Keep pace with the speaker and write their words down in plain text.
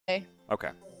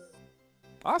Okay.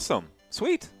 Awesome.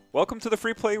 Sweet. Welcome to the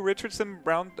Free Play Richardson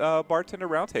Bartender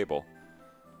Roundtable.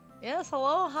 Yes,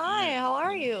 hello, hi, how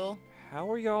are you? How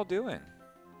are y'all doing?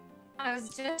 I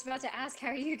was just about to ask, how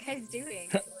are you guys doing?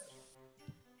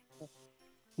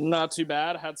 Not too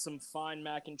bad. Had some fine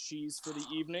mac and cheese for the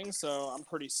evening, so I'm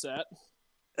pretty set.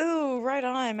 Ooh, right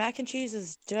on. Mac and cheese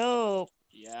is dope.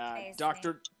 Yeah, Nice,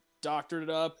 doctored it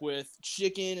up with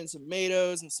chicken and some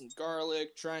tomatoes and some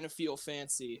garlic, trying to feel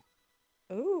fancy.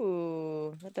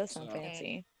 Ooh, that does sound So-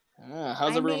 fancy.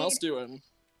 How's everyone else doing?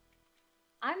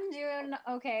 I'm doing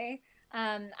okay.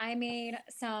 I made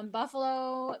some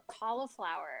buffalo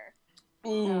cauliflower.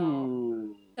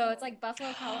 Ooh. So it's like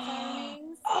buffalo cauliflower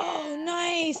wings. Oh, Yeah.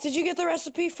 nice. Did you get the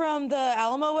recipe from the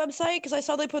Alamo website? Because I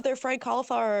saw they put their fried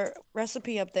cauliflower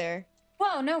recipe up there.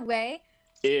 Whoa, no way.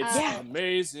 It's Yeah.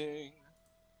 amazing.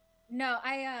 No,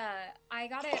 I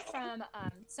got it from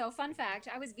so fun fact,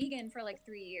 I was vegan for like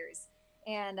 3 years.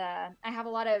 And I have a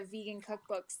lot of vegan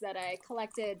cookbooks that I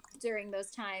collected during those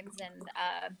times, and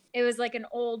it was like an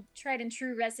old tried and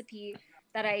true recipe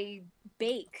that I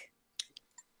bake,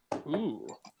 Ooh.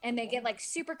 and they get like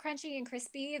super crunchy and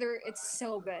crispy. It's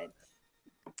so good.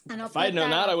 And If I had known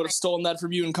that, I would have stolen that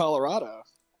from you in Colorado.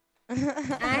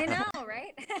 I know,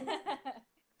 right?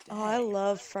 Oh, I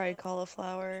love fried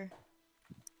cauliflower.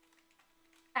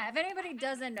 If anybody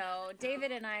doesn't know,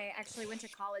 David and I actually went to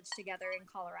college together in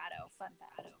Colorado. Fun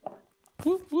fact.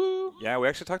 Woo woo. Yeah, we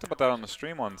actually talked about that on the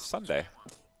stream on Sunday.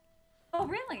 Oh,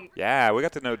 really? Yeah, we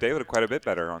got to know David quite a bit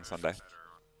better on Sunday.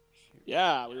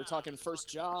 Yeah, we were talking first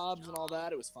jobs and all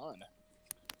that. It was fun.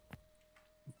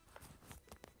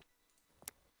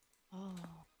 Oh.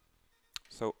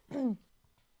 So,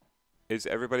 is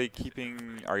everybody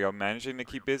are y'all managing to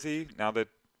keep busy now that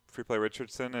Free Play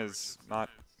Richardson is not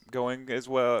going as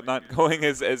well, not going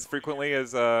as frequently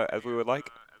as we would like?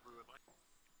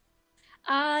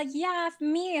 Yeah,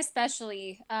 me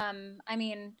especially. I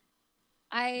mean,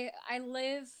 I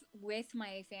live with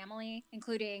my family,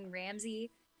 including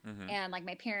Ramsey, and like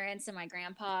my parents and my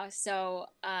grandpa. So,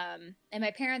 and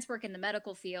my parents work in the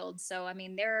medical field, so I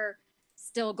mean they're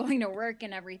still going to work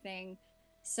and everything.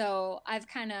 So I've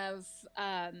kind of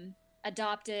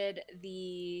adopted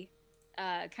the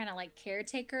kind of like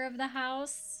caretaker of the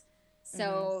house.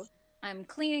 So I'm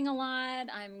cleaning a lot.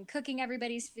 I'm cooking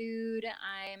everybody's food.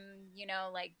 I'm,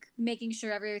 like making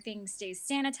sure everything stays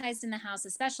sanitized in the house,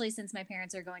 especially since my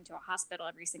parents are going to a hospital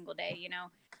every single day,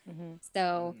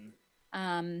 So,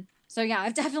 so yeah,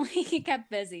 I've definitely kept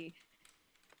busy.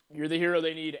 You're the hero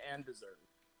they need and deserve.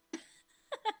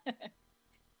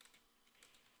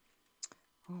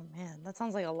 Oh, man, that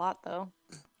sounds like a lot, though.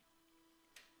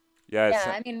 Yeah.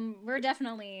 Yeah, I mean, we're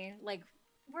definitely like,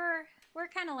 we're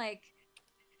kind of like,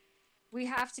 we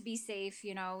have to be safe,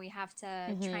 we have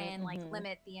to try and like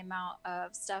limit the amount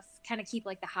of stuff, kind of keep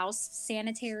like the house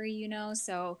sanitary,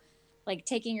 so like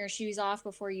taking your shoes off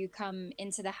before you come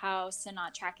into the house and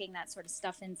not tracking that sort of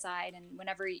stuff inside. And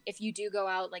if you do go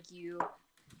out, like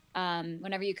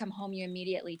whenever you come home, you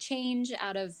immediately change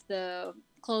out of the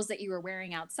clothes that you were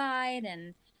wearing outside,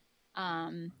 and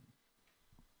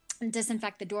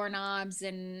disinfect the doorknobs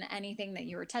and anything that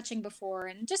you were touching before,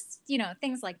 and just,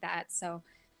 things like that. So,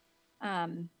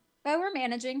 but we're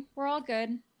managing. We're all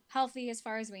good, healthy as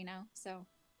far as we know. So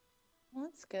Well,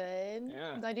 that's good.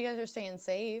 Yeah. I'm glad you guys are staying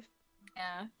safe.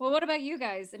 yeah. Well, what about you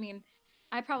guys? I mean,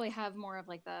 I probably have more of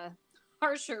like the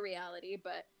harsher reality,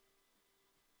 but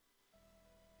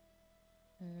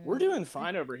We're doing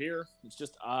fine over here. It's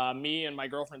just me and my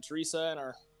girlfriend Teresa and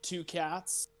our 2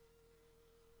 cats.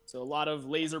 So a lot of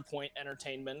laser point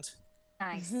entertainment.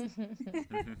 nice.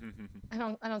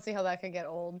 I don't see how that could get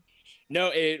old. No,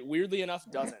 it weirdly enough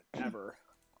doesn't ever.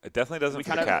 It definitely doesn't We for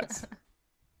the kinda- cats.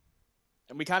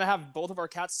 And we kind of have both of our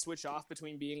cats switch off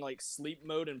between being like sleep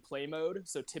mode and play mode.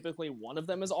 So typically one of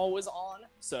them is always on.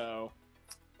 So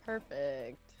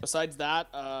Perfect. besides that,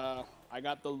 I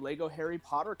got the Lego Harry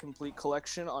Potter complete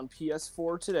collection on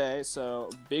PS4 today. So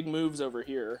big moves over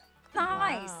here.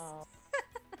 Nice. Wow.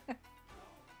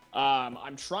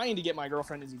 I'm trying to get my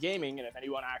girlfriend into gaming, and if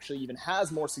anyone actually even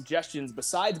has more suggestions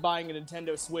besides buying a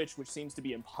Nintendo Switch, which seems to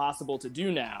be impossible to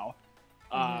do now,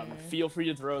 feel free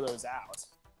to throw those out.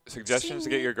 Suggestions to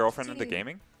get your girlfriend into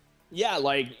gaming? Yeah,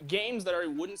 like games that I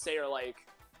wouldn't say are like.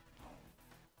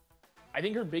 I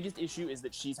think her biggest issue is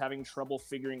that she's having trouble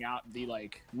figuring out the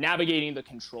like navigating the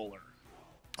controller.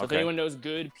 So if Okay. anyone knows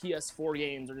good PS4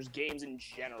 games or just games in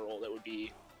general that would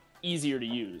be easier to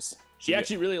use. She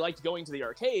actually really liked going to the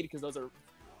arcade because those are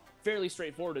fairly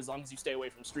straightforward as long as you stay away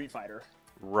from Street Fighter.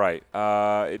 Right.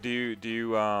 Do you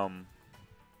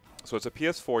So it's a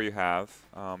PS4 you have.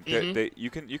 You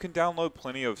can download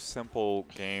plenty of simple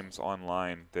games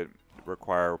online that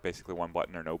require basically one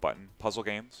button or no button. Puzzle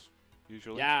games,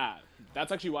 usually. Yeah,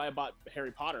 that's actually why I bought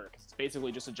Harry Potter, because it's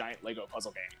basically just a giant Lego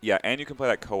puzzle game. Yeah, and you can play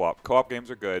that co-op. Co-op games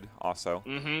are good, also.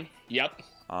 Yep.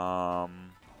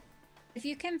 If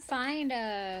you can find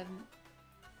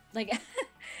like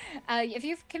if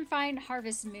you can find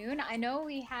Harvest Moon, I know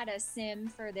we had a sim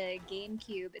for the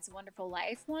GameCube, It's a Wonderful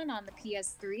Life one on the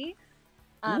PS3.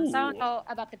 So I don't know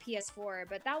about the PS4,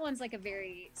 but that one's like a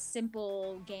very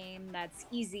simple game that's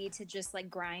easy to just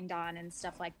like grind on and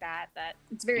stuff like that. That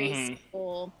it's very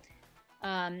simple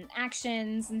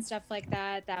actions and stuff like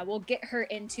that that will get her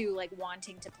into like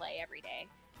wanting to play every day.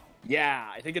 Yeah,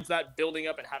 I think it's that building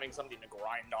up and having something to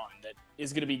grind on that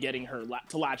is going to be getting her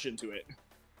to latch into it.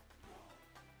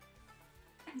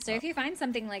 So if you find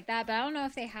something like that, but I don't know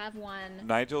if they have one.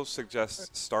 Nigel suggests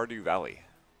Stardew Valley.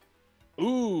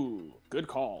 Ooh, good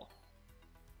call.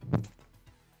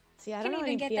 See, I You don't know can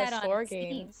any even get that PS4 on Steam.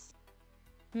 games.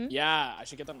 Yeah, I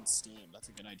should get that on Steam. That's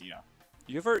a good idea.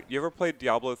 You ever played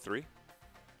Diablo 3?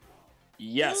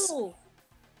 Yes. Ooh.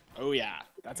 Oh yeah,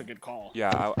 that's a good call.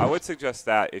 Yeah, I would suggest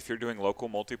that if you're doing local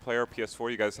multiplayer PS4,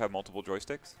 you guys have multiple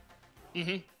joysticks.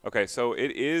 Okay, so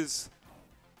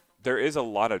there is a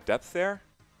lot of depth there,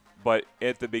 but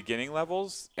at the beginning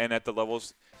levels and at the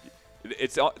levels,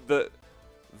 it's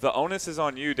the onus is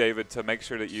on you, David, to make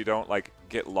sure that you don't like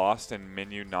get lost in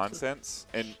menu nonsense,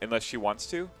 and unless she wants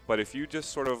to. But if you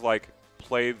just sort of like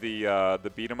play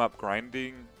the beat 'em up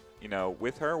grinding,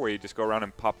 with her, where you just go around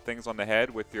and pop things on the head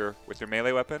with your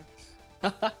melee weapon.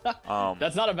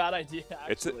 That's not a bad idea,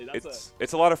 actually.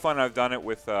 It's a lot of fun. I've done it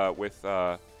with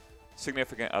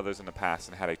significant others in the past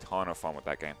and had a ton of fun with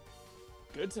that game.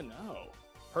 Good to know.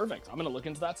 Perfect. I'm gonna look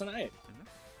into that tonight.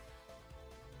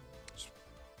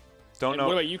 Don't know.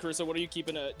 What about you, Carissa? What are you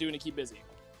doing to keep busy?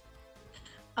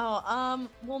 Oh,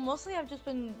 well, mostly I've just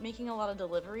been making a lot of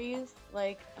deliveries.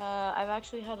 Like, I've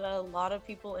actually had a lot of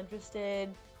people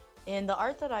interested in the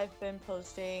art that I've been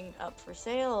posting up for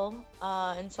sale.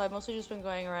 And so I've mostly just been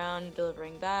going around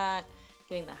delivering that,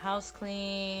 getting the house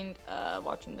cleaned,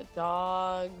 watching the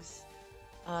dogs,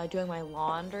 doing my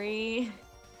laundry.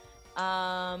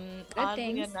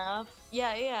 Oddly enough,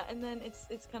 yeah, and then it's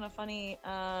kind of funny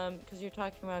because you're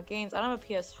talking about games. I don't have a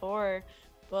PS4,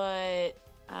 but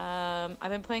I've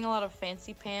been playing a lot of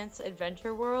Fancy Pants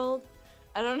Adventure World.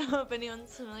 I don't know if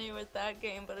anyone's familiar with that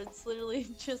game, but it's literally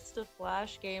just a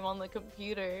flash game on the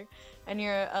computer, and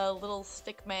you're a little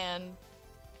stick man,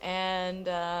 and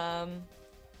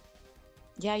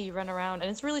yeah, you run around, and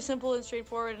it's really simple and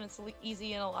straightforward, and it's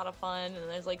easy and a lot of fun. And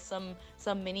there's like some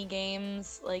mini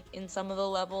games like in some of the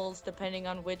levels depending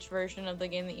on which version of the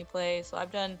game that you play. So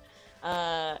I've done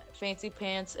Fancy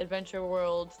Pants Adventure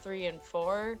World 3 and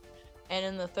 4, and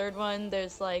in the third one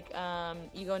there's like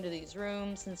you go into these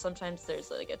rooms, and sometimes there's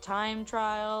like a time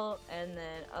trial, and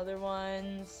then other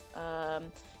ones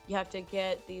you have to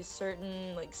get these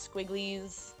certain like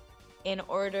squigglies in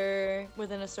order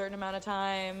within a certain amount of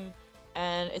time.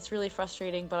 And it's really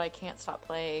frustrating, but I can't stop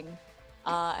playing.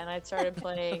 And I started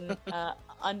playing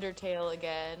Undertale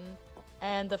again.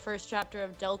 And the first chapter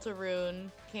of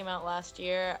Deltarune came out last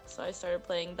year, so I started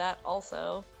playing that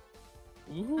also.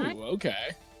 Ooh,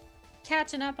 okay.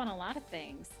 Catching up on a lot of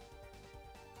things.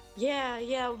 Yeah,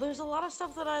 there's a lot of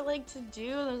stuff that I like to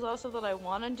do, and there's a lot of stuff that I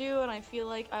want to do, and I feel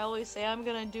like I always say I'm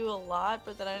gonna do a lot,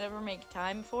 but then I never make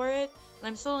time for it. And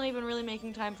I'm still not even really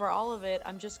making time for all of it.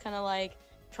 I'm just kind of like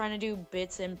trying to do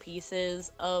bits and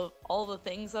pieces of all the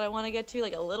things that I want to get to,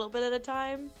 like a little bit at a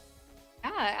time.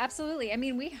 Yeah, absolutely. I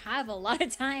mean, we have a lot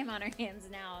of time on our hands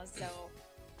now, so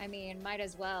I mean, might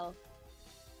as well.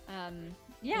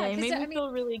 Yeah, it made me feel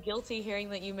really guilty hearing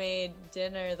that you made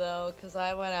dinner though, because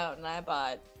I went out and I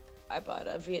bought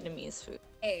a Vietnamese food.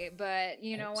 Hey, but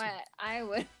you know what? I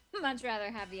would much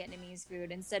rather have Vietnamese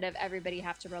food instead of everybody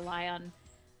have to rely on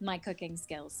my cooking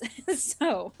skills.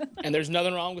 So and there's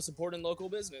nothing wrong with supporting local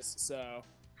business, so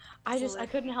I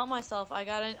couldn't help myself. I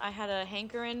had a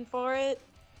hankering for it,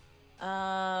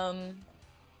 and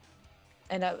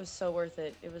that was so worth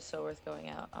it. It was so worth going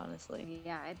out, honestly.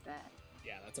 yeah, I bet.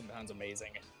 Yeah, that sounds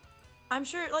amazing. I'm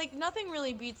sure like nothing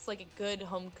really beats like a good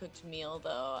home cooked meal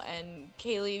though. And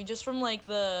Kaylee, just from like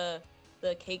the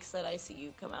cakes that I see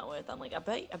you come out with, I'm like, I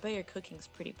bet your cooking's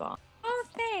pretty bomb. Oh,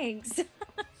 thanks.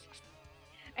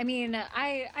 I mean,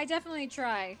 I definitely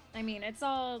try. I mean, it's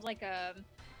all like a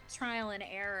trial and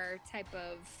error type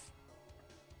of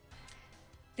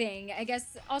thing. I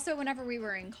guess also whenever we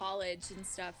were in college and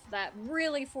stuff, that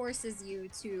really forces you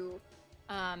to,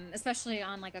 especially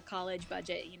on like a college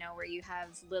budget, where you have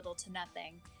little to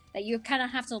nothing, that you kind of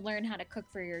have to learn how to cook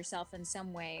for yourself in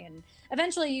some way, and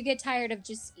eventually you get tired of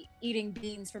just eating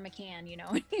beans from a can, you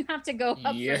know. You have to go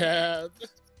up. Yeah.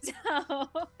 So,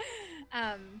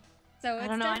 so I it's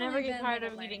don't know. I never definitely get been tired like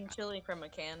a of learning eating chili from a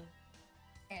can.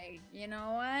 Hey, you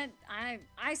know what?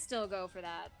 I still go for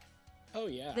that. Oh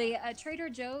yeah. The Trader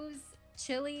Joe's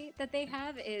chili that they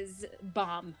have is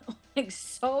bomb. Like,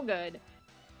 so good.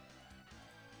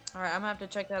 All right, I'm gonna have to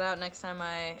check that out next time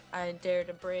I dare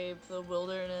to brave the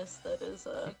wilderness that is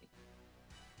a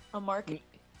market.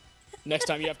 Next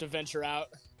time you have to venture out.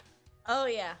 Oh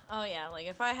yeah. Like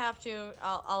if I have to,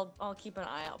 I'll keep an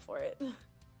eye out for it.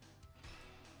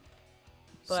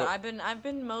 But So- I've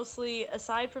been mostly,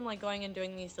 aside from like going and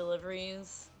doing these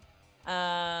deliveries,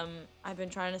 I've been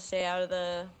trying to stay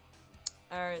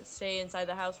inside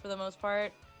the house for the most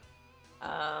part.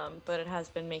 But it has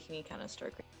been making me kind of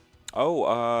stir crazy.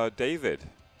 Oh, David,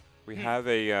 we have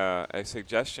a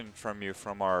suggestion from you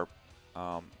from our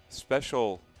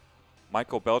special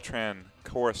Michael Beltran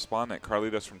correspondent,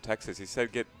 Carlitos from Texas. He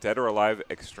said get Dead or Alive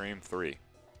Extreme 3.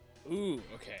 Ooh,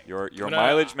 okay. Your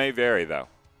mileage may vary, though.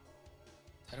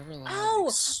 Oh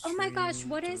my gosh,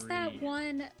 what is that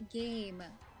one game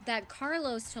that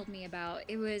Carlos told me about?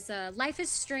 It was Life is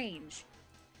Strange.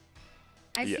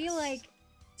 I feel like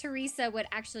Teresa would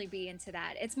actually be into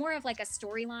that. It's more of like a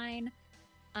storyline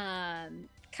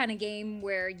kind of game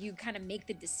where you kind of make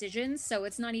the decisions. So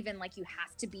it's not even like you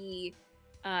have to be,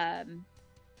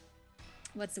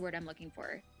 what's the word I'm looking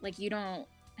for? Like you don't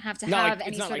have to have any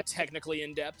it's not sort like of technically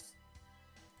in depth.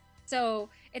 So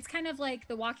it's kind of like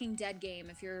the Walking Dead game,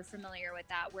 if you're familiar with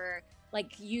that, where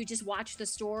like you just watch the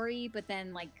story, but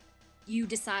then like you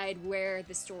decide where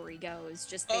the story goes.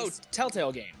 Just based...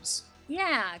 Telltale games.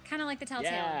 Yeah, kind of like the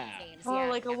Telltale games. Oh, yeah.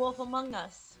 like a Wolf Among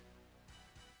Us.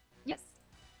 Yes.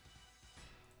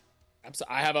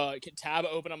 I have a tab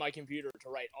open on my computer to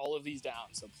write all of these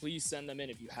down, so please send them in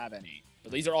if you have any.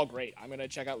 But these are all great. I'm gonna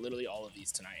check out literally all of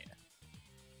these tonight.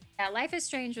 Yeah, Life is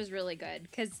Strange was really good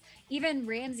because even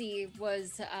Ramsey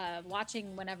was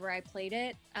watching whenever I played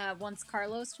it. Once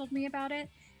Carlos told me about it,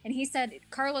 and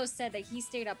Carlos said that he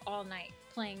stayed up all night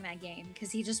playing that game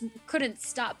because he just couldn't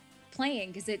stop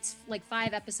playing because it's like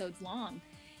 5 episodes long.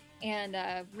 And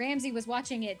Ramsey was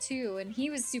watching it too, and he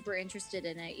was super interested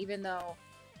in it, even though,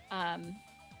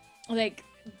 like,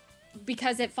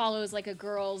 because it follows like a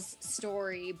girl's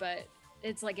story, but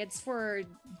it's like it's for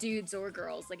dudes or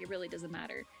girls. Like, it really doesn't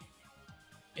matter.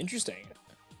 Interesting.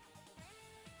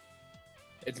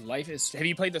 Have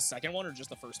you played the second one or just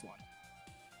the first one?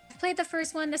 I've played the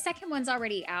first one. The second one's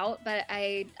already out, but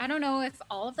I don't know if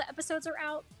all of the episodes are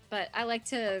out, but I like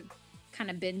to kind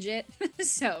of binge it.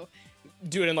 So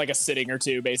do it in like a sitting or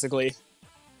two, basically.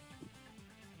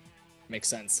 Makes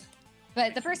sense.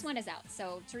 But the first one is out,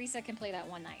 so Teresa can play that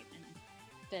one night and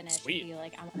finish. Sweet. And be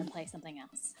like, I want to play something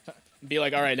else. Be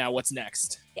like, all right, now what's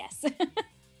next? Yes.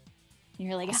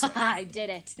 You're like, haha, I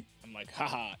did it. I'm like,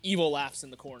 haha, evil laughs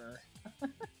in the corner.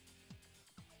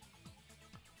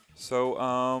 So,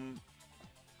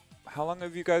 how long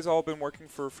have you guys all been working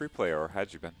for Free Play, or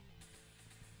had you been?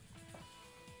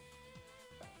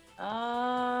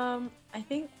 I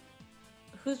think,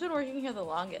 who's been working here the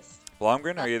longest?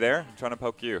 Blomgren, are you there? I'm trying to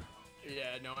poke you.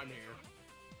 Yeah, no, I'm here.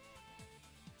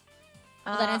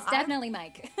 Well, then it's definitely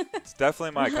Mike. It's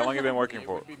definitely Mike. How long have you been working It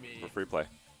for would be me. Free Play?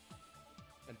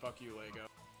 And fuck you, Lego.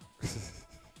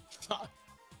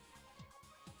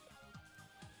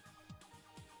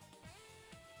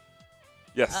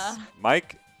 Yes,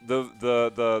 Mike,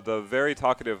 the very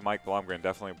talkative Mike Blomgren,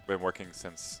 definitely been working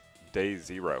since day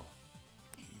 0,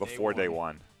 before day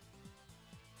one.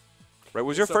 Right?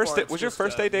 Was your So first far, day, it's was your just,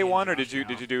 first day me day and 1, or Josh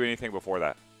did you do anything before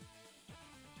that?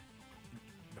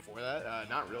 Before that,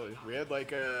 not really. We had like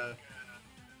the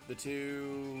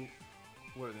two,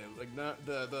 what are they? Like not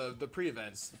the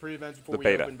pre-events, before The we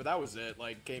beta. opened, but that was it.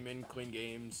 Like came in, clean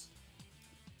games.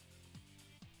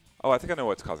 Oh, I think I know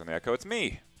what's causing the echo. It's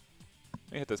me.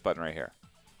 Let me hit this button right here.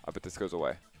 I bet this goes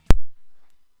away.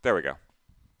 There we go.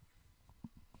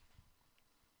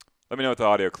 Let me know if the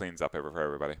audio cleans up for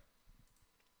everybody.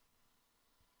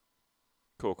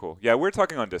 Cool, cool. Yeah, we're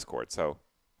talking on Discord, so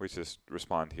we just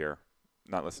respond here,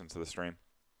 not listen to the stream.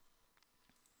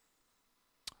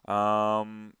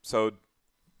 So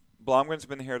Blomgren's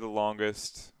been here the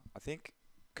longest. I think,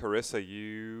 Carissa,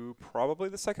 you probably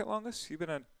the second longest. You've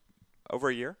been over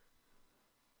a year.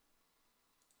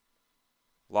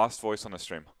 Lost voice on the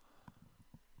stream.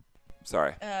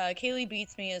 Sorry. Kaylee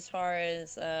beats me as far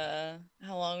as how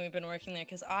long we've been working there,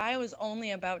 because I was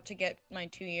only about to get my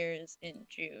 2 years in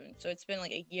June, so it's been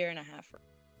like a year and a half.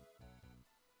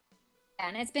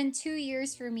 And it's been 2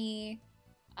 years for me.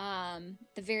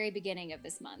 the very beginning of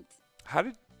this month.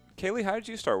 Kaylee, how did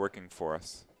you start working for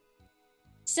us?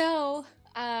 So,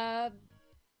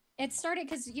 it started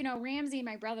because, Ramsey,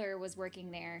 my brother, was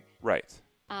working there. Right.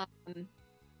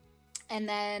 And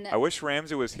then I wish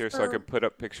Ramsey was here so I could put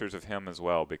up pictures of him as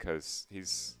well, because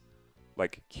he's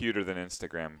like cuter than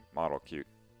Instagram model cute.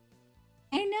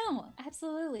 I know,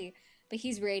 absolutely. But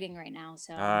he's raiding right now,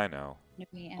 so I know.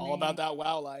 All about that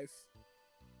WoW life.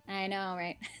 I know,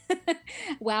 right?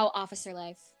 WoW officer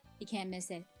life. You can't miss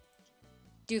it.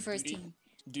 Do for his team.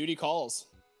 Duty calls.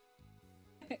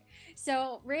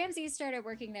 So Ramsey started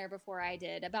working there before I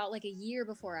did, about like a year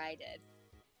before I did.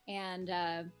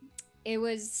 And it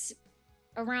was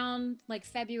around like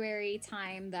February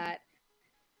time that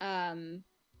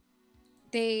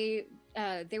they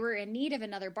were in need of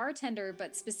another bartender,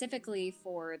 but specifically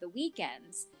for the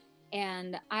weekends.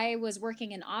 And I was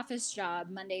working an office job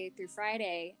Monday through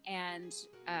Friday, and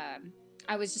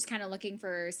I was just kind of looking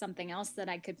for something else that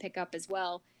I could pick up as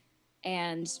well.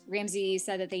 And Ramsey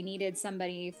said that they needed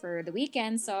somebody for the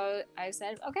weekend, so I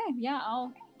said, okay, yeah,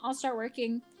 I'll start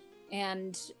working.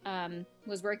 And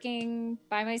was working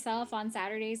by myself on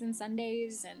Saturdays and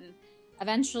Sundays, and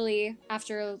eventually,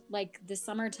 after like the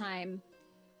summertime,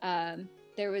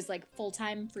 there was like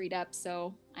full-time freed up,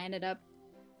 so I ended up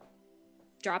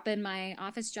dropping my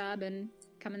office job and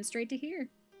coming straight to here.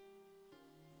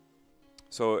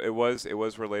 So it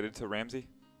was related to Ramsey?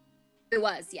 It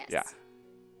was, yes.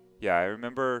 Yeah, I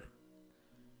remember.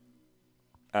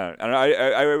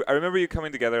 I remember you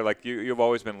coming together. Like you've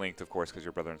always been linked, of course, because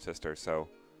you're brother and sister. So,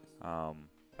 I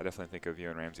definitely think of you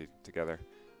and Ramsey together.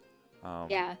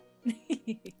 Yeah.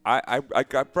 I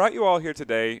brought you all here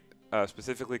today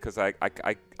specifically because I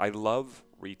love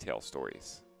retail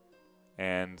stories,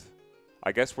 and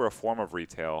I guess we're a form of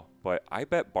retail, but I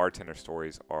bet bartender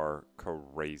stories are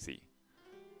crazy.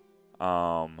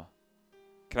 Can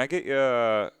I get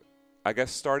you? I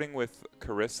guess starting with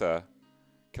Carissa,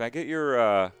 can I get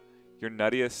your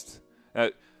nuttiest?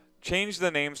 Change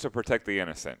the names to protect the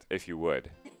innocent, if you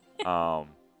would.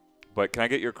 But can I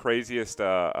get your craziest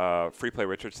Free Play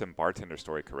Richardson bartender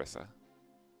story, Carissa?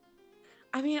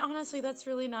 I mean, honestly, that's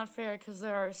really not fair because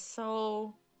there are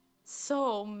so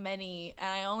many, and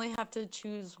I only have to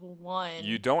choose one.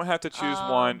 You don't have to choose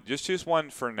one. Just choose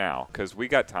one for now, because we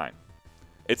got time.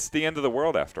 It's the end of the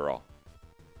world, after all.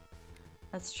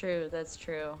 That's true. That's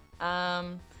true.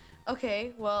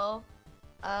 Okay. Well,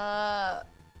 I'll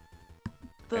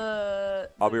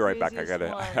be right back.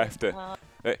 I have to.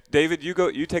 David, you go.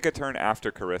 You take a turn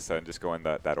after Carissa and just go in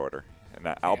that order,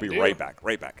 and I'll be right back.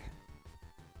 Right back.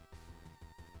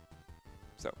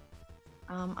 So.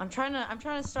 I'm trying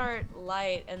to start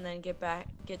light and then get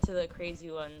to the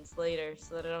crazy ones later,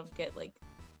 so that I don't get like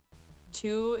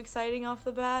too exciting off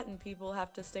the bat, and people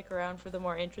have to stick around for the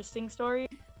more interesting story.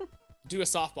 Do a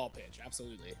softball pitch,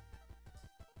 absolutely.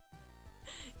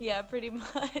 Yeah, pretty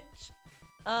much.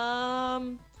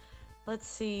 Let's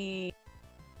see.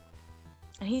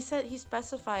 And he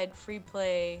specified Free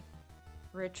Play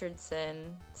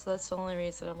Richardson, so that's the only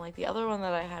reason I'm like, the other one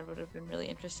that I had would have been really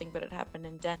interesting, but it happened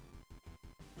in Denver.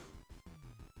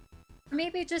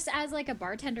 Maybe just as like a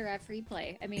bartender at Free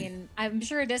Play. I mean, I'm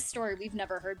sure this story we've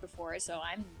never heard before, so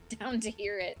I'm down to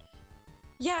hear it.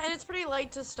 Yeah, and it's pretty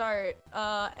light to start,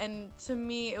 and to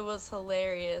me it was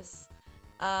hilarious,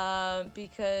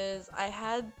 because I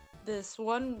had this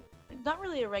one, not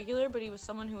really a regular, but he was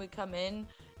someone who would come in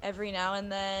every now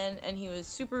and then, and he was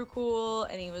super cool,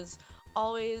 and he was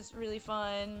always really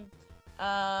fun,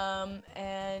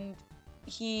 and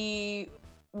he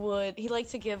liked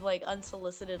to give like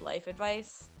unsolicited life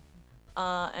advice,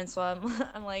 and so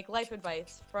I'm like, life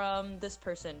advice from this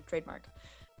person, trademark.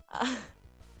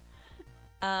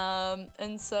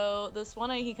 And so this one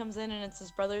night he comes in and it's his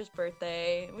brother's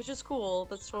birthday, which is cool,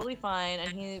 that's totally fine,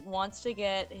 and he wants to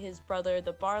get his brother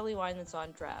the barley wine that's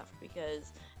on draft,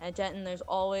 because at Denton there's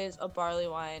always a barley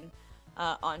wine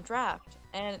on draft,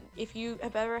 and if you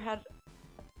ever had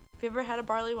a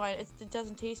barley wine, it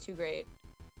doesn't taste too great.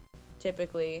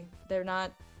 Typically, they're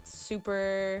not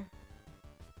super,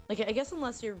 like, I guess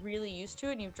unless you're really used to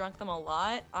it and you've drunk them a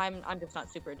lot. I'm just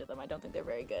not super into them. I don't think they're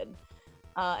very good.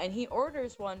 And he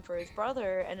orders one for his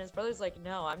brother, and his brother's like,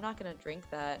 no, I'm not gonna drink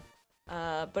that.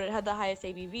 But it had the highest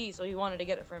ABV, so he wanted to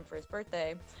get it for him for his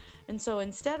birthday. And so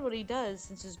instead what he does,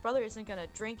 since his brother isn't gonna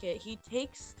drink it, he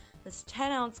takes this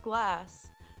 10-ounce glass,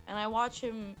 and I watch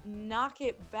him knock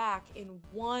it back in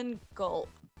one gulp.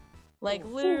 Like,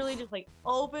 literally just, like,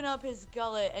 open up his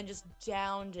gullet and just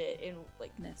downed it in,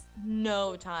 like,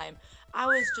 no time. I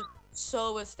was just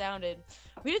so astounded.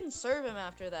 We didn't serve him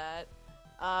after that.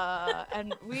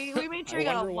 And we made sure I he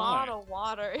got a wonder lot why. of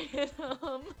water in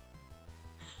him.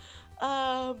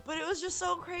 But it was just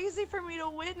so crazy for me to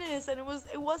witness, and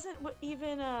it wasn't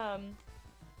even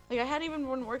like I hadn't even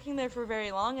been working there for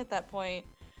very long at that point.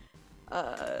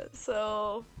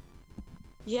 So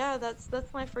yeah,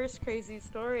 that's my first crazy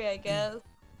story, I guess.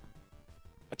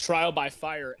 A trial by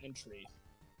fire entry.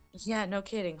 Yeah, no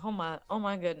kidding. Oh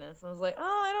my goodness. I was like,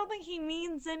 oh, I don't think he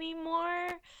means anymore.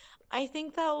 I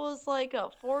think that was like a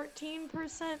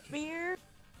 14% beer.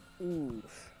 Ooh.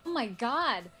 Oh my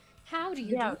god. How do you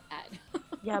do that?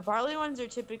 Yeah, barley ones are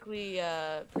typically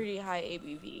pretty high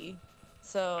ABV.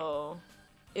 So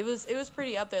it was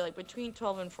pretty up there, like between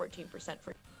 12 and 14%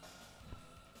 for.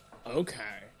 Okay.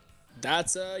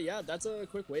 That's a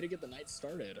quick way to get the night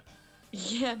started.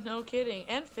 Yeah, no kidding.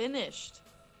 And finished.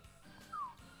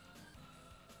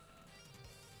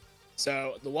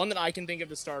 So the one that I can think of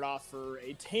to start off for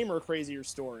a tamer, crazier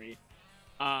story,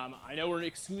 I know we're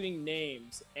excluding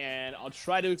names, and I'll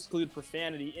try to exclude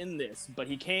profanity in this, but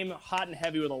he came hot and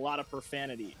heavy with a lot of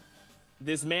profanity.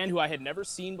 This man who I had never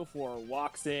seen before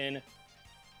walks in.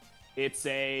 It's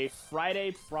a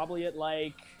Friday, probably at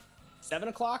like 7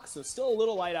 o'clock, so still a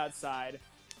little light outside.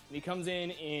 And he comes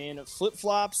in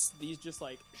flip-flops, these just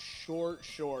like short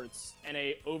shorts, and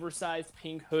a oversized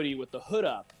pink hoodie with the hood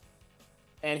up.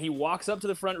 And he walks up to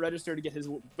the front register to get his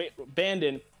band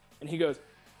in, and he goes,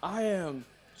 I am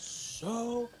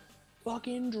so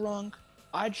fucking drunk.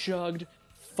 I chugged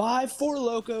 5 Four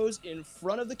Locos in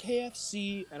front of the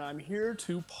KFC, and I'm here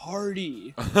to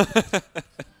party.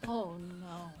 Oh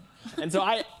no. And so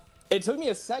it took me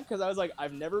a sec because I was like,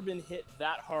 I've never been hit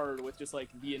that hard with just like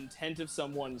the intent of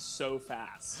someone so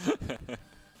fast.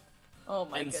 Oh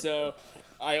my goodness. And so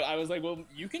I was like, well,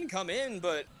 you can come in,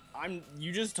 but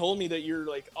you just told me that you're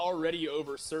like already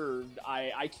overserved.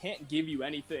 I can't give you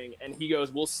anything. And he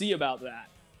goes, we'll see about that.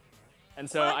 And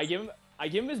so What? I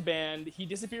give him his band. He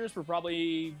disappears for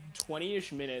probably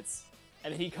 20-ish minutes,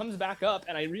 and he comes back up,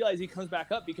 and I realize he comes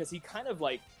back up because he kind of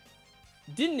like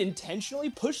didn't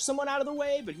intentionally push someone out of the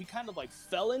way, but he kind of like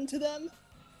fell into them.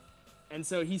 And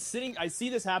so he's sitting, I see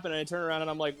this happen, and I turn around and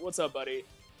I'm like, what's up, buddy?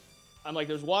 I'm like,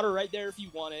 there's water right there if you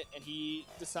want it. And he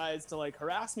decides to like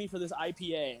harass me for this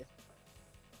IPA.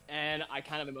 And I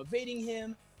kind of am evading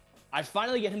him. I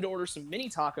finally get him to order some mini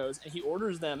tacos, and he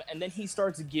orders them, and then he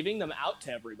starts giving them out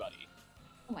to everybody.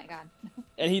 Oh my god.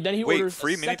 And then he Wait, orders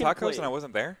free a mini second tacos plate. and I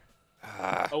wasn't there?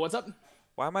 Oh, what's up?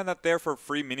 Why am I not there for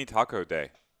free mini taco day?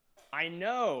 I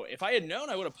know. If I had known,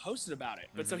 I would have posted about it.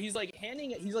 But so he's like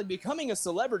becoming a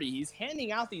celebrity. He's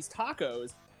handing out these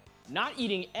tacos, not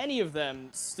eating any of them,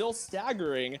 still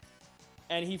staggering.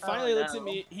 And he finally looks at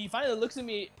me. He finally looks at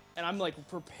me, and I'm like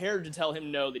prepared to tell him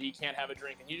no, that he can't have a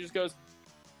drink. And he just goes,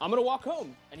 I'm gonna walk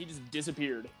home. And he just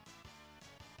disappeared.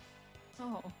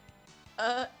 Oh.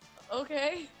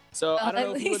 Okay. So I don't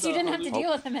know At if he least was you didn't have to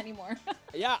deal with him anymore.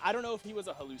 Yeah, I don't know if he was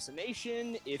a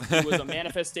hallucination, if he was a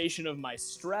manifestation of my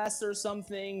stress or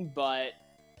something, but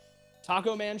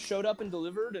Taco Man showed up and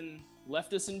delivered and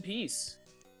left us in peace.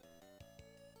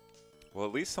 Well,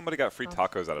 at least somebody got free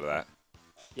tacos out of that.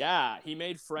 Yeah, he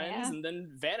made friends Yeah. and then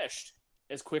vanished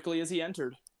as quickly as he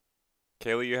entered.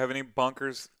 Kaylee, you have any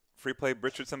bonkers free play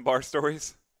Richardson bar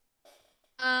stories?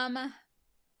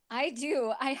 I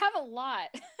do. I have a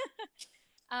lot.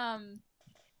 I'm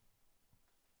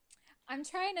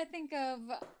trying to think of.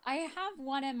 I have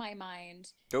one in my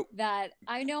mind Go. that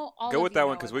I know all. Go of with you that know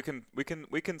one because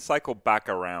we can cycle back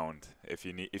around if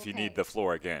you need Okay. the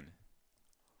floor again.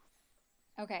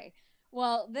 Okay.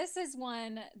 Well, this is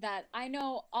one that I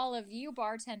know all of you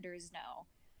bartenders know.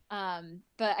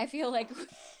 But I feel like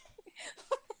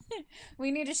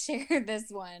we need to share this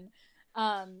one.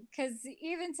 Because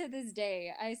even to this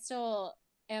day, I still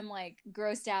am like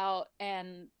grossed out,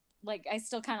 and like I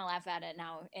still kind of laugh at it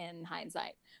now in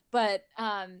hindsight. But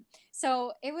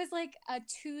so it was like a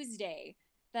Tuesday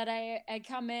that I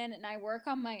come in and I work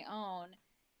on my own,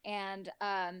 and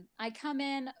I come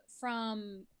in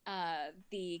from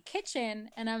the kitchen,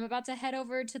 and I'm about to head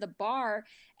over to the bar,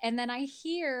 and then I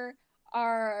hear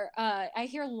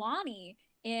Lonnie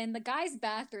in the guy's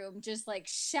bathroom just like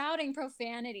shouting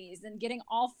profanities and getting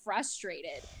all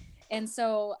frustrated. And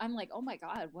so I'm like, oh my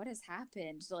god, what has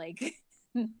happened? Like,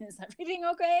 is everything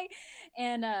okay?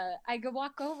 And I go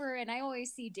walk over, and I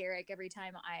always see Derek every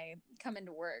time I come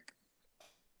into work,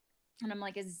 and I'm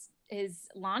like, is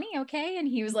Lonnie okay? And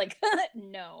he was like,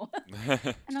 no.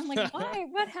 And I'm like, why?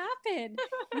 What happened?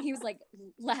 And he was like,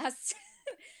 last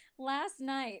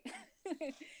night.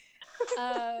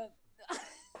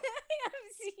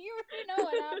 You already know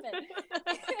what happened.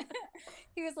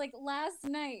 He was like, last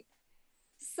night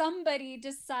somebody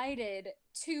decided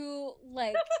to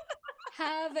like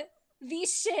have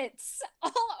these shits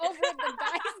all over the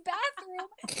guy's bathroom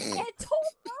and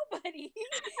told nobody.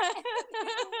 And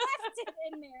he left it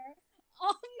in there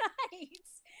all night.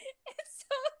 And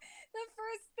so the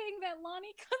first thing that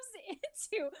Lonnie comes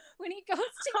into when he goes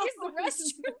to use the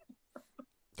restroom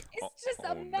is just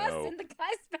a mess in the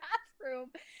guy's bathroom.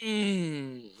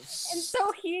 And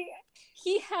so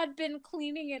he had been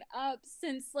cleaning it up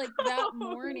since like that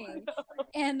morning.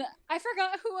 And I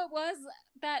forgot who it was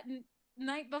that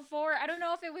night before. I don't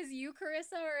know if it was you,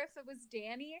 Carissa, or if it was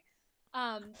Danny.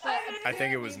 But I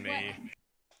think it was me.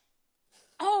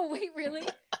 Oh, wait, really?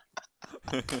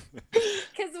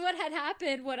 Because what had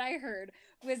happened, what I heard,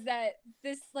 was that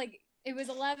this, like, it was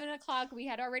 11 o'clock. We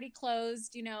had already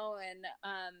closed, you know, and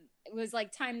it was,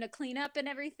 like, time to clean up and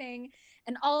everything.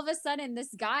 And all of a sudden,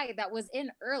 this guy that was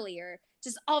in earlier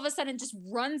just all of a sudden just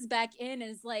runs back in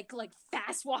and is, like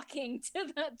fast walking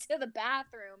to the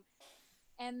bathroom.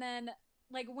 And then,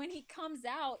 like, when he comes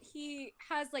out, he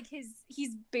has, like,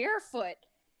 he's barefoot.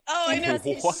 Oh, I know.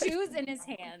 He has his shoes in his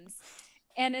hands.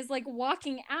 And is like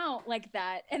walking out like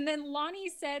that. And then Lonnie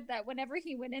said that whenever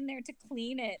he went in there to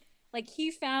clean it, like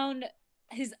he found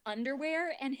his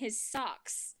underwear and his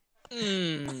socks like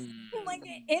in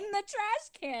the trash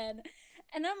can.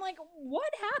 And I'm like,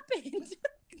 what happened?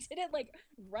 Did it like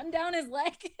run down his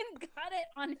leg and got it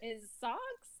on his socks?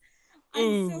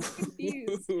 I'm so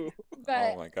confused.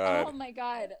 But oh my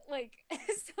god. Like,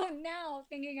 so now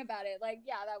thinking about it, like,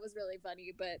 yeah, that was really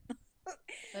funny, but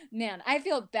man, I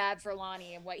feel bad for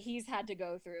Lonnie and what he's had to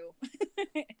go through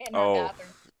in her bathroom.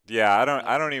 Yeah,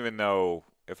 I don't even know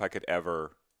if I could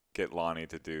ever get Lonnie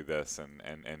to do this,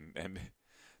 and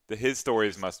his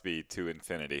stories must be to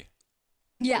infinity.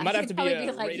 Yeah, might have to be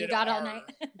like, you got all night.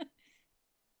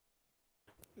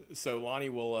 So Lonnie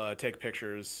will take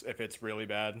pictures if it's really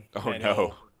bad. Oh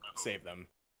no! Save them.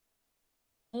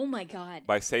 Oh my god!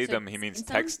 By save them, he means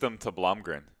text them to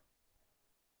Blomgren.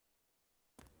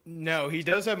 No, he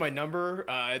does have my number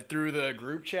through the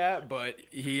group chat, but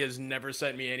he has never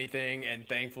sent me anything, and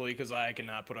thankfully, because I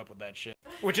cannot put up with that shit.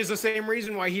 Which is the same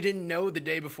reason why he didn't know the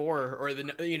day before, or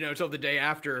until the day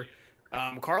after.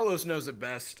 Carlos knows it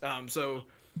best. So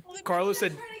Carlos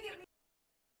said,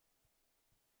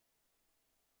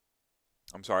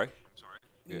 "I'm sorry."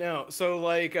 No, so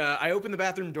like I opened the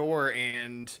bathroom door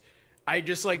and I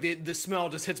just like the smell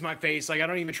just hits my face. Like I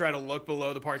don't even try to look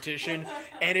below the partition,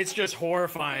 and it's just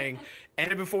horrifying.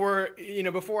 And before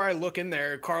I look in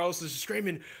there, Carlos is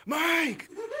screaming, "Mike,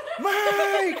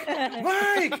 Mike,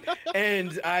 Mike!"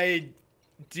 And I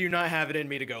do not have it in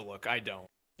me to go look. I don't.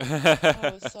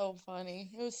 It was so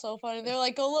funny. It was so funny. They're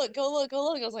like, "Go look, go look, go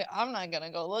look." I was like, "I'm not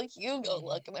gonna go look. You go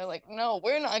look." And they're like, "No,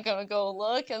 we're not gonna go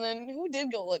look." And then who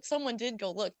did go look? Someone did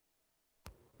go look.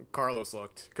 Carlos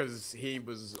looked because he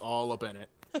was all up in it.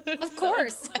 Of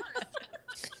course.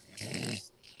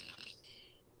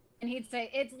 And he'd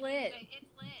say, "It's lit."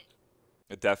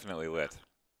 It definitely lit.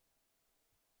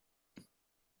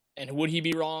 And would he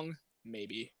be wrong?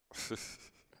 Maybe.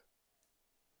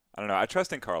 I don't know. I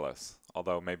trust in Carlos,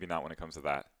 although maybe not when it comes to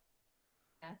that.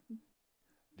 Yeah.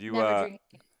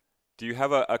 Do you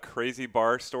have a crazy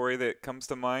bar story that comes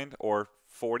to mind, or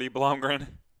 40 Blomgren?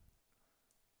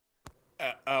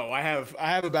 I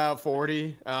have about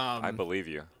 40. I believe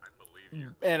you.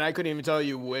 And I couldn't even tell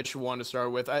you which one to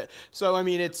start with. I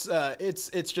mean, it's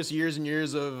just years and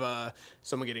years of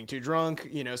someone getting too drunk.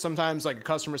 You know, sometimes like a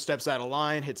customer steps out of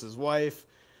line, hits his wife,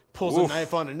 pulls a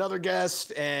knife on another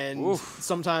guest, and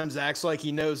sometimes acts like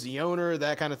he knows the owner,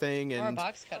 that kind of thing. And or a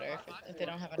box cutter if they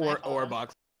don't have a knife or a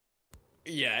box.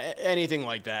 Yeah, anything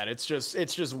like that. It's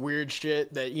just weird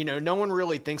shit that no one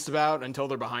really thinks about until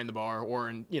they're behind the bar,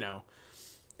 or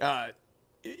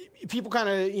people kind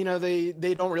of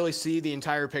they don't really see the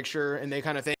entire picture, and they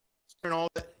kind of think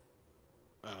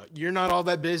you're not all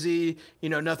that busy,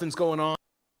 nothing's going on.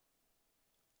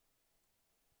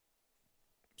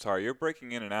 Sorry, you're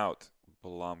breaking in and out,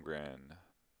 Blomgren.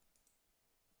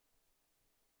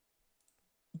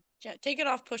 Yeah, take it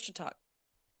off push to talk.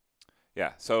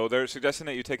 Yeah, so they're suggesting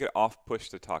that you take it off push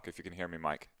to talk if you can hear me,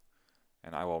 Mike.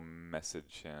 And I will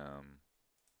message him.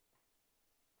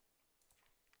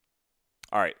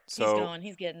 All right, so... He's going.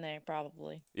 He's getting there,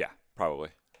 probably. Yeah, probably.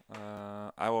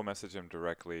 I will message him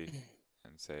directly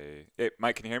and say... Hey,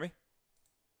 Mike, can you hear me?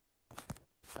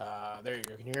 There you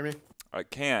go. Can you hear me?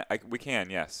 We can,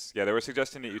 yes. Yeah, they were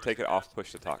suggesting that you take it off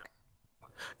push to talk.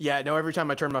 Yeah, no, every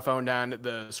time I turn my phone down,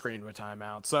 the screen would time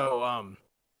out. So,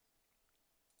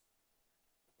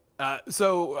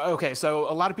 so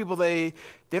a lot of people, they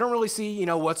don't really see,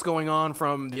 what's going on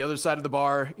from the other side of the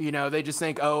bar. They just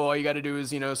think, oh, all you got to do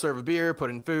is, serve a beer, put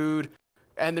in food.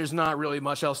 and there's not really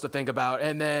much else to think about.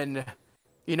 And then,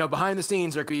 behind the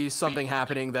scenes, there could be something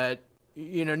happening that,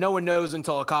 no one knows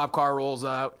until a cop car rolls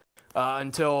out,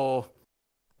 until,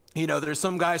 there's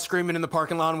some guy screaming in the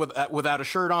parking lot without a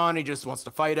shirt on. He just wants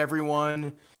to fight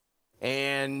everyone.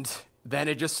 And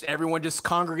then everyone just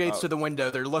congregates to the window.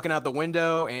 They're looking out the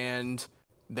window and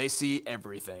they see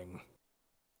everything.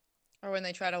 Or when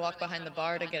they try to walk behind the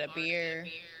bar to get a beer.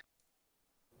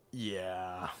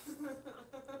 Yeah.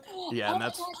 Yeah, and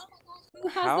that's...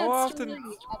 How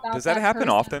often? Does that happen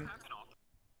often?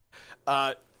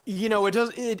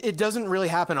 It doesn't really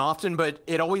happen often, but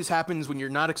it always happens when you're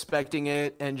not expecting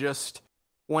it, and just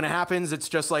when it happens, it's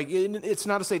just like, it's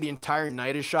not to say the entire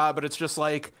night is shot, but it's just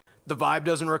like the vibe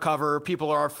doesn't recover, people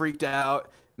are freaked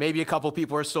out, maybe a couple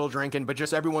people are still drinking, but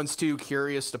just everyone's too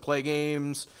curious to play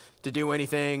games, to do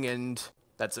anything, and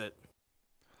that's it.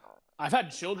 I've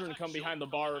had children come behind the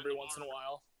bar every once in a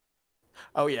while.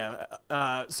 Oh, yeah.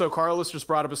 So Carlos just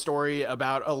brought up a story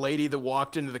about a lady that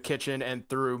walked into the kitchen and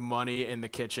threw money in the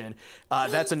kitchen.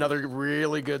 That's another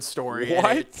really good story.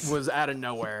 What? It was out of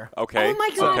nowhere. Okay. Oh my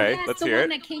god, okay. yes, Let's the hear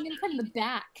one it. that came in from the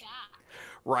back.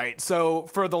 Right. So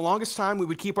for the longest time, we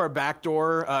would keep our back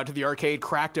door to the arcade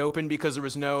cracked open because there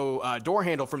was no door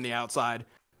handle from the outside.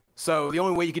 So the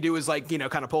only way you could do is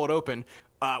kind of pull it open.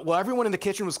 Well, everyone in the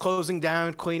kitchen was closing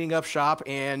down, cleaning up shop,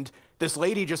 and this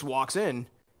lady just walks in.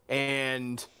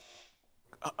 And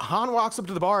Han walks up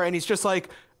to the bar and he's just like,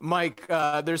 Mike,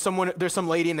 there's some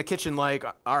lady in the kitchen. Like,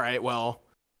 all right, well,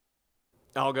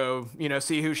 I'll go,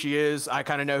 see who she is. I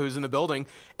kind of know who's in the building.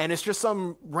 And it's just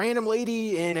some random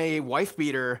lady in a wife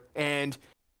beater. And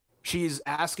she's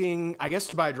asking, I guess,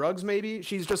 to buy drugs, maybe.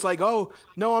 She's just like, oh,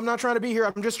 no, I'm not trying to be here.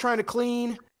 I'm just trying to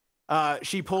clean.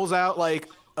 She pulls out like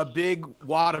a big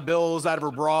wad of bills out of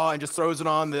her bra and just throws it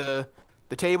on the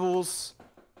tables.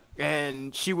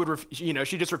 And she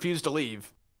she just refused to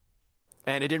leave.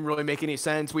 And it didn't really make any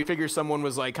sense. We figured someone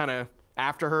was like kind of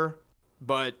after her,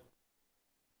 but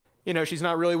she's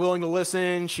not really willing to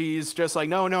listen. She's just like,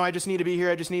 no, I just need to be here.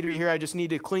 I just need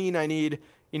to clean. I need,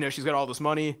 she's got all this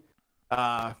money.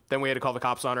 Then we had to call the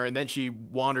cops on her, and then she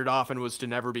wandered off and was to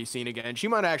never be seen again. She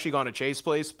might have actually gone to Chase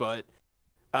Place, but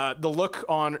the look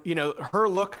on, her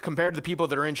look compared to the people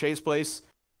that are in Chase Place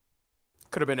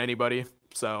could have been anybody.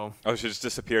 So. Oh, she just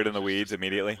disappeared in the weeds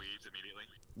immediately?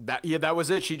 That was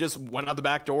it. She just went out the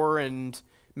back door and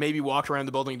maybe walked around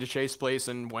the building to Chase Place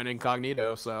and went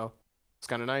incognito. So it's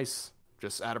kind of nice.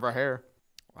 Just out of our hair.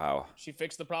 Wow. She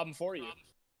fixed the problem for you.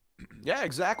 Yeah,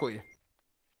 exactly.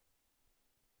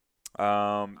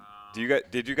 Did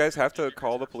you guys have to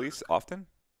call the police often?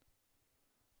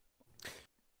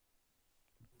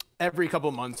 Every couple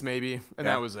months, maybe, and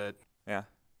that was it. Yeah.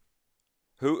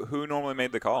 Who normally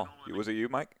made the call? Was it you,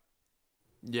 Mike?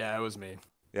 Yeah, it was me.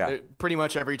 Yeah. Pretty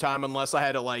much every time, unless I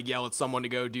had to yell at someone to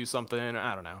go do something.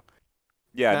 I don't know.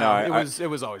 Yeah, no, it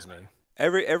was always me.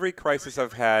 Every crisis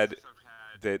I've had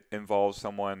that involves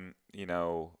someone,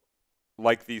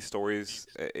 like these stories,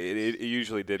 it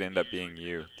usually did end up being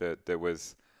you that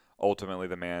was ultimately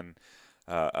the man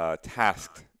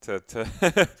tasked to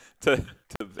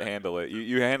handle it.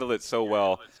 You handled it so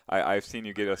well. I've seen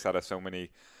you get us out of so many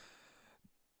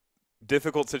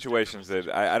difficult situations that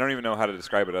I don't even know how to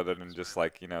describe it other than just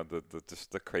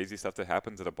the crazy stuff that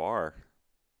happens at a bar.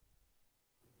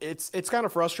 It's kind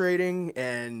of frustrating,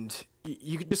 and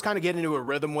you can just kind of get into a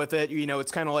rhythm with it.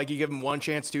 It's kind of like you give them one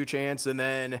chance, two chance, and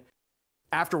then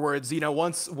afterwards,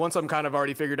 once I'm kind of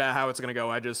already figured out how it's gonna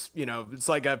go, I just it's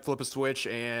like I flip a switch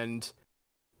and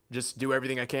just do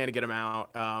everything I can to get them out.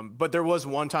 But there was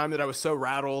one time that I was so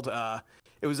rattled.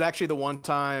 It was actually the one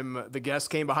time the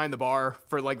guest came behind the bar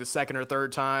for the second or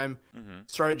third time,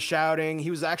 started shouting.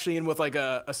 He was actually in with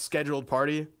a scheduled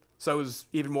party, so it was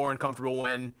even more uncomfortable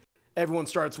when everyone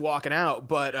starts walking out.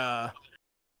 But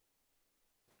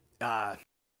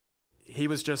he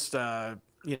was just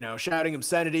shouting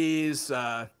obscenities,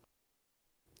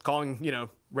 calling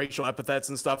racial epithets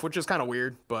and stuff, which is kind of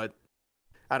weird. But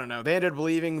I don't know. They ended up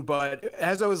leaving. But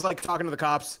as I was talking to the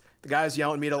cops, the guys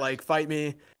yelling at me to fight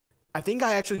me. I think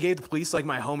I actually gave the police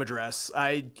my home address.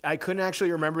 I couldn't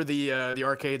actually remember the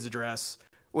arcade's address,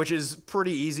 which is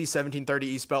pretty easy, 1730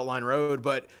 East Beltline Road.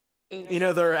 But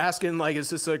they're asking is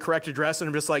this a correct address? And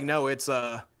I'm just like, no, it's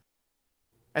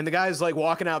And the guy's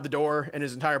walking out the door, and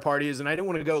his entire party is. And I didn't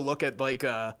want to go look at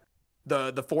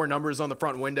the four numbers on the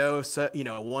front window,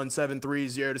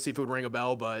 1730 to see if it would ring a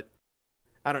bell. But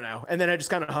I don't know. And then I just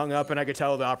kind of hung up, and I could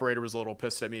tell the operator was a little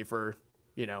pissed at me for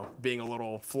being a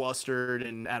little flustered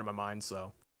and out of my mind.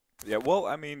 So, yeah, well,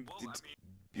 I mean,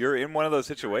 you're in one of those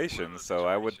situations, so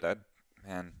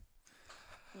man,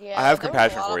 Yeah, I have there was a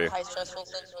compassion lot for of you. high stressful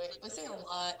situations. I say a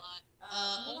lot.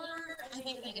 More, I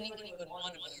think, than anybody would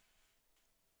want to be.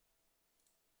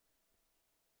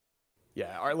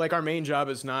 Yeah, our main job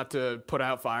is not to put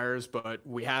out fires, but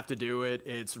we have to do it.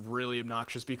 It's really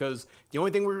obnoxious because the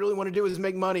only thing we really want to do is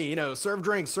make money, serve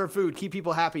drinks, serve food, keep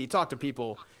people happy, talk to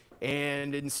people.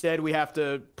 And instead we have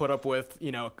to put up with,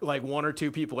 like one or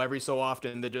two people every so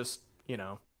often that just,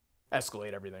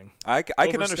 escalate everything. I can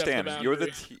Overstep the understand. You're the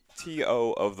boundary.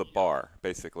 TO of the bar,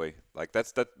 basically. Like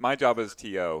that. My job is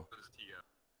TO.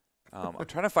 I'm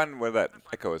trying to find where that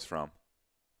echo is from.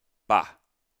 Bah.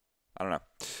 I don't know.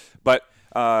 But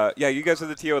yeah, you guys are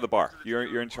the TO of the bar.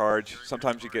 You're in charge.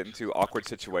 Sometimes you get into awkward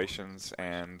situations,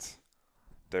 and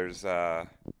there's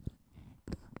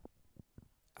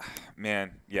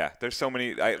man, yeah, there's so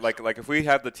many. Like if we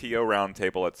have the TO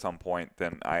roundtable at some point,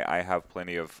 then I have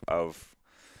plenty of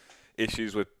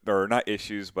issues with, or not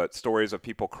issues, but stories of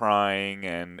people crying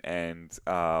and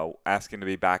asking to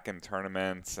be back in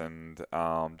tournaments and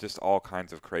just all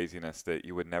kinds of craziness that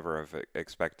you would never have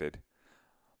expected.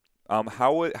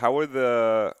 How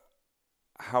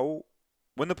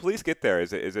when the police get there,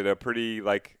 is it a pretty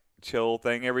like chill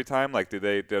thing every time? Like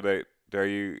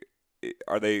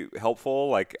are they helpful?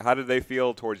 Like how do they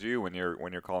feel towards you when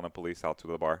you're calling the police out to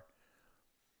the bar?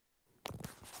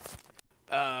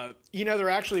 They're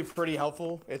actually pretty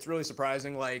helpful. It's really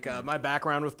surprising. Like, my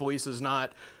background with police is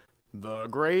not the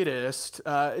greatest.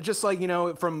 Just like,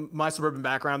 from my suburban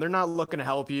background, they're not looking to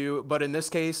help you. But in this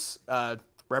case,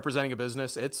 representing a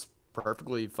business, it's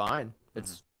perfectly fine.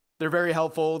 They're very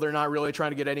helpful. They're not really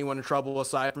trying to get anyone in trouble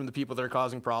aside from the people that are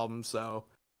causing problems. So,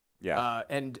 Yeah.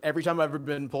 and every time I've ever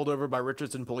been pulled over by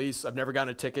Richardson police, I've never gotten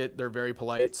a ticket. They're very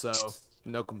polite, so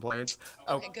no complaints.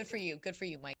 Okay, good for you. Good for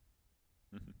you, Mike.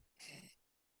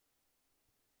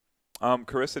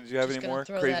 Carissa, did you have Just any gonna more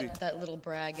throw crazy? that little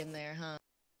brag in there, huh?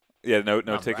 Yeah, no Not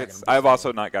bragging, tickets. I'm just I've also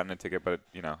saying. not gotten a ticket, but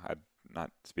I'm not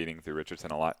speeding through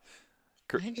Richardson a lot.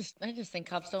 I just think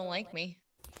cops don't like me.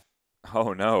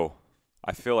 Oh no,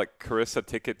 I feel like Carissa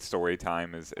ticket story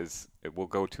time is it will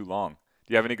go too long.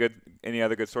 Do you have any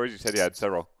other good stories? You said you had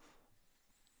several.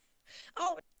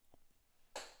 Oh,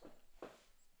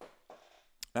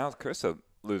 Now is Carissa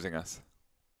losing us?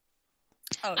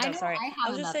 oh I no, know sorry. I I have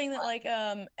was just another saying that one.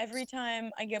 like every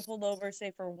time I get pulled over,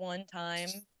 say for one time,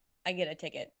 I get a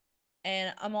ticket.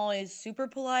 And I'm always super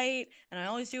polite, and I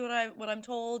always do what I'm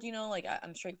told. Like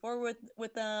I'm straightforward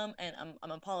with them, and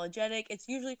I'm apologetic. It's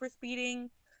usually for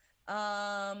speeding,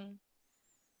 and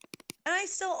I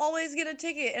still always get a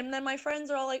ticket. And then my friends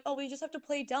are all like, "Oh, we just have to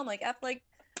play dumb, like act like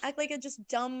it's just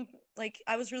dumb." Like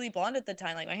I was really blonde at the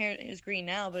time, like my hair is green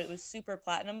now, but it was super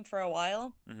platinum for a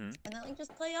while. Mm-hmm. And then like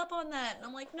just play up on that, and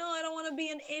I'm like, no, I don't want to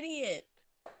be an idiot.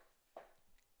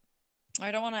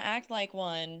 I don't want to act like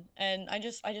one, and I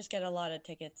just get a lot of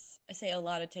tickets. I say a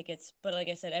lot of tickets, but like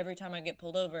I said, every time I get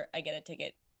pulled over, I get a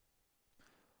ticket.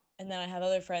 And then I have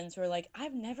other friends who are like,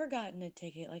 I've never gotten a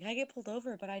ticket. Like I get pulled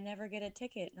over, but I never get a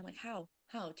ticket. And I'm like, how?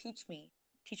 How? Teach me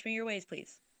your ways,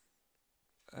 please.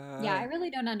 Yeah, I really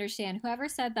don't understand. Whoever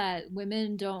said that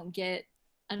women don't get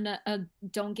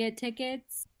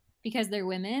tickets because they're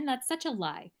women, that's such a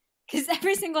lie. Because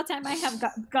every single time I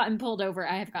have gotten pulled over,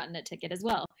 I have gotten a ticket as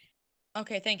well.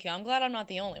 Okay, thank you. I'm glad I'm not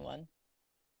the only one.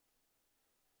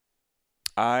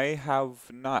 I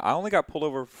have not. I only got pulled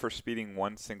over for speeding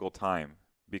one single time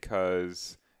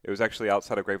because it was actually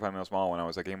outside of Grapevine Mills Mall when I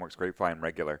was at GameWorks Grapevine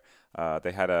regular.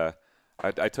 They had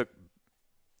I took,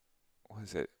 what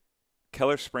is it?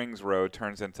 Keller Springs Road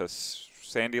turns into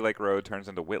Sandy Lake Road, turns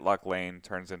into Whitlock Lane,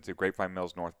 turns into Grapevine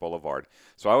Mills North Boulevard.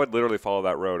 So I would literally follow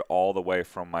that road all the way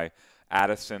from my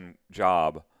Addison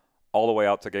job all the way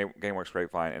out to GameWorks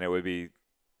Grapevine, and it would be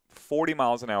 40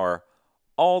 miles an hour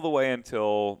all the way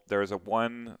until there's a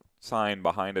one sign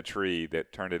behind a tree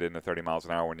that turned it into 30 miles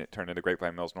an hour when it turned into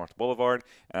Grapevine Mills North Boulevard,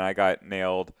 and I got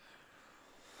nailed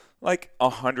like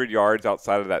 100 yards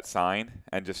outside of that sign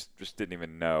and just didn't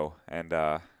even know. And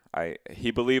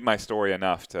he believed my story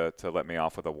enough to let me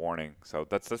off with a warning. So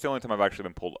that's the only time I've actually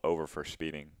been pulled over for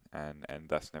speeding and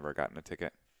thus never gotten a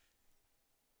ticket.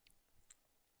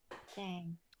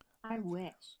 Dang, I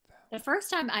wish. The first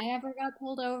time I ever got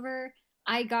pulled over,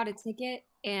 I got a ticket,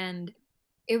 and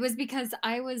it was because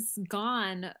I was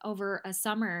gone over a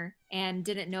summer and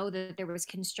didn't know that there was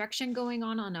construction going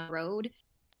on a road.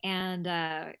 And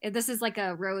this is like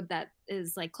a road that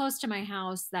is like close to my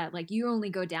house that like you only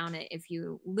go down it if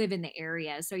you live in the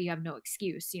area, so you have no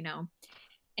excuse, you know.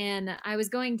 And I was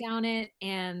going down it,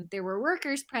 and there were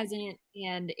workers present,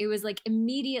 and it was like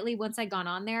immediately once I got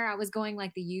on there, I was going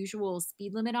like the usual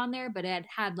speed limit on there, but it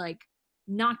had like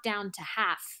knocked down to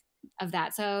half. of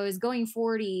that. So I was going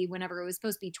 40 whenever it was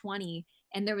supposed to be 20.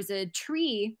 And there was a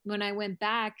tree when I went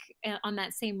back on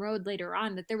that same road later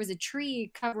on, that there was a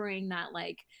tree covering that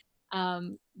like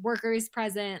workers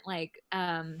present, like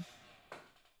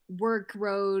work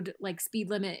road, like speed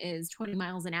limit is 20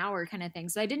 miles an hour kind of thing.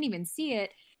 So I didn't even see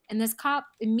it. And this cop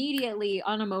immediately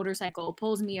on a motorcycle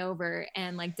pulls me over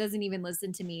and like doesn't even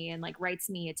listen to me and like writes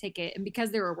me a ticket. And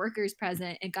because there were workers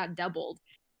present, it got doubled.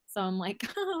 So I'm like,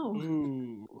 oh,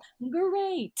 Ooh.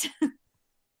 great.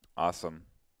 Awesome.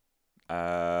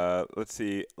 Let's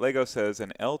see. Lego says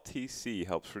an LTC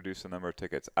helps reduce the number of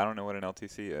tickets. I don't know what an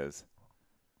LTC is.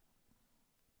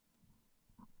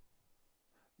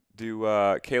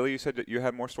 Kaylee, you said that you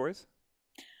had more stories?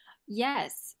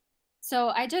 Yes. So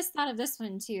I just thought of this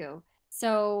one too.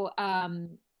 So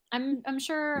I'm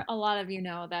sure a lot of you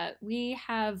know that we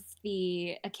have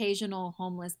the occasional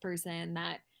homeless person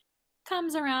that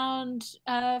comes around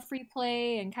free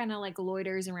play and kind of like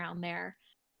loiters around there.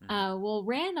 Well,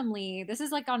 randomly, this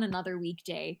is like on another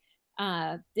weekday.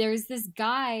 There's this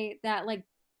guy that like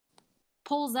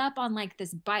pulls up on like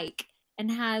this bike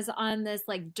and has on this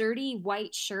like dirty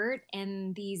white shirt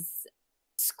and these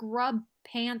scrub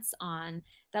pants on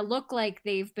that look like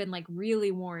they've been like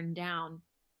really worn down.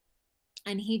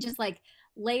 And he just like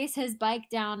lays his bike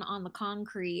down on the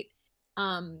concrete.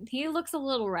 He looks a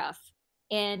little rough.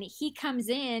 And he comes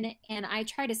in and I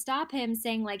try to stop him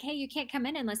saying like, hey, you can't come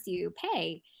in unless you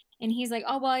pay. And he's like,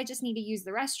 oh, well, I just need to use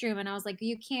the restroom. And I was like,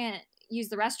 you can't use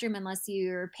the restroom unless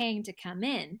you're paying to come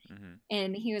in.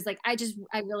 And he was like, I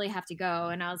really have to go.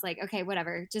 And I was like, okay,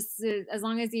 whatever. Just as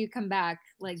long as you come back,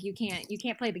 like you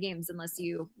can't play the games unless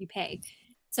you pay.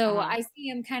 So I see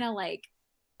him kind of like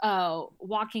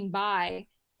walking by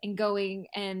and going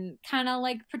and kind of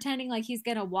like pretending like he's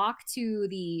going to walk to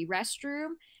the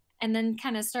restroom and then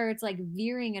kind of starts like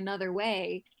veering another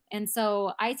way. And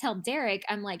so I tell Derek,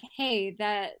 I'm like, hey,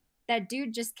 that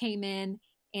dude just came in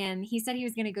and he said he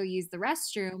was going to go use the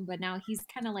restroom, but now he's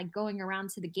kind of like going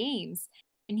around to the games.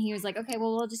 And he was like, okay,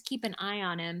 well, we'll just keep an eye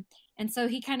on him. And so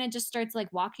he kind of just starts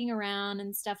like walking around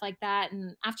and stuff like that.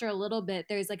 And after a little bit,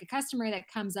 there's like a customer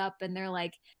that comes up and they're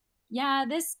like, yeah,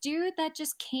 this dude that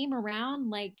just came around,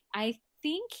 like, I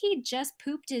think he just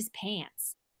pooped his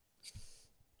pants.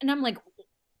 And I'm like,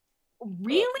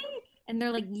 really? And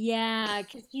they're like, yeah,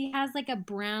 because he has like a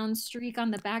brown streak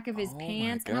on the back of his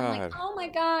pants. And I'm like, oh my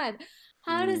God,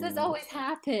 how does this always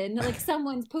happen? Like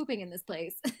someone's pooping in this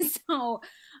place. So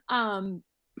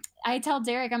I tell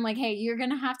Derek, I'm like, hey, you're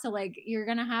gonna have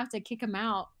to kick him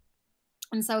out.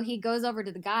 And so he goes over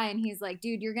to the guy and he's like,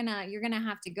 dude, you're gonna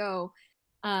have to go.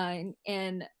 And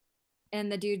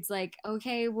the dude's like,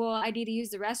 okay, well, I need to use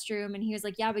the restroom. And he was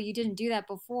like, yeah, but you didn't do that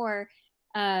before.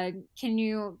 Can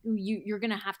you're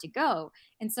gonna have to go.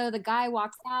 And so the guy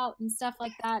walks out and stuff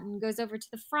like that and goes over to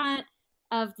the front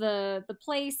of the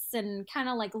place and kind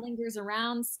of like lingers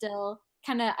around still,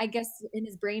 kind of, I guess, in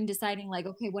his brain deciding like,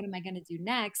 okay, what am I gonna do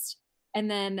next? And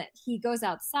then he goes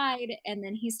outside and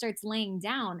then he starts laying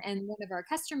down and one of our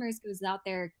customers goes out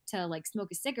there to like smoke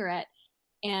a cigarette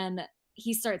and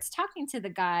he starts talking to the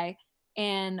guy.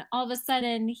 And all of a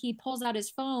sudden he pulls out his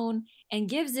phone and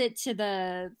gives it to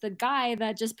the guy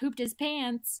that just pooped his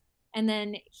pants. And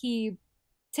then he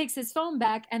takes his phone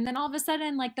back. And then all of a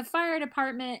sudden, like the fire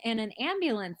department and an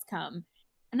ambulance come.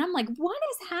 And I'm like, what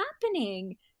is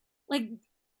happening? Like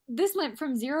this went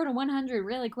from 0 to 100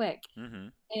 really quick.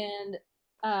 And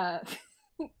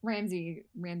Ramsey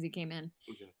came in.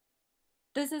 Okay.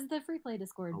 This is the free play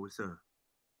Discord. Oh, what's up?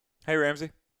 Hey, Ramsey.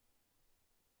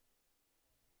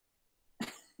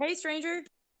 Hey, stranger.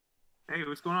 Hey,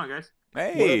 what's going on, guys?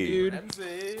 Hey, what up, dude?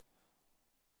 Ramsey.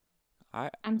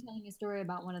 I'm telling a story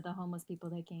about one of the homeless people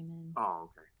that came in.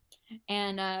 Oh, okay.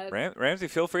 And Ramsey,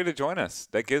 feel free to join us.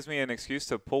 That gives me an excuse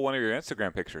to pull one of your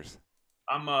Instagram pictures.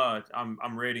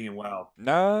 I'm rating in WoW.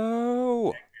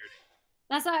 No.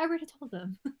 That's what I already told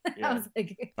them. Yeah. I was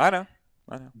like, I know.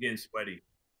 I'm getting sweaty.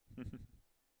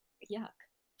 Yuck.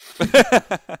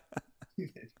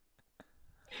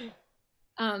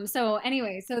 So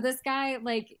anyway, so this guy,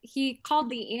 like, he called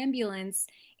the ambulance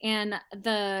and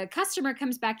the customer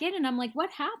comes back in and I'm like, what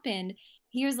happened?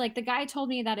 He was like, the guy told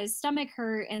me that his stomach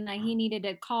hurt and that he needed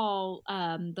to call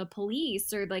the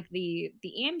police or like the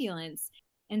ambulance.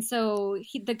 And so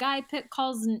the guy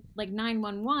calls like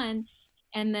 911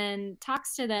 and then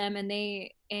talks to them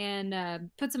and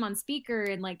puts him on speaker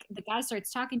and like the guy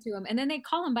starts talking to him and then they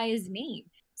call him by his name.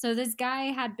 So this guy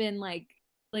had been like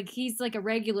he's like a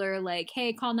regular, like,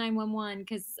 hey, call 911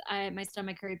 because my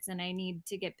stomach hurts and I need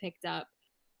to get picked up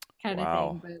kind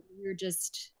of thing. But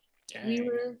we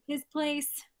were his place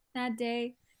that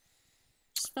day.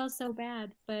 Just just felt so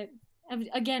bad. But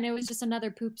again, it was just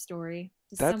another poop story.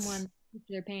 Just That's someone pooped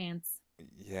their pants.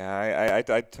 yeah.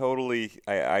 I totally.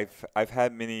 I've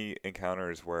had many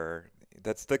encounters where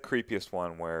that's the creepiest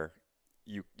one where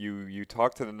you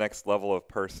talk to the next level of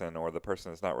person or the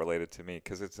person that's not related to me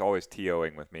because it's always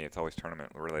TOing with me. It's always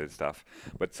tournament related stuff.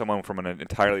 But someone from an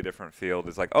entirely different field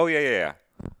is like, oh yeah.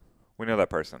 We know that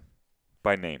person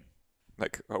by name.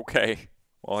 Like, okay.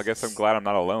 Well, I guess I'm glad I'm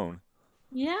not alone.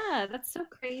 Yeah, that's so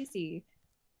crazy.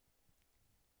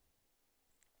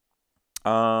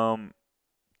 Um,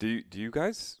 do you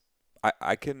guys?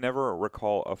 I can never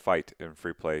recall a fight in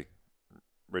free play,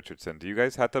 Richardson. Do you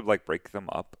guys have to like break them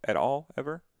up at all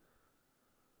ever?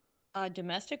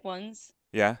 Domestic ones.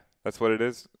 Yeah, that's what it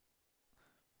is.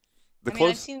 The I mean,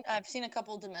 close. I've seen a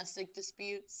couple domestic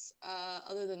disputes.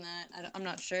 Other than that, I'm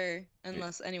not sure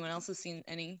unless anyone else has seen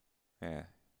any. Yeah.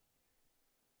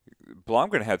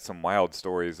 Blomgren had some wild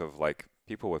stories of like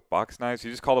people with box knives.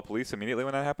 You just call the police immediately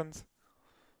when that happens?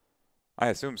 I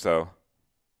assume so.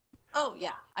 Oh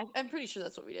yeah, I'm pretty sure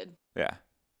that's what we did. Yeah.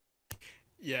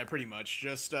 Yeah, pretty much.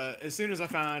 Just as soon as I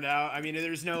found out, I mean,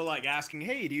 there's no like asking,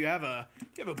 "Hey, do you have a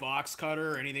box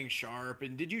cutter or anything sharp?"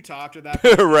 And did you talk to that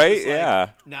person? Right? Just like, Yeah.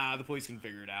 nah, the police can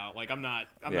figure it out. Like I'm not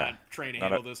Yeah. trained to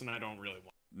Not handle this, and I don't really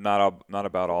want. Not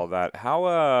about all that.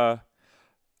 How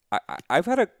I've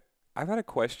had a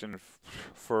question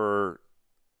for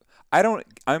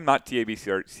I'm not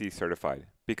TABC certified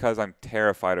because I'm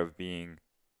terrified of being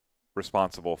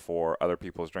responsible for other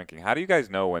people's drinking. How do you guys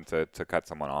know when to cut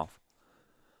someone off?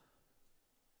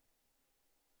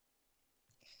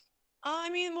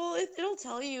 I mean, well, it'll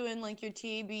tell you in like your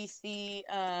TABC,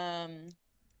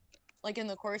 like in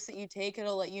the course that you take,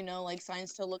 it'll let you know like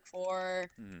signs to look for.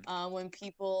 When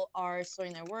people are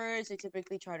slurring their words, they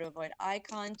typically try to avoid eye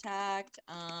contact.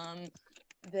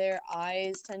 Their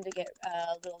eyes tend to get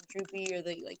a little droopy, or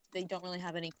they don't really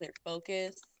have any clear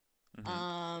focus.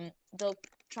 They'll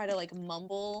try to like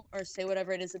mumble or say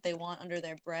whatever it is that they want under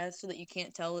their breath, so that you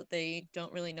can't tell that they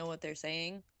don't really know what they're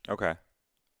saying. Okay.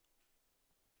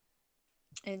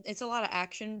 And it's a lot of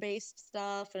action-based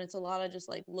stuff, and it's a lot of just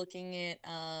like looking at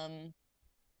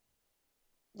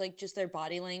like just their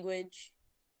body language,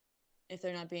 if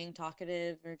they're not being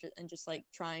talkative, or just like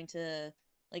trying to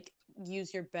like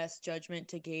use your best judgment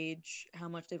to gauge how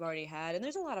much they've already had. And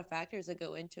there's a lot of factors that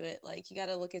go into it. Like you got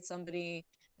to look at somebody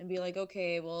and be like,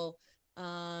 okay, well,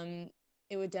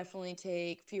 it would definitely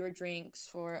take fewer drinks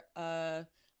for a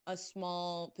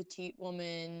small petite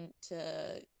woman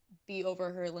to be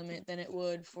over her limit than it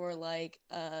would for like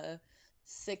a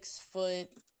 6 foot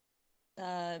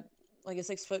like a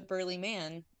 6 foot burly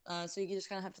man. So you just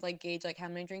kind of have to like gauge like how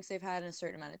many drinks they've had in a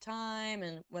certain amount of time,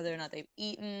 and whether or not they've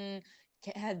eaten.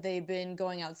 Had they been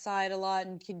going outside a lot,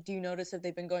 and do you notice if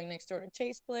they've been going next door to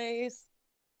Chase Place?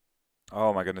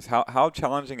 Oh my goodness. How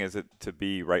challenging is it to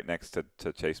be right next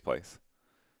to Chase Place?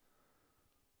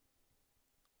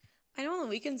 I know on the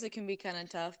weekends it can be kind of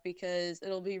tough because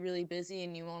it'll be really busy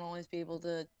and you won't always be able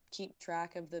to keep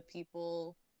track of the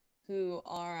people who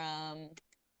are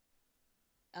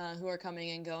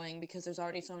coming and going, because there's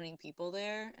already so many people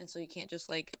there, and so you can't just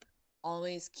like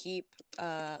always keep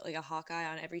like a hawk eye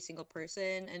on every single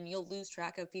person, and you'll lose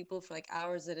track of people for like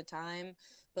hours at a time.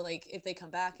 But like if they come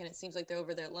back and it seems like they're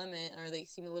over their limit, or they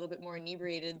seem a little bit more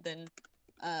inebriated than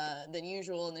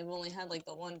usual, and they've only had like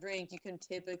the one drink, you can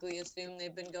typically assume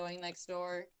they've been going next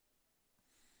door.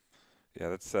 Yeah,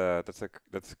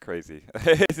 that's crazy.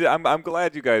 I'm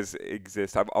glad you guys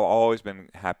exist. I've always been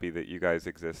happy that you guys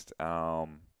exist.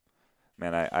 Man,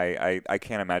 I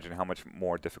can't imagine how much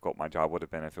more difficult my job would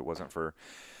have been if it wasn't for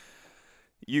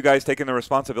you guys taking the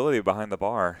responsibility behind the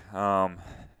bar.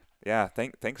 Yeah,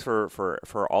 thanks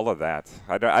for all of that.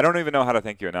 I don't even know how to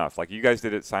thank you enough. Like you guys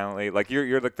did it silently. Like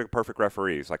you're like the perfect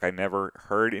referees. Like I never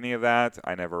heard any of that.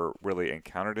 I never really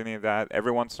encountered any of that.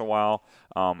 Every once in a while,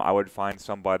 I would find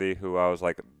somebody who I was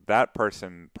like, that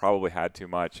person probably had too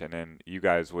much, and then you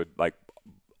guys would like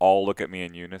all look at me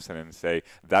in unison and say,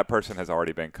 that person has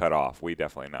already been cut off. We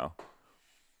definitely know.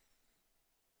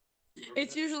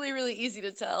 It's usually really easy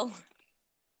to tell.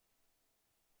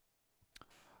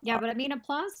 Yeah, but I mean,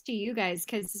 applause to you guys,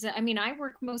 because I mean, I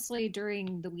work mostly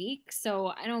during the week,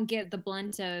 so I don't get the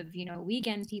blunt of,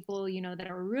 weekend people, that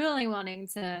are really wanting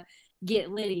to get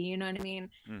litty, you know what I mean?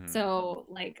 So,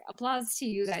 like, applause to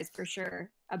you guys for sure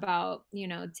about,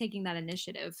 taking that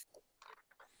initiative.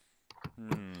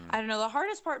 I don't know. The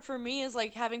hardest part for me is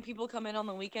like having people come in on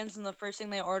the weekends and the first thing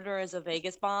they order is a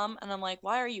Vegas bomb, and I'm like,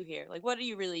 why are you here? Like, what are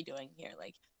you really doing here?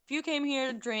 Like, if you came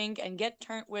here to drink and get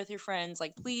turned with your friends,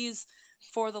 like, please,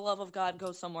 for the love of God,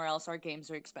 go somewhere else. Our games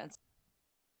are expensive.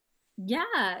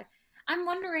 Yeah. I'm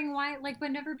wondering why, like,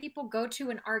 whenever people go to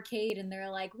an arcade and they're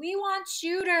like, "We want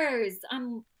shooters,"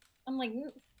 I'm like,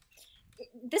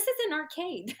 this is an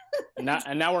arcade.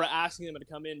 And now we're asking them to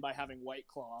come in by having White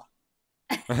Claw.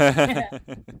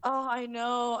 Oh, I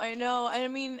know. I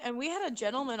mean, and we had a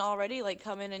gentleman already like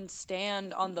come in and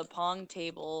stand on the pong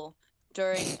table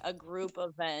during a group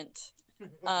event.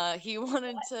 He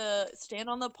wanted to stand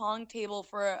on the pong table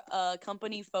for a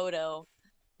company photo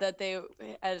that they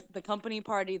at the company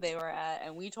party they were at,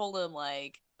 and we told him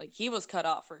like he was cut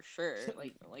off for sure.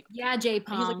 Like Yeah, and he's like,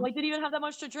 J-Pong. like, did he even have that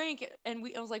much to drink? And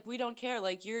I was like, we don't care.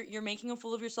 Like, you're making a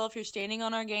fool of yourself. You're standing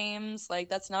on our games. Like,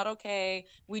 that's not okay.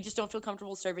 We just don't feel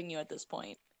comfortable serving you at this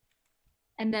point.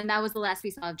 And then that was the last we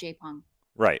saw of J-Pong.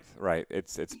 Right.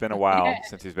 It's been a while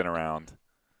since he's been around.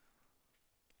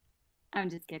 I'm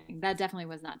just kidding. That definitely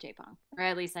was not J-Pong. Or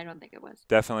at least I don't think it was.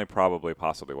 Definitely, probably,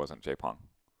 possibly wasn't J-Pong.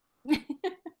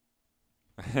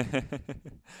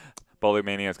 Bully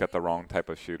Mania's got the wrong type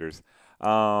of shooters.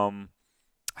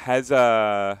 Has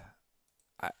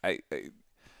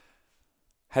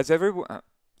has everyone?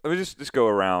 Let me just go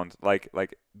around.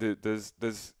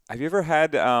 Does have you ever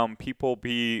had people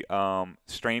be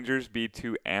strangers be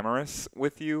too amorous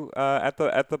with you at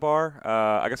the bar?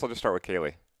 I guess I'll just start with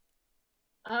Kaylee.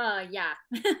 Yeah.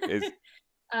 Is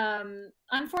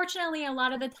Unfortunately, a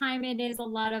lot of the time it is a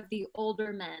lot of the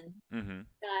older men mm-hmm.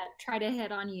 that try to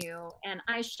hit on you, and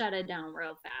I shut it down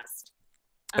real fast.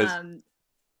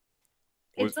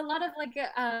 It's a lot of like,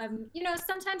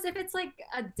 sometimes if it's like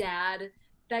a dad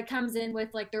that comes in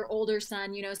with like their older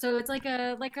son, so it's like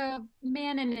a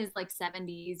man in his like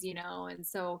 70s, and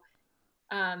so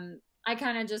I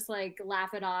kind of just like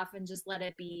laugh it off and just let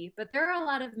it be. But there are a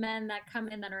lot of men that come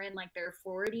in that are in like their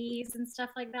 40s and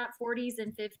stuff like that, 40s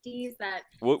and 50s that.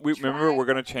 Remember, we're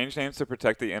going to change names to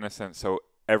protect the innocent, so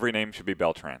every name should be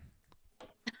Beltran.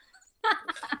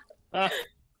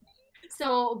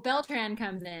 So Beltran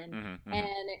comes in, mm-hmm.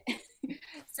 and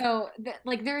so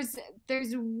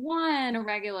there's one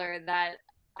regular that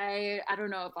I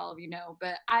don't know if all of you know,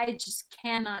 but I just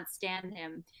cannot stand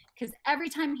him because every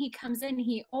time he comes in,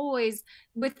 he always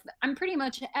I'm pretty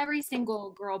much every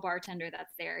single girl bartender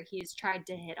that's there, he's tried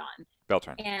to hit on.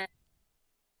 Beltran. And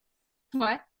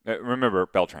what? Remember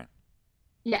Beltran.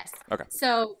 Yes. Okay.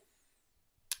 So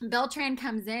Beltran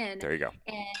comes in. There you go.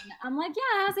 And I'm like,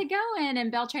 yeah, how's it going?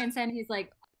 And Beltran said, he's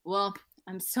like, well,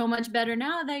 I'm so much better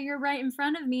now that you're right in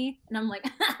front of me. And I'm like,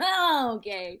 oh,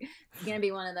 okay, it's going to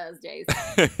be one of those days.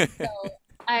 So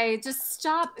I just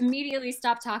immediately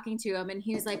stopped talking to him. And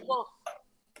he was like, well,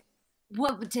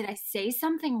 what, did I say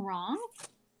something wrong?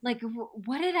 Like,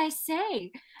 what did I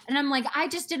say? And I'm like, I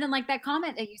just didn't like that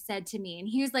comment that you said to me. And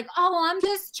he was like, oh, I'm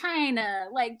just trying to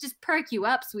like, just perk you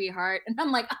up, sweetheart. And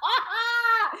I'm like,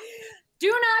 do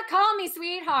not call me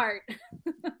sweetheart.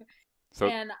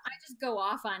 And I just go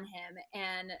off on him.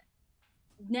 And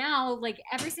now, like,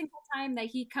 every single time that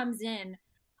he comes in,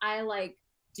 I like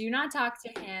do not talk to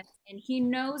him, and he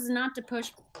knows not to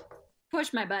push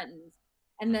my buttons.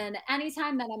 And then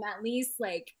anytime that I'm at least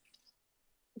like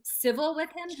civil with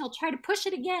him, he'll try to push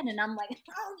it again, and I'm like,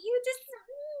 oh, you just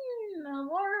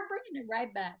we're bringing it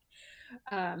right back.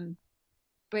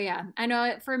 But yeah, I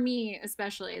know for me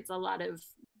especially, it's a lot of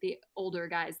the older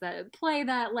guys that play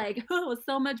that like, oh,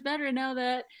 so much better now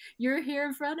that you're here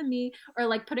in front of me, or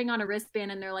like putting on a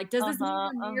wristband and they're like, does this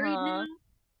mean we're married now?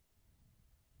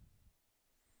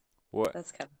 What?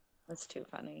 That's too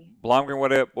funny.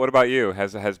 Blomgren, what about you?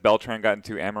 Has Beltran gotten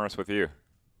too amorous with you?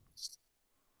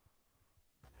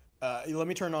 Let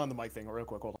me turn on the mic thing real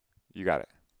quick. Hold on. You got it.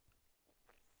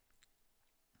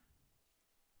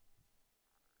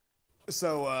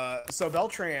 So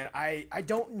Beltran, I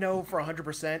don't know for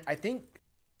 100%. I think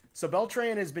so.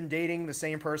 Beltran has been dating the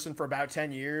same person for about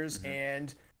 10 years,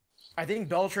 and I think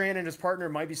Beltran and his partner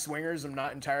might be swingers. I'm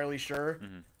not entirely sure.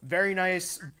 Very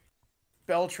nice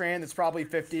Beltran that's probably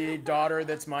 50, daughter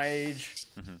that's my age.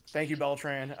 Thank you,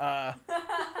 Beltran.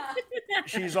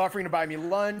 She's offering to buy me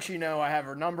lunch. I have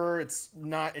her number. It's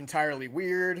not entirely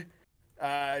weird.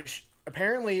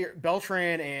 Apparently,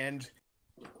 Beltran and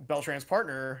Beltran's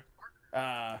partner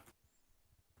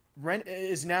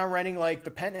is now renting like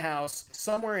the penthouse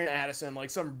somewhere in Addison, like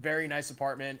some very nice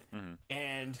apartment.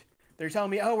 And they're telling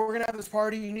me, oh, we're gonna have this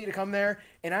party, you need to come there.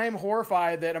 And I am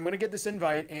horrified that I'm gonna get this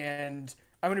invite and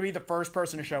I'm gonna be the first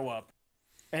person to show up,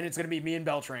 and it's gonna be me and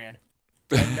Beltran,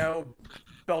 and no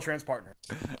Beltran's partner.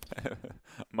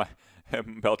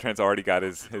 Beltran's already got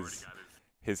his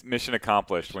mission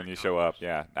accomplished when you show up.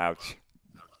 Yeah, ouch.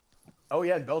 Oh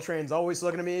yeah, Beltran's always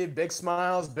looking at me, big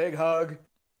smiles, big hug.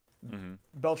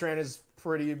 Beltran is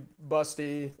pretty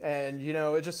busty, and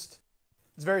it's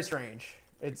very strange.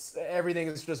 It's everything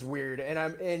is just weird,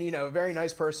 and very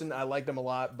nice person. I like them a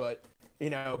lot, but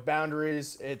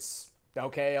boundaries. It's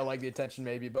okay. I like the attention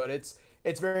maybe, but it's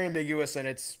very ambiguous and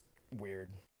it's weird.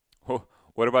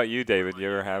 What about you, David? You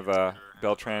ever have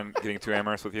Beltran getting too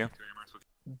amorous with you?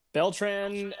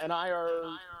 Beltran and I are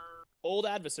old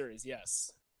adversaries.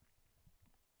 Yes.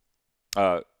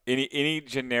 Any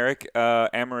generic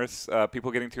amorous people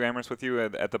getting too amorous with you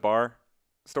at the bar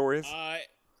stories?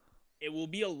 It will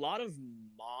be a lot of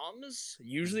moms,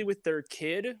 usually with their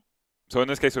kid. So in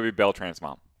this case, it would be Beltran's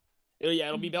mom. Yeah,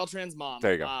 it'll be Beltran's mom.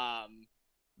 There you go.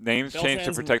 Names changed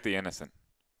to protect the innocent.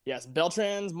 Yes,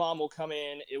 Beltran's mom will come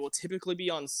in. It will typically be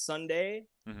on Sunday.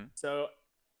 Mm-hmm. So,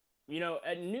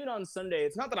 at noon on Sunday,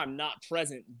 it's not that I'm not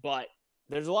present, but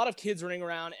there's a lot of kids running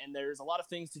around and there's a lot of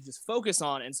things to just focus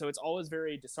on. And so it's always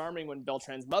very disarming when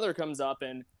Beltran's mother comes up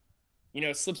and,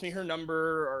 slips me her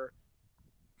number or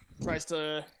tries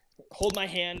to hold my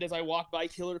hand as I walk by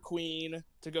Killer Queen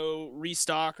to go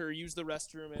restock or use the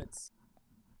restroom.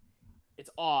 It's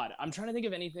odd. I'm trying to think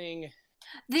of anything.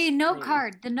 The note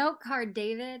card,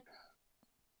 David.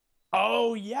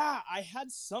 Oh yeah, I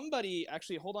had somebody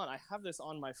actually. Hold on, I have this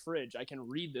on my fridge. I can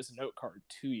read this note card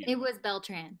to you. It was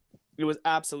Beltran. It was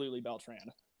absolutely Beltran.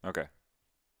 Okay,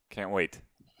 can't wait.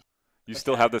 You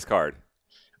still have this card?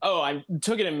 Oh, I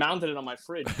took it and mounted it on my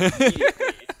fridge.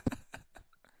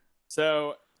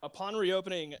 So, upon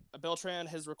reopening, Beltran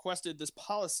has requested this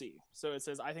policy. So it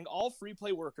says, I think all free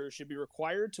play workers should be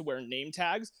required to wear name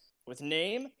tags with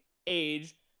name,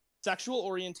 age, sexual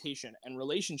orientation, and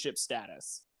relationship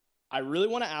status. I really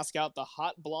want to ask out the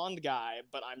hot blonde guy,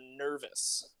 but I'm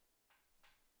nervous.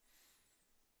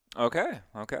 Okay.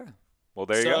 Well,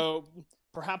 there you go. So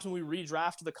perhaps when we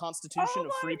redraft the Constitution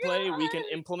of free play, we can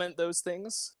implement those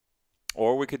things.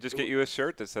 Or we could just get you a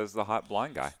shirt that says the hot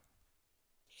blind guy.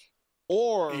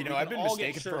 Or I've been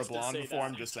mistaken for a blonde before.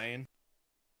 I'm just saying.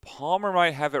 Palmer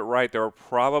might have it right. They were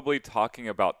probably talking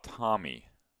about Tommy.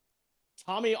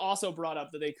 Tommy also brought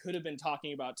up that they could have been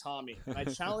talking about Tommy. And I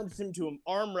challenged him to an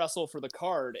arm wrestle for the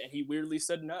card, and he weirdly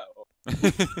said no.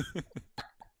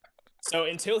 So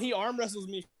until he arm wrestles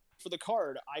me for the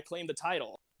card, I claim the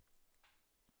title.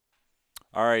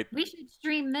 All right. We should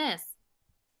stream this.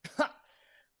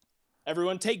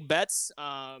 Everyone take bets.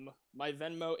 My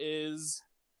Venmo is...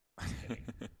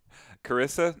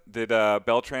 Carissa, did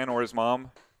Beltran or his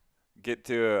mom get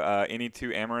to any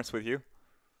too amorous with you?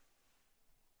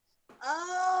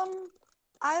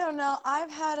 I don't know. I've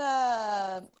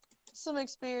had some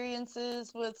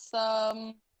experiences with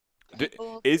some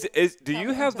people. Do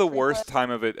you have the worst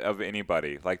time of it of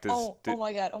anybody? Like does? Oh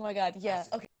my god. Yeah.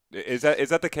 Okay. Is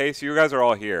that the case? You guys are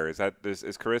all here. Is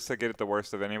Carissa get it the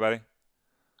worst of anybody?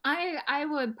 I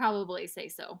would probably say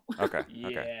so. Okay.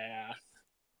 Yeah.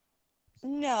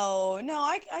 No,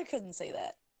 I couldn't say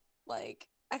that. Like,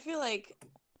 I feel like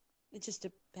it just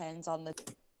depends on the.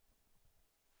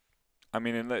 I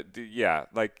mean, yeah,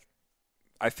 like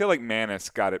I feel like Manus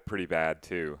got it pretty bad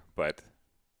too, but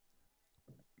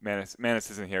Manus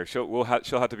isn't here. She'll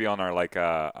have to be on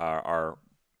our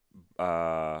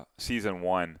season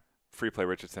 1 Free Play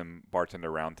Richardson Bartender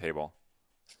Roundtable.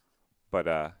 But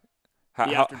the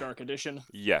After Dark edition.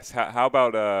 Yes. How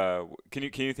about can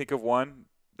you think of one,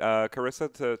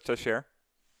 Carissa, to share?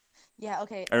 Yeah.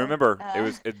 Okay. And remember,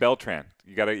 it's Beltran.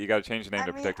 You gotta change the name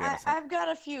to protect the innocent. I've got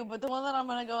a few, but the one that I'm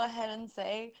gonna go ahead and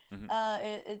say,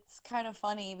 it's kind of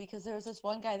funny because there was this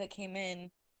one guy that came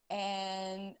in,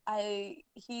 and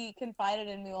he confided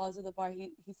in me while I was at the bar.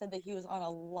 He said that he was on a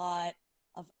lot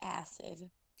of acid,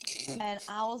 and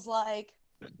I was like,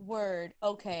 word,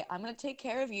 okay, I'm gonna take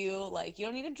care of you. Like, you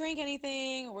don't need to drink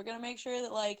anything. We're gonna make sure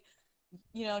that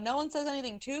no one says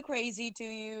anything too crazy to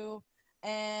you.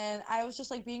 And I was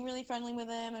just being really friendly with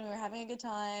him, and we were having a good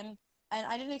time. And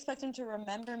I didn't expect him to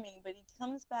remember me, but he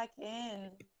comes back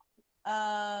in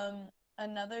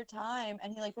another time,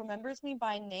 and he remembers me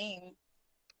by name.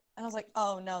 And I was like,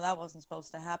 oh no, that wasn't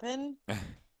supposed to happen.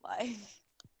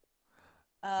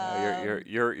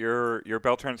 You're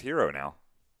Beltran's hero now.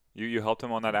 You helped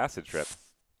him on that acid trip.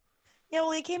 Yeah,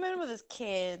 well, he came in with his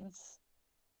kids,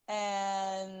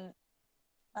 and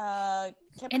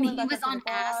kept And coming he back was up to on the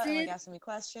bar acid? and asking me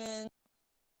questions.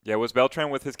 Yeah, was Beltran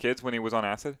with his kids when he was on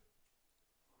acid?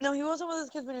 No, he wasn't with his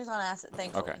kids when he was on acid,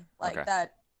 thankfully. Okay.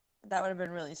 That would have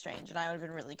been really strange, and I would have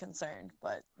been really concerned.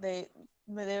 But they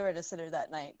were at a sitter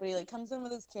that night. But he comes in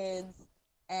with his kids,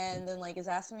 and then is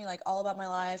asking me all about my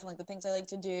life and the things I like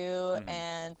to do. Mm-hmm.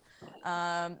 And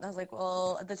I was like,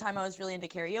 well, at the time I was really into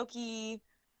karaoke.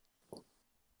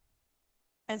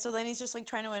 And so then he's just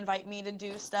trying to invite me to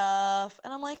do stuff,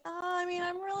 and I'm like,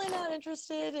 I'm really not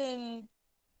interested in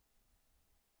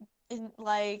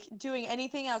like doing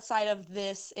anything outside of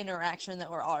this interaction that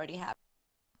we're already having.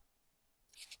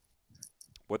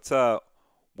 What's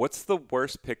the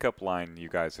worst pickup line you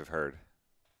guys have heard?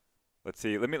 Let's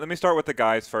see. Let me start with the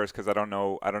guys first because I don't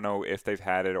know if they've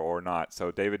had it or not.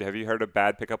 So David, have you heard a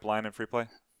bad pickup line in free play?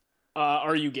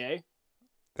 Are you gay?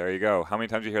 There you go. How many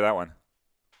times did you hear that one?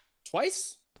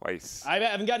 Twice. Twice. I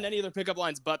haven't gotten any other pickup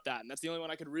lines but that, and that's the only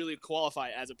one I could really qualify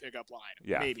as a pickup line.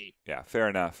 Yeah. Maybe. Yeah. Fair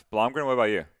enough. Blomgren, what about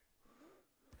you?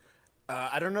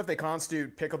 I don't know if they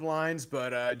constitute pickup lines,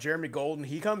 but Jeremy Golden,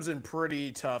 he comes in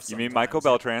pretty tough sometimes. You mean Michael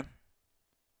Beltran?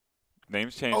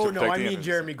 Names changed. Oh, to no, protect I the mean innocent.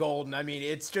 Jeremy Golden. I mean,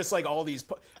 it's just like all these...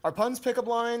 Are puns pickup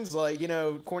lines? Like,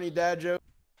 corny dad joke?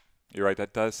 You're right.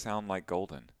 That does sound like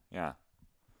Golden. Yeah.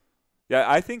 Yeah,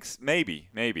 I think maybe.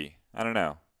 I don't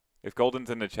know. If Golden's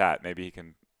in the chat, maybe he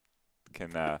can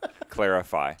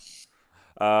clarify.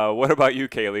 What about you,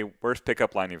 Kaylee? Worst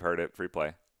pickup line you've heard at free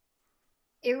play?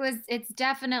 It's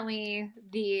definitely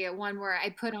the one where I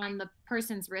put on the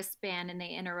person's wristband and they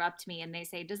interrupt me and they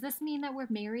say, "Does this mean that we're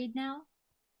married now?"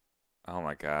 Oh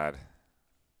my God.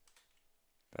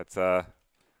 That's yeah,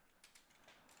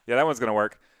 that one's gonna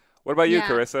work. What about you, Yeah.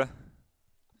 Carissa?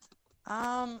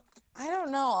 I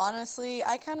don't know, honestly.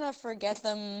 I kind of forget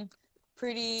them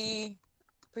pretty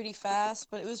fast,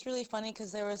 but it was really funny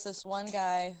because there was this one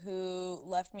guy who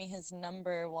left me his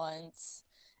number once,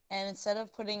 and instead of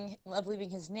leaving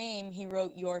his name, he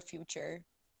wrote "your future."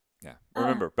 Yeah.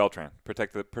 Remember, Beltran,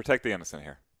 protect the innocent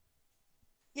here.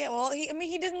 Yeah, well,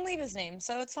 he didn't leave his name,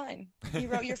 so it's fine. He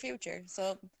wrote "your future,"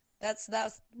 so that's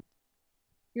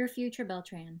Your future,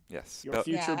 Beltran. Yes. Your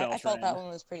future, yeah. Beltran. I felt that one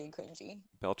was pretty cringy.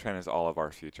 Beltran is all of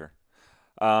our future.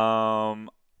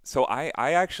 So I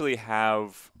actually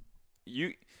have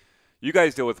you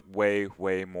guys deal with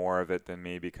way more of it than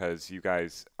me because you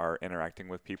guys are interacting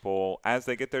with people as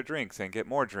they get their drinks and get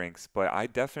more drinks. But I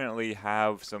definitely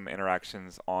have some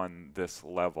interactions on this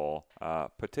level,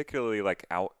 particularly like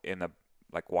out in the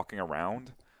walking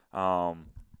around,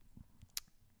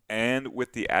 and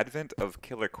with the advent of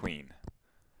Killer Queen.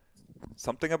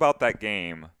 Something about that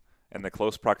game and the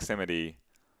close proximity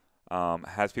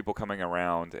has people coming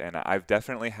around, and I've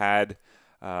definitely had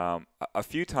a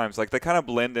few times, like they kind of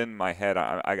blend in my head.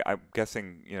 I'm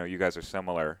guessing you guys are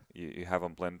similar. You have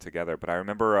them blend together. But I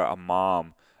remember a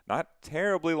mom not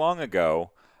terribly long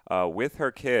ago with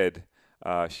her kid.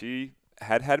 She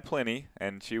had plenty,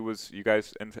 and she was. You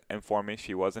guys informed me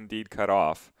she was indeed cut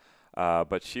off,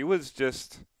 but she was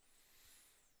just.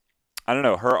 I don't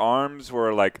know. Her arms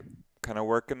were like kind of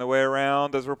working the way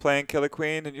around as we're playing Killer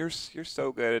Queen, and you're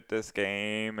so good at this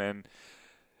game, and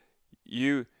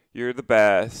you're the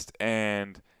best,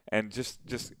 and just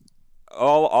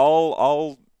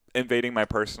all invading my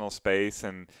personal space,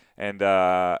 and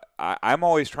I'm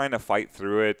always trying to fight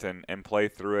through it and play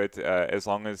through it as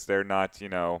long as they're not,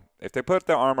 if they put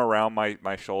their arm around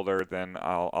my shoulder, then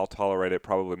I'll tolerate it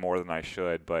probably more than I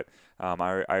should, but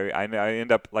I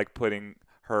end up like putting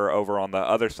her over on the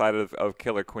other side of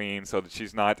Killer Queen so that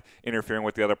she's not interfering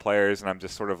with the other players, and I'm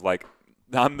just sort of like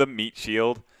I'm the meat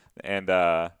shield, and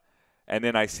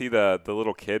then I see the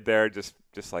little kid there just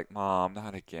like, "Mom,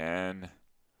 not again."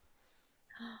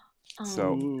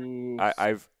 So Ooh.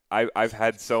 I've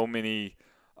had so many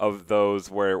of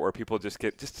those where people just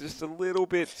get just a little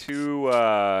bit too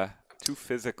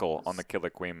physical on the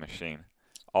Killer Queen machine.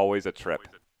 Always a trip.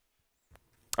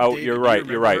 Oh, David, you're do right.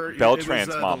 you You're right. remember her? Beltran's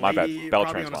It was, mom. the My bad. lady,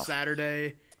 probably Beltran's on a mom.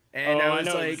 Saturday, and Oh, I I was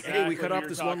know like, "Hey, exactly we cut who off you're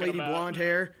this one talking lady about. blonde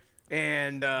hair,"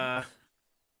 and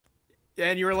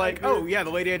you were like, "Oh yeah, the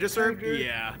lady I just served."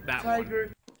 Yeah, that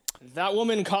one. That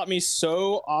woman caught me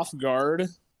so off guard.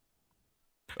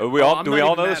 Do we Oh, all I'm know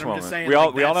not even this mad, I'm woman? just saying, We all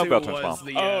like, that's know who Beltran's was mom.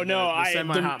 the, Oh, no, the I-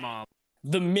 semi-hot mom.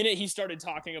 The minute he started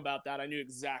talking about that, I knew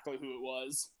exactly who it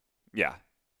was. Yeah.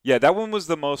 Yeah, that one was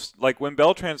the most, like when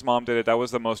Beltran's mom did it, that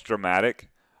was the most dramatic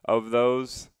of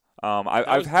those. That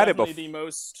I've was had it definitely before. the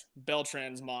most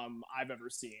Beltran's mom I've ever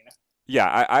seen.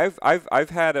 Yeah, I've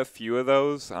had a few of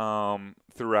those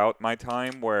throughout my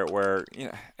time where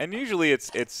and usually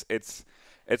it's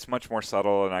much more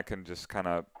subtle, and I can just kind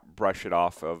of brush it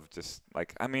off of just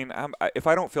like, I mean, if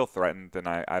I don't feel threatened, then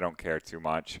I don't care too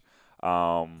much.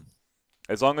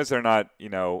 As long as they're not,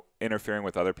 interfering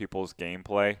with other people's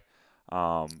gameplay.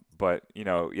 But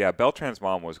yeah, Beltran's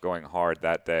mom was going hard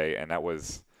that day, and that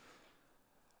was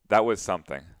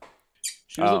something.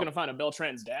 She was looking to find a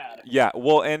Beltran's dad. Yeah,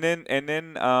 well, and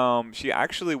then she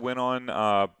actually went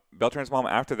on. Beltran's mom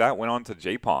after that went on to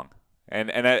J-Pong,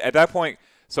 and at that point,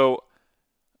 so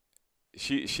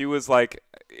she was like,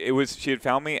 she had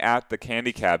found me at the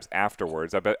candy cabs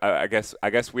afterwards. I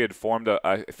guess we had formed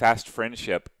a fast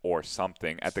friendship or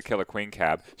something at the Killer Queen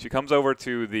cab. She comes over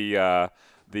to the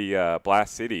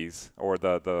Blast Cities, or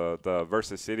the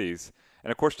Versus Cities,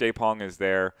 and of course J Pong is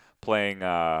there playing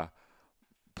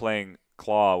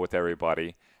Claw with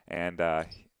everybody, and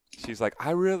she's like,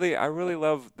 I really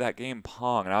love that game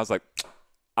Pong, and I was like,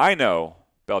 I know,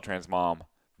 Beltran's mom,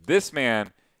 this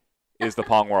man is the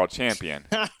Pong World Champion,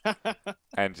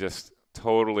 and just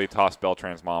totally tossed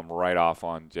Beltran's mom right off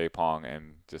on J Pong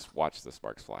and just watched the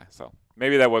sparks fly. So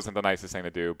maybe that wasn't the nicest thing to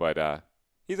do, but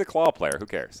he's a Claw player. Who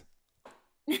cares?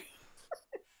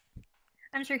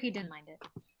 I'm sure he didn't mind it.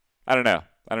 I don't know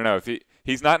if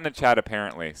he's not in the chat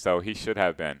apparently, so he should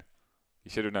have been. He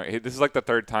should have known. This is like the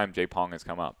third time J Pong has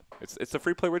come up. It's the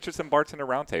Free Play Richardson Bartender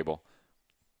Roundtable.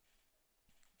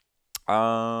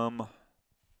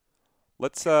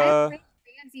 Let's I wish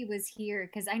Ramsey was here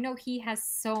because I know he has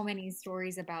so many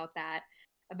stories about that,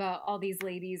 about all these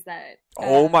ladies that.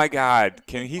 Oh my God!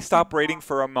 Can he stop rating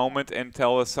for a moment and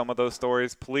tell us some of those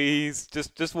stories, please?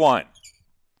 Just one.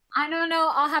 I don't know.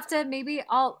 I'll have to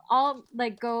I'll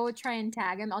like go try and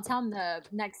tag him. I'll tell him the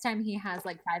next time he has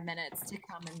like 5 minutes to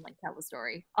come and like tell the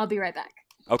story. I'll be right back.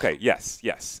 Okay. Yes.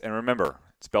 And remember,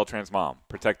 it's Beltran's mom.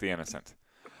 Protect the innocent.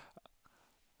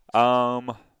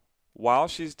 While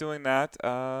she's doing that,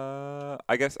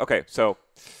 I guess. Okay. So,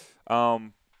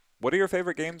 what are your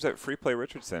favorite games at Free Play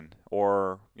Richardson?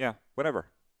 Or yeah, whatever.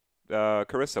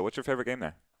 Carissa, what's your favorite game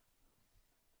there?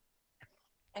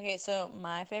 Okay, so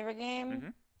my favorite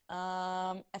game,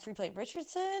 at Free Play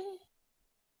Richardson.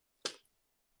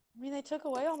 I mean, they took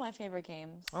away all my favorite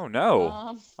games. Oh no!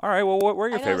 All right. Well, what were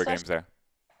your favorite games there?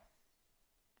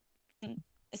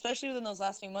 Especially within those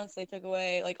last few months, they took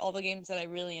away like all the games that I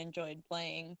really enjoyed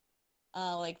playing,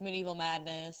 like Medieval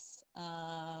Madness.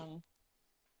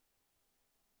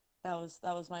 That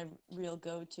was my real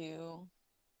go-to.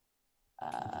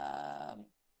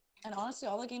 And honestly,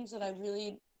 all the games that I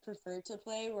really preferred to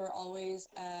play were always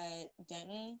at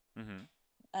Denton.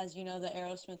 As you know, the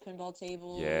Aerosmith pinball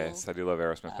table. Yes, I do love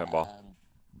Aerosmith pinball.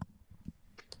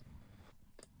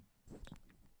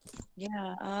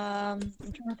 Yeah, I'm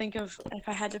trying to think of if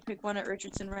I had to pick one at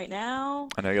Richardson right now.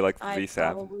 I know you like I'd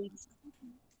VSAT. probably...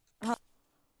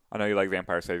 I know you like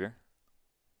Vampire Savior.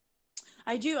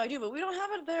 I do, but we don't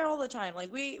have it there all the time.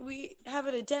 Like we have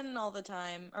it at Denton all the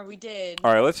time, or we did.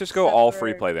 All right, let's just go all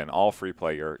free play then. All free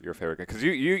play, your favorite game, because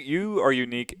you are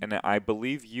unique, and I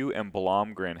believe you and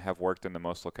Blomgren have worked in the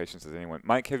most locations as anyone.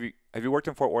 Mike, have you worked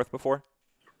in Fort Worth before?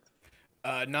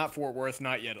 Not Fort Worth,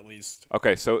 not yet at least.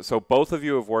 Okay, so both of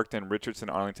you have worked in Richardson,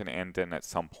 Arlington, and Denton at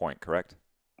some point, correct?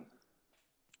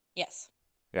 Yes.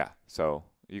 Yeah, so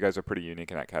you guys are pretty unique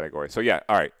in that category. So yeah,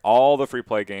 all right, all the free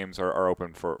play games are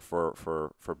open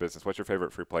for business. What's your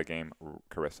favorite free play game,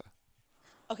 Carissa?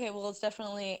 Okay, well it's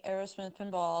definitely Aerosmith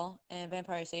Pinball and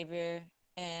Vampire Savior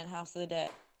and House of the Dead.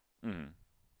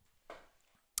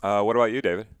 What about you,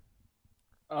 David?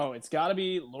 Oh, it's got to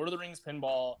be Lord of the Rings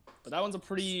Pinball, but that one's a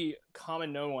pretty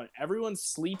common known one. Everyone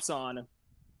sleeps on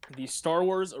the Star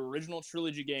Wars original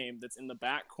trilogy game that's in the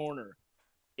back corner.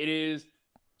 It is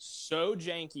so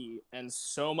janky and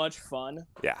so much fun.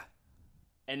 Yeah.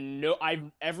 And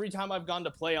every time I've gone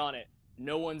to play on it,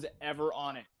 no one's ever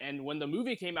on it. And when the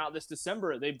movie came out this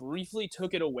December, they briefly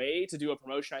took it away to do a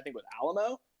promotion, I think, with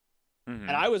Alamo.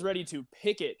 And I was ready to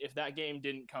pick it if that game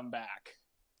didn't come back.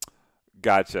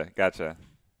 Gotcha.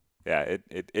 Yeah,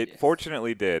 it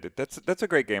fortunately did. That's a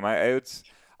great game. I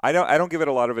don't give it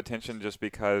a lot of attention just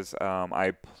because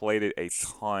I played it a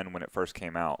ton when it first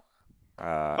came out.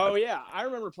 Yeah, I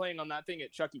remember playing on that thing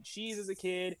at Chuck E. Cheese as a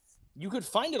kid. You could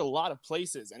find it a lot of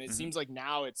places, and it seems like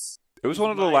now it was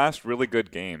one of the last really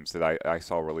good games that I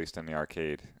saw released in the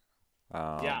arcade.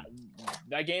 Yeah,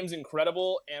 that game's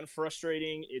incredible and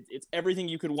frustrating. It's everything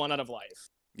you could want out of life.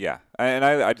 Yeah, and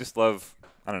I just love,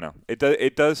 I don't know,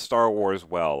 it does Star Wars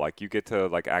well. Like you get to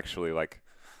like actually like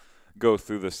go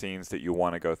through the scenes that you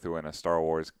want to go through in a Star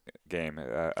Wars game.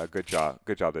 A good job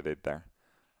they did there.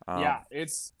 Yeah,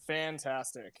 it's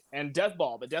fantastic. And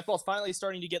Deathball, but Deathball's finally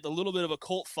starting to get the little bit of a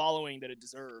cult following that it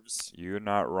deserves. You're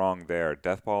not wrong there.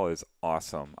 Deathball is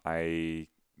awesome. I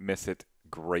miss it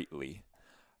greatly.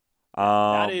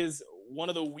 That is one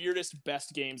of the weirdest,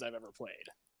 best games I've ever played.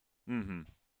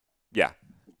 Yeah.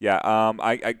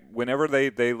 I whenever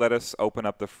they let us open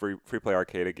up the free play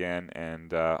arcade again,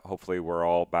 and hopefully we're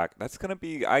all back. That's gonna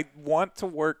be. I want to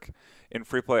work in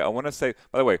free play. I want to say.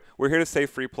 By the way, we're here to say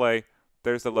free play.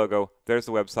 There's the logo. There's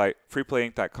the website.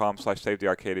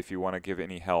 freeplayinc.com/savethearcade if you want to give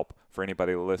any help for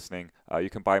anybody listening. You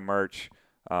can buy merch,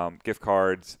 gift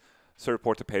cards,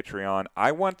 support to Patreon.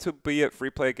 I want to be at Free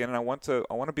Play again, and I want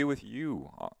to be with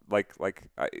you.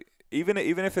 Even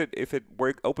if it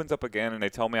opens up again and they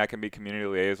tell me I can be community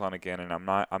liaison again, and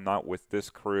I'm not with this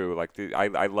crew. Like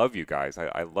I love you guys.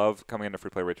 I love coming into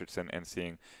Free Play Richardson and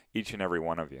seeing each and every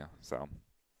one of you. So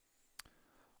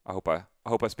I hope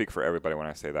I speak for everybody when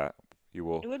I say that. You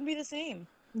will. It wouldn't be the same.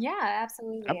 Yeah,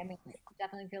 absolutely. Yep. I mean, I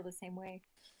definitely feel the same way.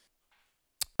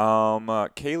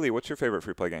 Kaylee, what's your favorite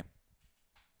Free Play game?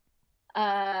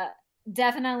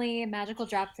 Definitely Magical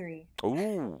Drop 3.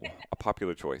 Ooh, a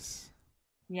popular choice.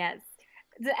 Yes.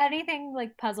 Anything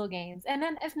like puzzle games. And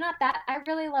then if not that, I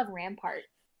really love Rampart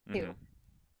too.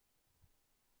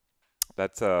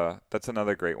 That's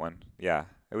another great one. Yeah.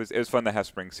 It was fun to have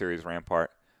Spring Series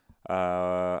Rampart.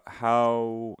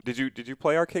 How did you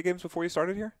play arcade games before you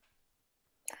started here?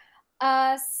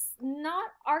 Not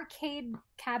arcade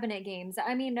cabinet games.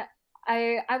 I mean,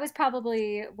 I was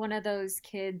probably one of those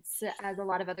kids, as a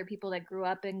lot of other people that grew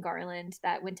up in Garland,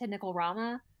 that went to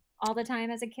Nickel-Rama all the time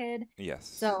as a kid. Yes.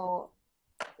 So,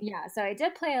 yeah, so I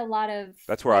did play a lot of.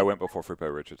 That's where I went before Free Play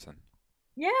Richardson.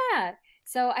 Yeah.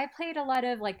 So I played a lot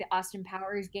of like the Austin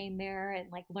Powers game there,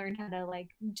 and like learned how to like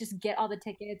just get all the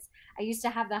tickets. I used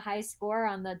to have the high score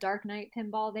on the Dark Knight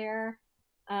pinball there,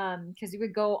 because we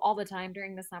would go all the time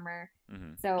during the summer.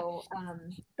 So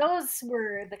those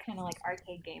were the kind of like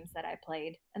arcade games that I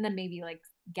played, and then maybe like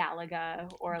Galaga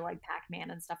or like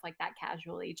Pac-Man and stuff like that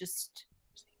casually, just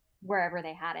wherever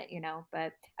they had it, you know.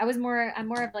 But I'm more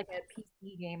of like a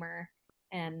PC gamer,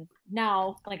 and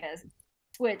now like a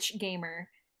Switch gamer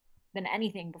than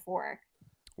anything before.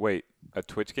 Wait, a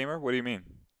Twitch gamer? What do you mean?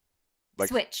 Like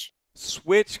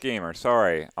Switch gamer.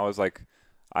 Sorry, I was like,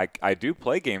 I do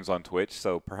play games on Twitch,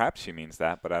 so perhaps she means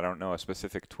that, but I don't know a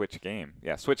specific Twitch game.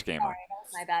 Yeah, Switch gamer. Sorry, that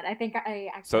was my bad. I think I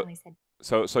accidentally said.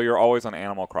 So you're always on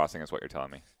Animal Crossing, is what you're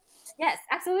telling me? Yes,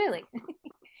 absolutely.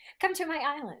 Come to my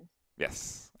island.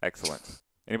 Yes, excellent.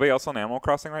 Anybody else on Animal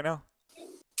Crossing right now?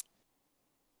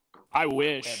 I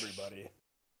wish. Everybody.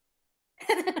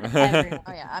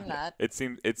 Oh yeah, I'm not. It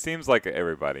seems like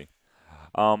everybody.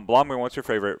 Blomgren, what's your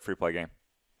favorite Free Play game?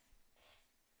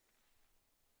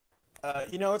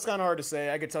 It's kind of hard to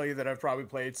say. I could tell you that I've probably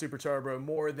played Super Turbo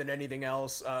more than anything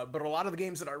else, but a lot of the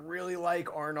games that I really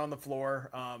like aren't on the floor.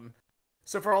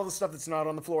 So for all the stuff that's not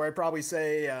on the floor, I'd probably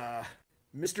say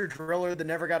Mr. Driller that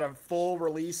never got a full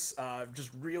release.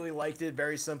 Just really liked it.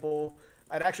 Very simple.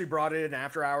 I'd actually brought it in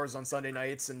after hours on Sunday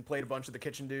nights and played a bunch of the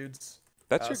Kitchen Dudes.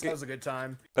 That's your so game. that was a good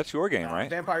time. That's your game, right?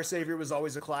 Vampire Savior was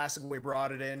always a classic when we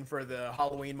brought it in for the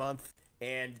Halloween month,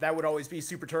 and that would always be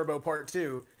Super Turbo Part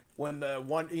 2. When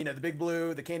the Big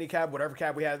Blue, the Candy Cab, whatever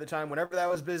cab we had at the time, whenever that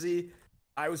was busy,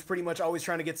 I was pretty much always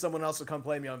trying to get someone else to come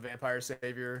play me on Vampire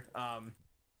Savior.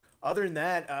 Other than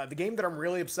that, the game that I'm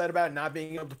really upset about not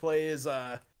being able to play is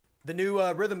the new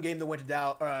rhythm game that went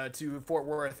to Fort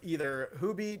Worth. Either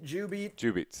Whobeat, Jubeat.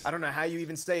 Jubeats. I don't know how you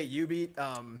even say it. Ubeat.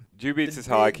 Jubeats is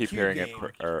how I keep hearing it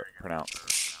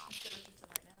pronounced.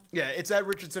 Yeah, it's at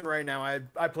Richardson right now.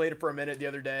 I played it for a minute the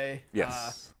other day.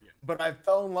 Yes. But I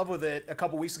fell in love with it a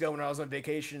couple weeks ago when I was on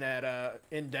vacation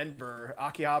in Denver.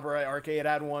 Akihabara Arcade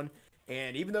had one,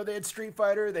 and even though they had Street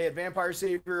Fighter, they had Vampire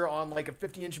Savior on like a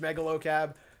 50-inch Megalo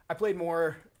cab. I played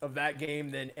more of that game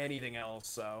than anything else.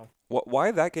 So why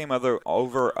that game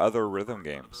over other rhythm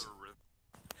games?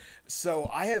 So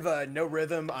I have no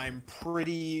rhythm. I'm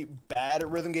pretty bad at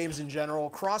rhythm games in general.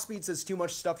 Crossbeats is too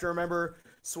much stuff to remember.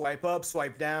 Swipe up,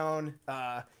 swipe down.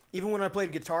 Even when I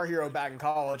played Guitar Hero back in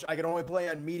college, I could only play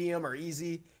on medium or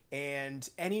easy. And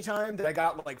anytime that I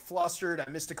got like flustered, I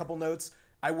missed a couple notes,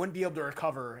 I wouldn't be able to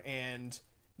recover, and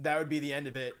that would be the end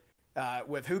of it.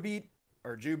 With Whobeat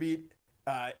or Jubeat,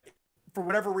 for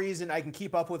whatever reason, I can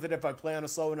keep up with it if I play on a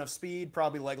slow enough speed,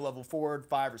 probably like level 4,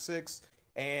 5, or 6,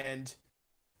 and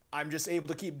I'm just able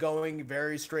to keep going.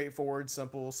 Very straightforward,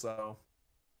 simple. So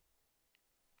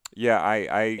yeah,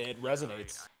 it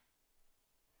resonates.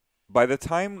 By the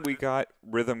time we got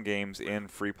rhythm games in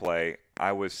Free Play,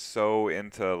 I was so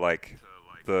into like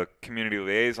the community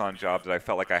liaison job that I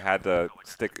felt like I had to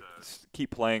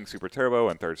keep playing Super Turbo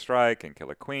and Third Strike and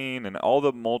Killer Queen and all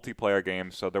the multiplayer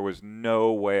games. So there was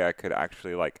no way I could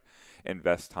actually like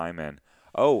invest time in.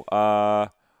 I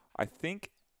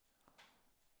think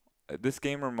this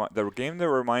game, the game that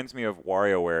reminds me of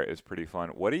WarioWare is pretty fun.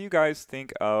 What do you guys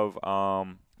think of?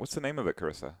 What's the name of it,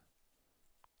 Carissa?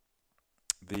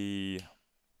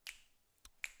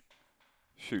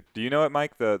 Shoot, do you know it,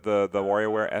 Mike? The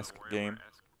WarioWare-esque game?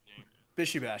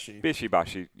 Bishibashi.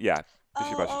 Bishibashi, yeah.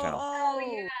 Bishibashi Channel. Oh,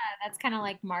 yeah. That's kind of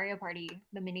like Mario Party,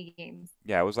 the mini games.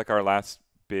 Yeah, it was like our last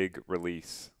big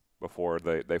release before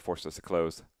they forced us to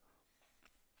close.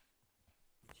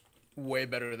 way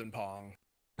better than Pong.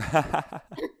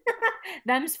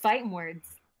 Them's fighting words.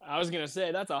 I was gonna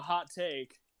say that's a hot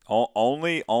take.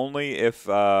 Only if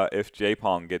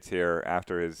J-Pong gets here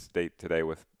after his date today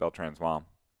with Beltran's mom.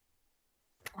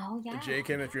 Oh yeah. Jake,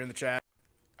 Kim, if you're in the chat,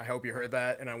 I hope you heard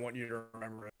that, and I want you to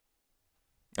remember it.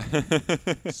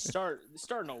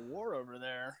 Starting a war over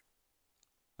there.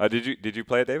 Did you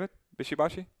play it, David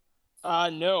Bishibashi?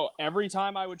 No. Every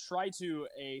time I would try to,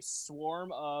 a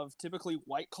swarm of typically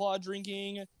White Claw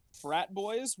drinking frat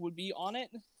boys would be on it.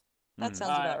 That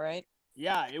sounds about right.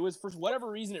 Yeah, it was, for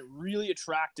whatever reason, it really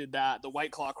attracted the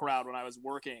White Claw crowd when I was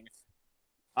working.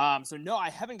 So no, I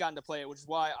haven't gotten to play it, which is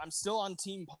why I'm still on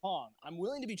Team Pong. I'm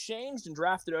willing to be changed and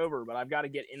drafted over, but I've got to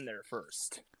get in there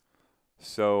first.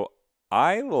 So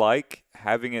I like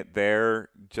having it there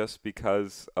just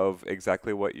because of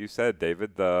exactly what you said,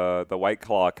 David. The White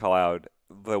Claw crowd,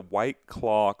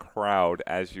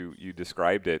 as you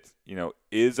described it,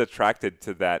 is attracted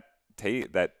to that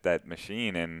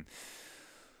machine, and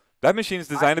that machine is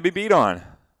designed to be beat on.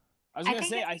 I think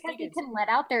they can let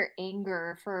out their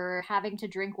anger for having to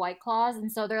drink White Claws,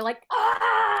 and so they're like,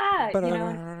 ah,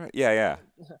 Yeah.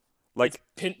 Like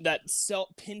pent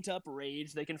up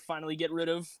rage they can finally get rid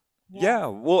of. Yeah,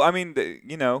 well, I mean,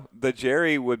 the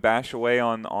Jerry would bash away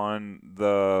on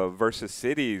the versus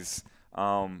cities,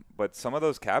 but some of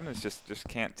those cabinets just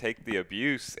can't take the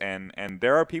abuse, and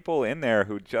there are people in there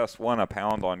who just want to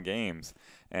pound on games,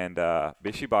 and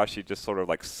Bishibashi just sort of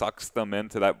like sucks them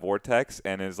into that vortex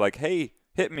and is like, hey,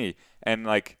 hit me, and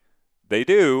like they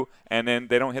do, and then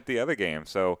they don't hit the other game.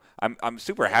 So I'm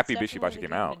super happy Bishibashi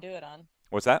came out. To do it on.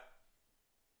 What's that?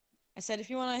 I said if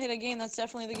you want to hit a game, that's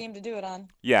definitely the game to do it on.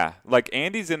 Yeah, like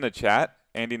Andy's in the chat.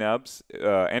 Andy Nubbs,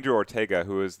 Andrew Ortega,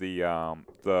 who is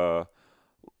the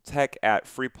tech at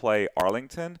Free Play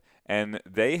Arlington, and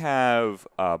they have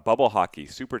bubble hockey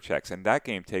super checks, and that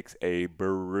game takes a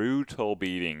brutal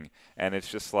beating. And it's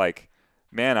just like,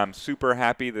 man, I'm super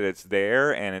happy that it's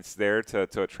there, and it's there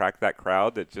to attract that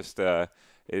crowd that just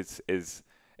is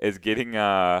getting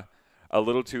a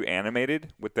little too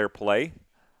animated with their play.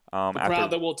 The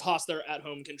crowd that will toss their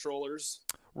at-home controllers.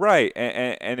 Right,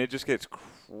 and it just gets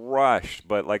crushed.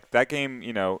 But like that game,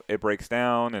 it breaks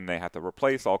down, and they have to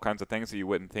replace all kinds of things that you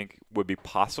wouldn't think would be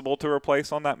possible to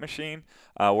replace on that machine.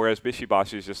 Whereas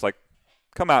Bishibashi is just like,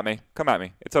 come at me,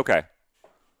 it's okay.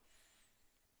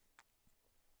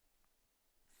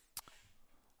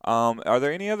 Are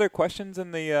there any other questions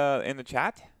in the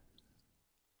chat?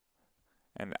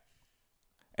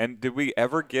 And did we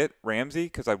ever get Ramsey?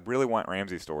 Because I really want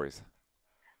Ramsey stories.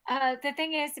 The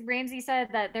thing is, Ramsey said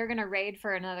that they're going to raid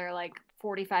for another,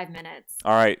 45 minutes.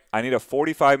 All right. I need a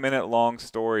 45-minute long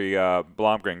story.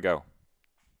 Blomgren, go.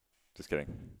 Just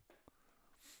kidding.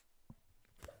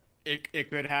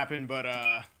 It could happen, but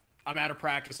I'm out of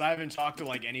practice. I haven't talked to,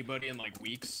 anybody in,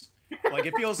 weeks.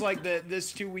 It feels like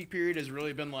this 2-week period has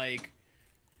really been,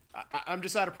 I'm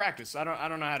just out of practice. I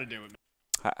don't know how to do it.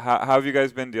 How have you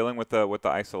guys been dealing with the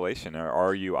isolation, or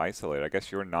are you isolated? I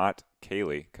guess you're not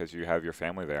Kaylee because you have your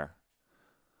family there.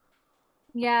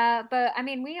 Yeah, but I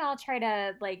mean, we all try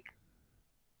to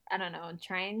I don't know,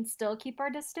 try and still keep our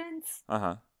distance.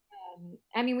 I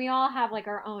mean, we all have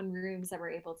our own rooms that we're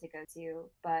able to go to,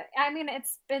 but I mean,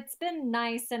 it's been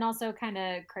nice and also kind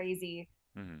of crazy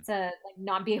to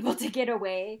not be able to get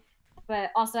away, but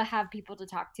also have people to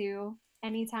talk to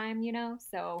anytime,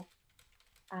 so.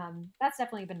 That's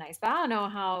definitely been nice, but I don't know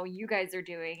how you guys are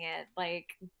doing it.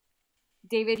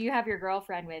 David, you have your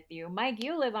girlfriend with you. Mike,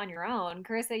 you live on your own.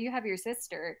 Carissa, you have your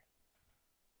sister.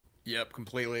 Yep,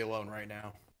 completely alone right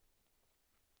now.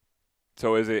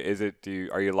 So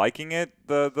are you liking it,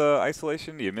 the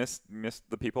isolation? Do you miss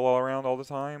the people all around all the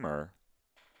time, or?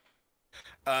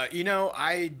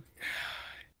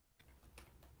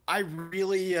 I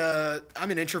really,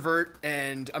 I'm an introvert,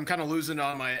 and I'm kind of losing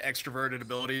all my extroverted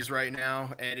abilities right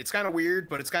now, and it's kind of weird,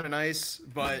 but it's kind of nice,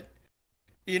 but,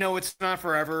 it's not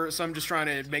forever, so I'm just trying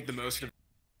to make the most of it.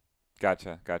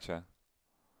 Gotcha.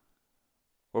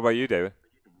 What about you, David?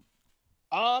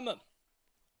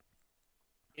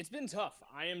 It's been tough.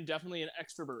 I am definitely an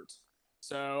extrovert,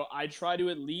 so I try to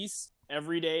at least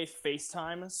every day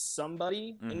FaceTime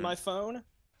somebody in my phone,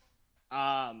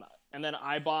 and then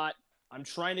I'm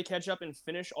trying to catch up and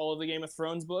finish all of the Game of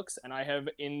Thrones books, and I have,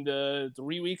 in the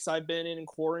 3 weeks I've been in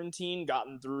quarantine,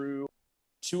 gotten through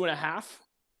 2.5.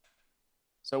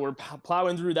 So we're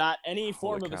plowing through that. Any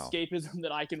form of escapism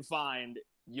that I can find,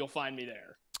 you'll find me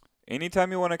there.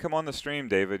 Anytime you want to come on the stream,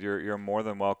 David, you're more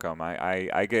than welcome.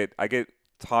 I get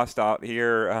tossed out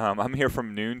here. I'm here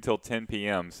from noon till 10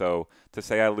 p.m. So to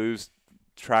say I lose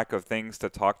track of things to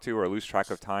talk to or lose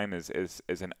track of time is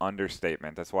an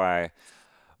understatement. That's why I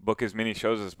book as many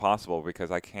shows as possible, because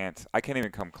I can't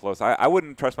even come close. I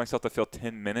wouldn't trust myself to fill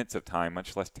 10 minutes of time,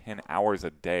 much less 10 hours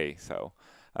a day. So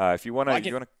if you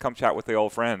wanna come chat with the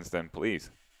old friends, then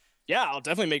please. Yeah, I'll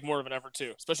definitely make more of an effort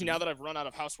too, especially now that I've run out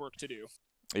of housework to do.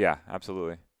 Yeah,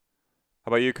 absolutely. How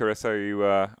about you,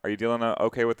 Carissa? Are you dealing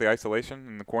okay with the isolation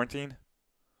and the quarantine?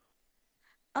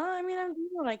 I mean, I'm doing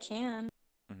what I can.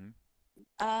 Hmm.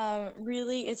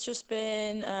 Really, it's just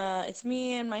been it's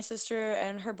me and my sister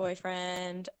and her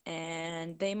boyfriend,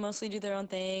 and they mostly do their own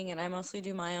thing, and I mostly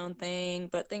do my own thing.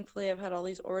 But thankfully, I've had all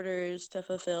these orders to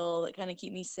fulfill that kind of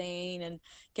keep me sane, and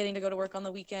getting to go to work on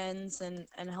the weekends and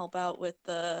help out with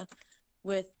the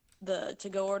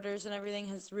to-go orders and everything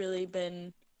has really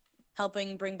been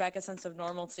helping bring back a sense of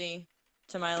normalcy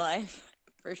to my life,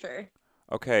 for sure.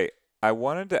 Okay, I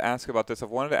wanted to ask about this. I've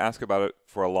wanted to ask about it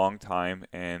for a long time,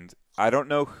 and I don't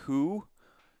know who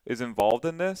is involved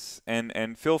in this,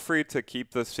 and feel free to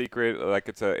keep the secret like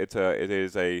it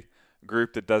is a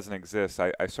group that doesn't exist.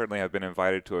 I certainly have been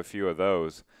invited to a few of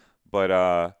those, but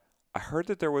I heard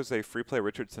that there was a Free Play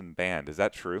Richardson band. Is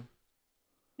that true?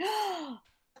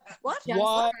 What?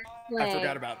 What? I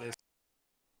forgot about this.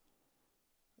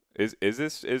 Is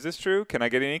this true? Can I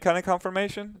get any kind of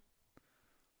confirmation?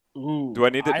 Ooh, Do I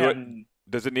need to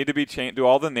does it need to be changed? Do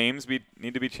all the names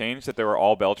need to be changed that they were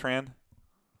all Beltran?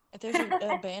 If there's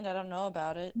a band, I don't know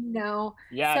about it. No.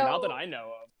 Yeah, So, not that I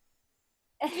know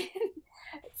of.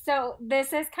 so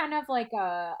this is kind of like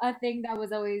a thing that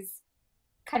was always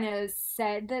kind of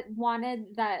said that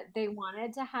they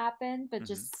wanted to happen, but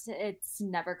just it's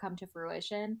never come to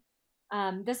fruition.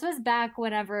 This was back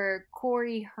whenever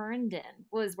Corey Herndon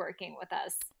was working with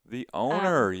us. The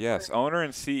owner, yes, owner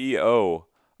and CEO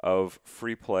of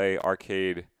Free Play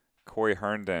Arcade, Corey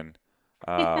Herndon,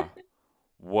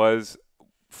 was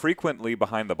frequently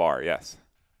behind the bar. Yes.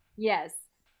 Yes.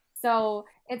 So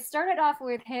it started off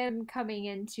with him coming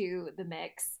into the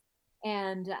mix,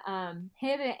 and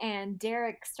him and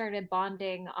Derek started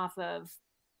bonding off of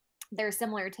their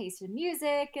similar taste in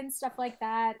music and stuff like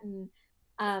that. And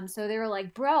so they were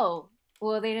like, bro.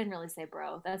 Well, they didn't really say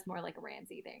bro. That's more like a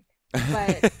Ramsey thing.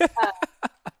 But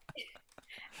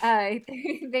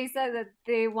they said that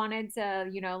they wanted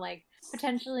to, like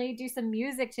potentially do some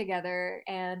music together.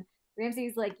 And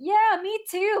Ramsey's like, yeah, me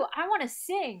too. I want to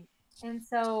sing. And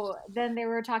so then they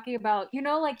were talking about,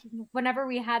 like whenever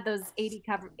we had those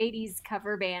 80s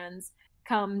cover bands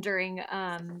come during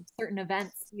certain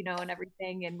events, and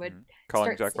everything, and would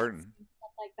calling start Jack singing Burton.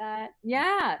 stuff like that.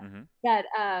 Yeah, that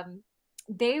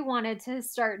they wanted to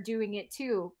start doing it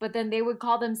too, but then they would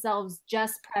call themselves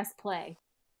Just Press Play,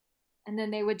 and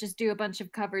then they would just do a bunch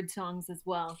of covered songs as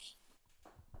well.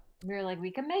 We were like,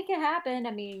 we can make it happen.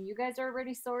 I mean, you guys are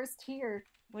already sourced here.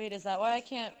 Wait, is that why I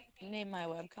can't name my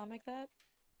webcomic that?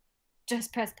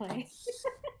 Just Press Play.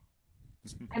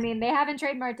 I mean, they haven't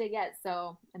trademarked it yet,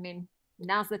 so I mean,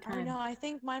 now's the time. No, I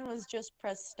think mine was Just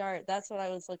Press Start. That's what I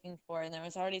was looking for, and there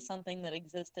was already something that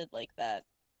existed like that.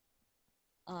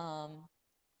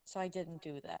 So I didn't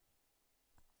do that.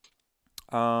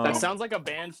 That sounds like a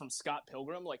band from Scott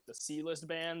Pilgrim, like the C-list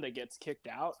band that gets kicked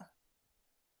out.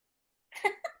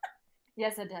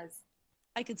 Yes, it does.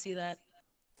 I could see that.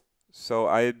 So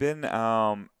I had been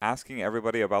asking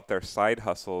everybody about their side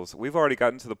hustles. We've already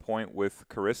gotten to the point with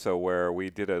Carissa where we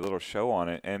did a little show on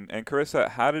it. And Carissa,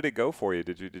 how did it go for you?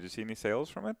 Did you see any sales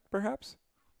from it, perhaps?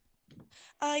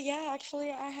 Yeah,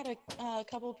 actually, I had a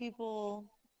couple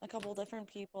different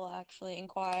people actually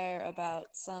inquire about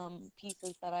some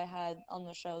pieces that I had on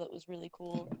the show that was really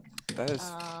cool. That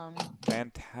is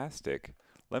fantastic.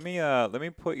 Let me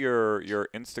put your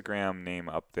Instagram name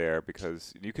up there,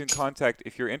 because you can contact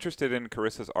if you're interested in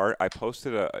Carissa's art. I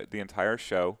posted the entire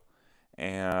show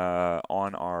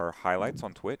on our highlights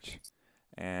on Twitch,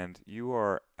 and you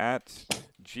are at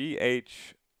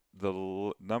GH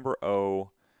the number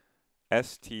O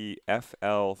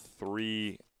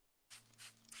STFL3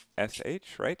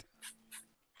 SH, right?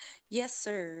 Yes,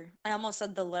 sir. I almost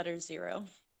said the letter 0.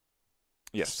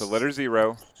 Yes, the letter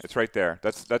 0. It's right there.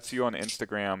 That's you on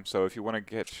Instagram. So if you want to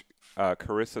get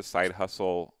Carissa's side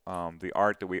hustle, the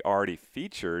art that we already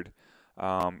featured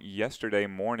yesterday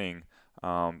morning,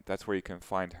 that's where you can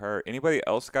find her. Anybody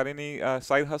else got any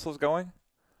side hustles going?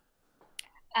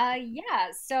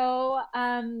 Yeah. So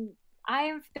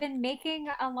I've been making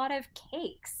a lot of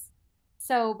cakes.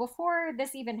 So before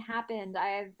this even happened,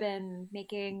 I've been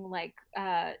making like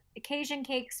occasion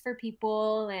cakes for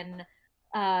people, and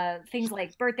things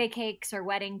like birthday cakes or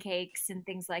wedding cakes and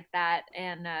things like that.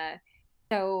 And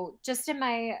so just in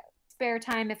my spare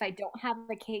time, if I don't have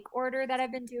a cake order that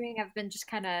I've been doing, I've been just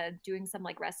kind of doing some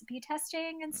like recipe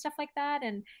testing and stuff like that,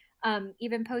 and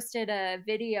even posted a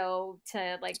video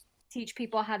to like teach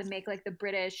people how to make like the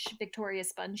British Victoria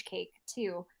sponge cake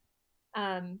too.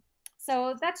 Um,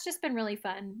 so that's just been really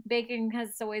fun. Baking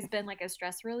has always been like a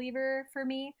stress reliever for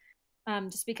me,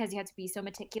 just because you have to be so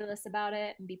meticulous about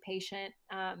it and be patient.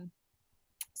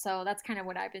 So that's kind of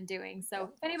what I've been doing. So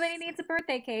if anybody needs a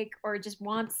birthday cake or just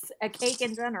wants a cake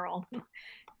in general,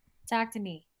 talk to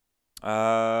me.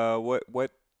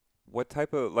 What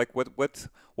type of like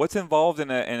what's involved in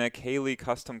a Kaylee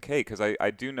custom cake? Because I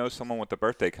do know someone with a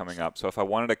birthday coming up. So if I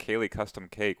wanted a Kaylee custom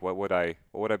cake, what would I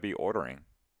be ordering?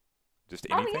 Just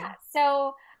Oh anything? yeah.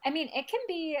 So I mean, it can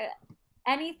be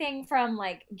anything from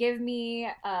like give me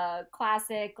a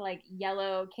classic like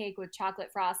yellow cake with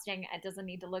chocolate frosting. It doesn't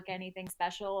need to look anything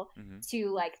special. Hmm. To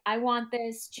like I want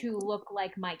this to look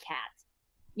like my cat.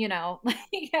 You know,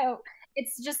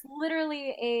 it's just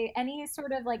literally a any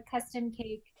sort of like custom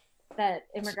cake that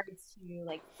in regards to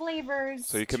like So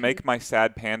flavors you can to make my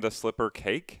sad panda slipper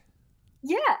cake?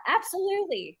 yeah,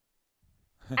 absolutely.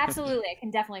 Absolutely. I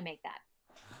can definitely make that.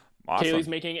 Kaylee's Awesome.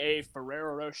 making a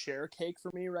Ferrero Rocher cake for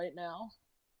me right now.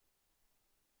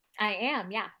 I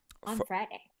am, yeah, on F-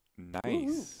 Friday.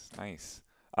 Nice, nice.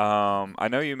 I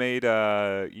know you made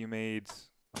the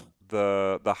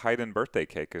Haydn birthday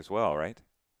cake as well, right?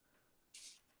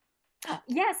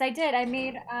 Yes, I did. I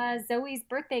made Zoe's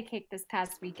birthday cake this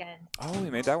past weekend. Oh, you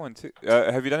made that one too.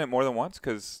 Have you done it more than once?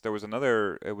 Because there was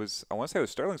another. It was I want to say it was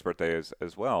Sterling's birthday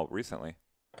as well recently.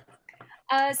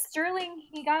 Sterling,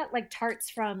 he got like tarts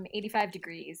from 85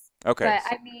 Degrees. Okay. But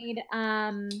I made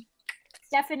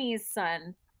Stephanie's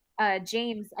son,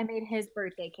 James, I made his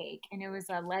birthday cake, and it was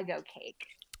a Lego cake.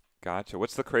 Gotcha.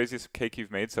 What's the craziest cake you've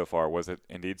made so far? Was it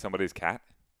indeed somebody's cat?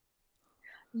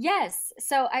 Yes,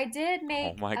 so I did Oh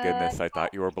make my goodness, I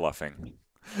thought you were bluffing.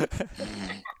 yeah,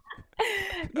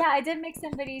 I did make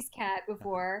somebody's cat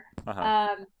before.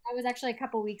 Uh-huh. That was actually a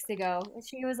couple weeks ago.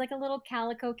 She was like a little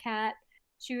calico cat.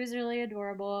 She was really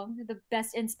adorable. The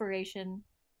best inspiration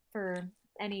for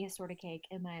any sort of cake,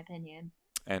 in my opinion.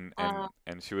 And and Um,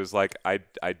 and she was like, I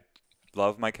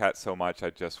love my cat so much,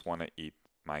 I just want to eat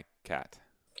my cat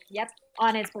yep,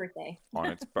 on its birthday.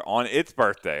 on its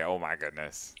birthday. Oh my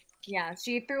goodness. Yeah,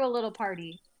 she threw a little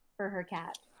party for her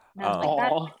cat. And I was like,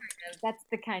 Um, Aw. that's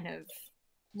the kind of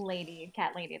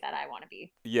cat lady that I want to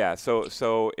be. yeah,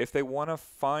 so if they want to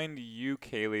find you,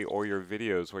 Kaylee, or your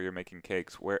videos where you're making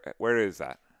cakes, where is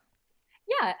that?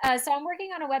 Yeah, so I'm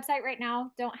working on a website right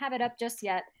now. Don't have it up just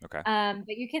yet. Okay.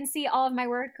 But you can see all of my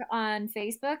work on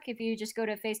Facebook if you just go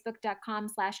to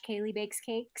facebook.com/Kaylee Bakes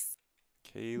Cakes.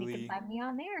 You can Kaylee find me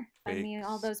on there. Find me in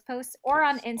all Bakes those posts. Or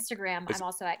on Cakes. Instagram. Is I'm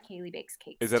also at Kaylee Bakes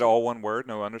Cakes is it too. all one word,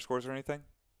 no underscores or anything?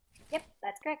 Yep,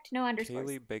 that's correct. No underscores.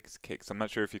 Kaylee Bakes Cakes. I'm not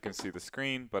sure if you can see the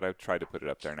screen, but I've tried to put it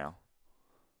up there now.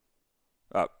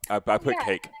 I put Yeah,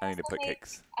 cake. and I need to also put make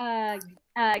cakes.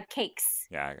 cakes.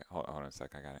 Yeah, hold on a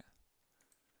sec. I got it.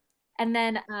 And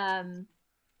then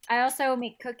I also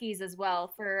make cookies as well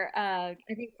for I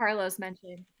think Carlos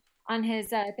mentioned on his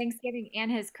Thanksgiving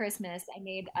and his Christmas. I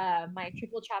made my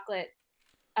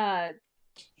uh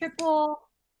triple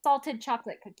salted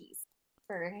chocolate cookies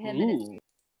for him and his. Ooh.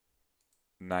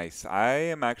 Nice. I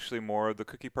am actually more of the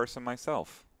cookie person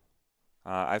myself.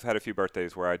 I've had a few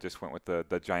birthdays where I just went with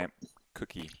the giant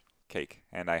cookie cake,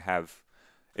 and I have.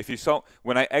 If you saw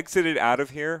when I exited out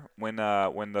of here, when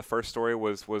the first story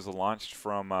was launched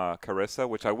from Carissa,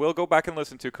 which I will go back and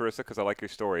listen to, Carissa, because I like your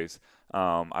stories.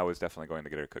 I was definitely going to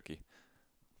get her a cookie.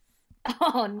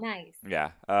 Oh, nice.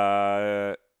 Yeah.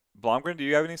 Blomgren, do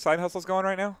you have any side hustles going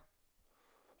right now?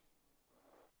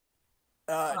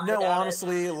 No,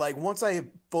 honestly, like once I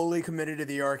fully committed to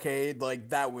the arcade, like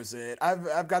that was it.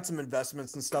 I've got some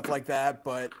investments and stuff like that,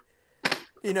 but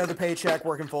you know, the paycheck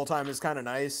working full time is kind of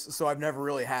nice, so I've never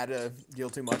really had to deal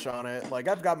too much on it. Like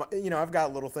I've got my, I've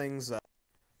got little things,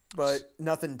 but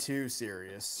nothing too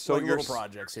serious. So like your little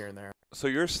projects here and there. So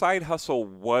your side hustle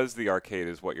was the arcade,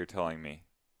 is what you're telling me?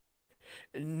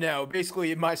 No,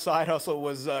 basically my side hustle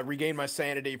was regain my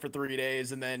sanity for 3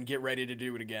 days and then get ready to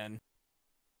do it again.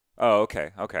 Oh,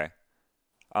 okay, okay.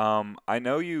 I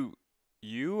know you're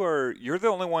the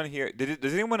only one here.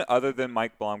 Does anyone other than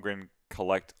Mike Blomgren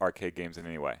collect arcade games in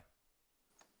any way?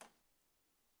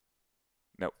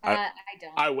 No. I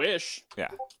don't. I wish. Yeah.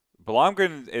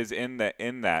 Blomgren is in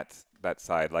that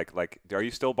side. Like, are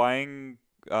you still buying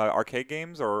arcade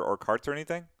games or carts or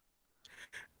anything?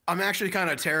 I'm actually kind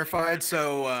of terrified,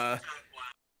 so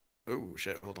oh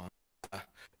shit, hold on.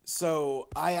 So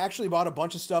I actually bought a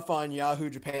bunch of stuff on Yahoo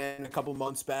Japan a couple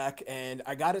months back, and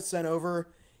I got it sent over,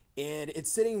 and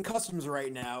it's sitting in customs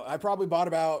right now. I probably bought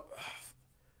about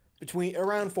between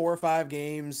around 4 or 5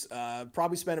 games.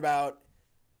 Probably spent about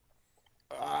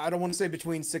I don't want to say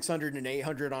between 600 and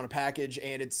 800 on a package,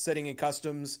 and it's sitting in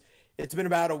customs. It's been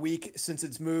about a week since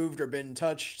it's moved or been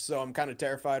touched, so I'm kind of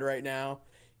terrified right now,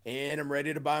 and I'm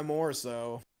ready to buy more.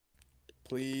 So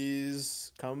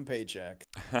please come paycheck.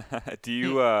 Do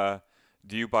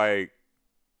you buy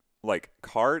like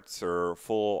carts or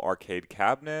full arcade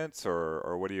cabinets,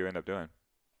 or what do you end up doing?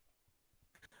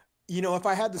 If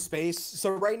I had the space,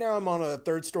 so right now I'm on a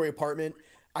third-story apartment.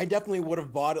 I definitely would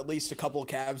have bought at least a couple of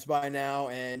cabs by now,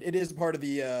 and it is part of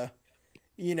the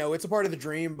it's a part of the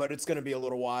dream, but it's going to be a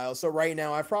little while. So right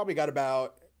now, I've probably got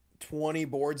about 20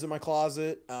 boards in my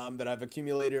closet that I've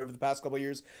accumulated over the past couple of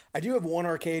years. I do have one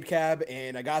arcade cab,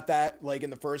 and I got that like in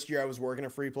the first year I was working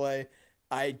at Free Play.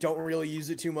 I don't really use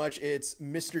it too much. It's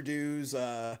Mr. Do's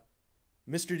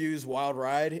Wild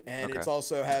Ride, and Okay. it's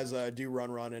also has a Do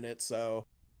Run Run in it. So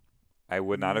I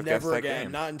would not have guessed never that again,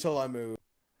 game. not until I move.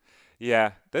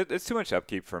 Yeah, it's too much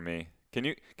upkeep for me. Can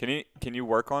you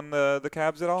work on the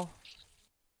cabs at all?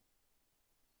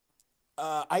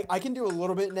 I can do a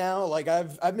little bit now. Like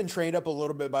I've been trained up a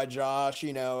little bit by Josh.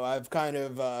 I've kind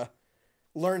of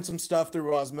learned some stuff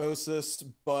through osmosis,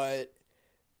 but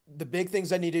the big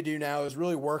things I need to do now is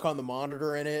really work on the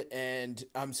monitor in it, and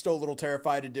I'm still a little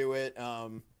terrified to do it.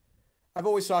 I've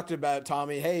always talked about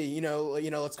Tommy, hey,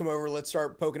 let's come over, let's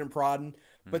start poking and prodding.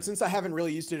 But Mhm. since I haven't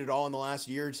really used it at all in the last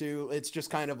year or two, it's just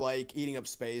kind of like eating up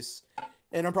space.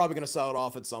 And I'm probably going to sell it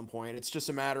off at some point. It's just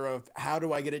a matter of how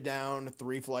do I get it down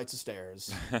 3 flights of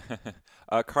stairs.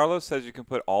 Carlos says you can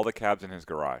put all the cabs in his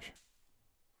garage,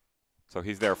 so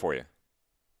he's there for you.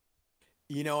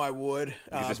 I would. You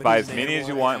can just But buy he's as an many as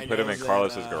you animal, want and and I put them know in that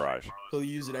Carlos's garage. he'll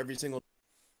use it every single.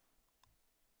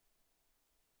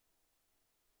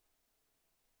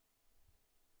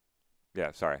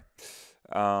 Yeah, sorry.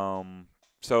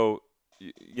 So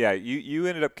yeah, you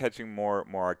ended up catching more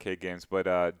arcade games,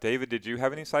 but David, did you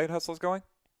have any side hustles going?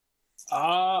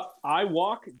 I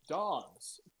walk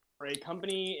dogs for a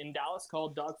company in Dallas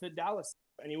called Dog Fit Dallas.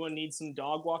 If anyone needs some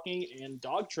dog walking and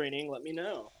dog training, let me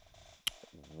know.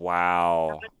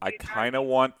 Wow. I kind of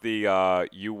want the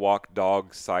you walk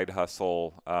dog side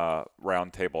hustle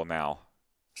round table now.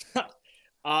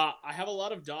 I have a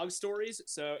lot of dog stories,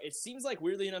 so it seems like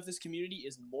weirdly enough, this community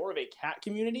is more of a cat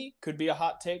community. Could be a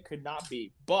hot take, could not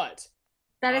be, but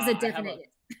That is a I have definite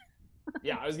yes.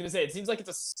 yeah, I was gonna say it seems like it's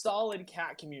a solid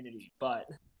cat community, but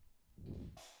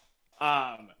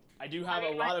I do have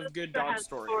a lot of good dog has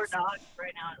stories. 4 dogs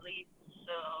right now at least,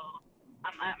 so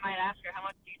I might ask her how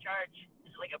much do you charge?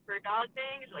 Is it like a per dog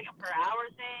thing? Is it like a per hour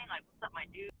thing? Like what's up, my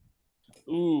dude?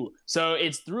 Ooh, so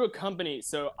it's through a company.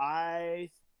 So I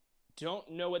don't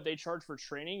know what they charge for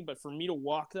training, but for me to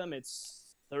walk them,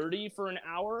 it's 30 for an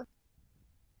hour.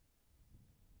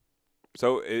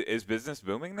 So is business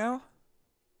booming now?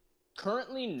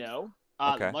 Currently, no.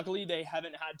 Okay. Luckily, they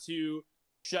haven't had to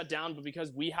shut down, but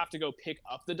because we have to go pick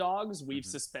up the dogs, we've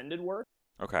suspended work.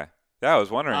 Okay. Yeah, I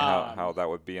was wondering how Um, that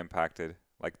would be impacted.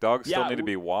 Like dogs still yeah, need to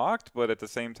be walked, but at the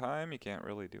same time, you can't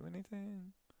really do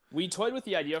anything. We toyed with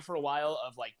the idea for a while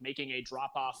of like making a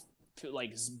drop off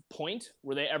like point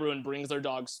where everyone brings their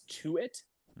dogs to it.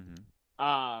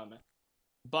 Hmm.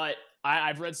 But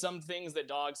I've read some things that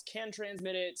dogs can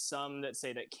transmit it, some that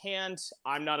say that can't.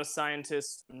 I'm not a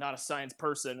scientist, I'm not a science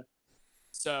person,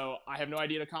 so I have no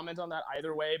idea to comment on that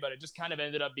either way. But it just kind of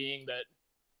ended up being that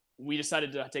we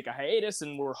decided to take a hiatus,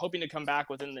 and we're hoping to come back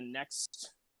within the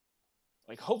next,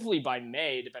 like hopefully by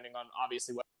May, depending on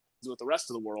obviously what happens with the rest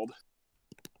of the world.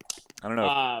 I don't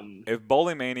know if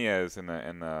Bowling Mania is in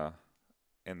the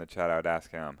chat. I would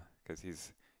ask him because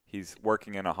he's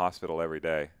working in a hospital every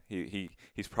day.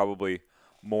 He's probably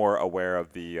more aware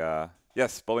of the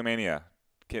yes, Bowling Mania.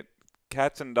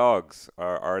 Cats and dogs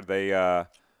are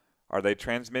they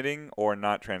transmitting or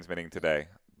not transmitting today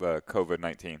the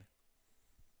COVID-19?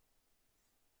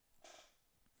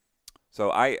 So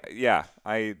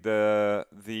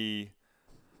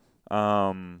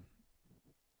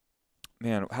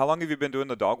man, how long have you been doing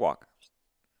the dog walk?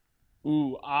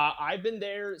 Ooh, I've been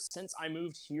there since I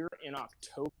moved here in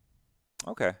October.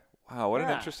 Okay. Wow, what an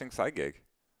Yeah. interesting side gig.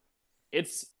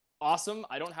 It's awesome.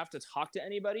 I don't have to talk to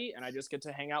anybody, and I just get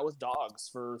to hang out with dogs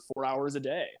for 4 hours a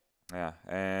day. Yeah,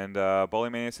 and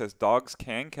Bowling Mania says dogs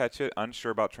can catch it,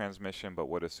 unsure about transmission, but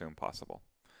would assume possible.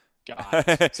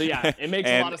 God. So yeah, it makes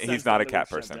a lot of sense. He's not a that cat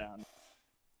we've shut person. down.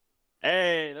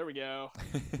 Hey, there we go.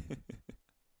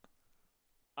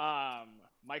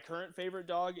 My current favorite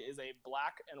dog is a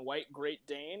black and white Great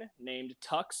Dane named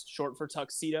Tux, short for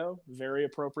tuxedo. Very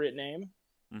appropriate name.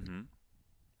 Mm-hmm.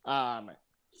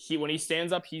 When he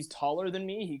stands up, he's taller than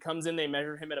me. He comes in, they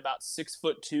measure him at about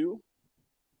 6'2",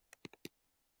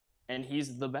 and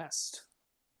he's the best.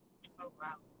 Oh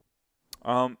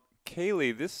wow.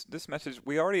 Kaylee, this message,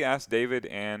 we already asked David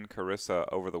and Carissa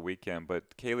over the weekend,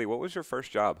 but Kaylee, what was your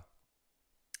first job?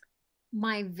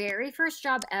 My very first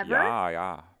job ever.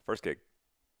 Yeah, first gig.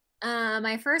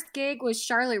 My first gig was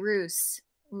Charlotte Roos.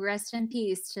 Rest in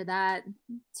peace to that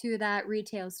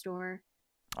retail store.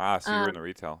 So you were in the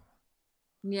retail.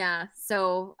 Yeah.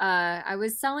 So I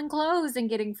was selling clothes and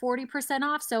getting 40%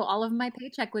 off. So all of my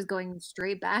paycheck was going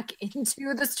straight back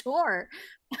into the store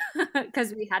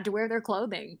because we had to wear their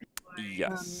clothing.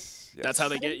 Yes. That's how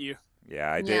they get you.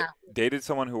 Yeah, I dated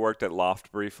someone who worked at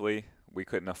Loft briefly. We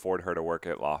couldn't afford her to work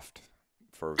at Loft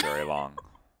for very long.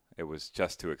 It was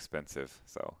just too expensive.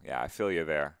 So, yeah, I feel you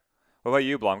there. What about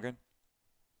you, Blomgren?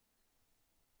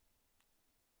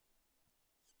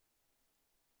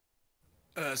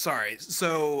 Sorry.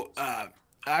 So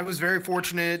I was very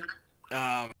fortunate.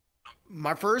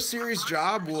 My first serious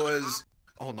job was.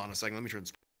 Hold on a second. Let me turn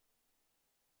this.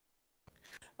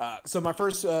 So my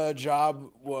first job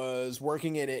was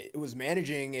working it was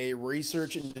managing a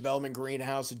research and development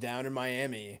greenhouse down in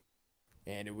Miami,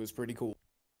 and it was pretty cool.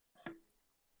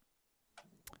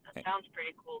 That sounds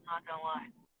pretty cool, not gonna lie.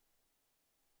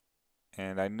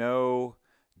 And I know,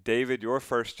 David, your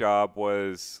first job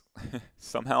was,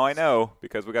 somehow I know,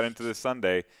 because we got into this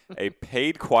Sunday, a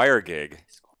paid choir gig.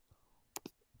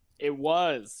 It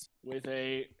was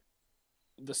the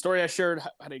story I shared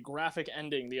had a graphic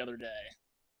ending the other day.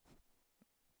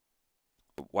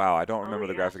 Wow, I don't remember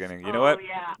the graphic ending. You know what?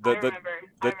 Yeah,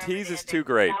 the tease is too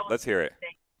great. Let's hear it.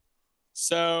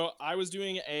 So I was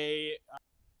in a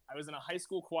high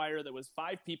school choir that was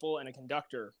 5 people and a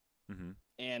conductor. Mm-hmm.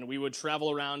 And we would travel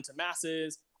around to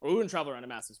masses, or we wouldn't travel around to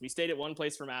masses. We stayed at one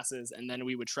place for masses, and then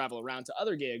we would travel around to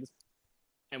other gigs.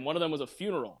 And one of them was a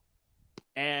funeral.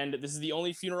 And this is the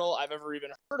only funeral I've ever even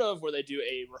heard of where they do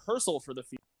a rehearsal for the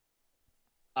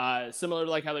funeral. Similar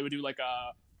to like how they would do like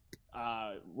a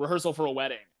rehearsal for a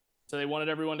wedding. So they wanted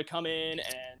everyone to come in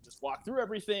and just walk through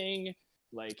everything,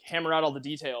 like hammer out all the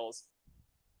details.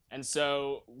 And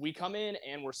so we come in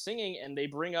and we're singing, and they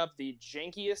bring up the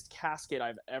jankiest casket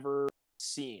I've ever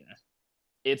seen.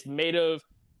 It's made of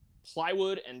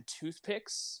plywood and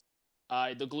toothpicks.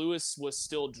 The glue was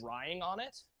still drying on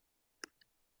it.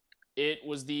 It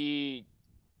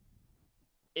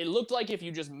looked like if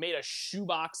you just made a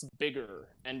shoebox bigger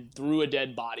and threw a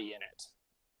dead body in it.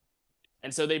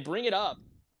 And so they bring it up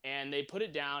and they put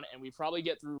it down, and we probably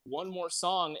get through one more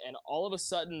song, and all of a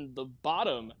sudden the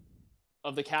bottom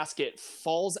of the casket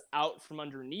falls out from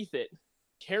underneath it,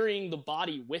 carrying the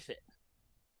body with it.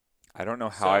 I don't know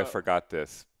how I forgot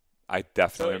this. I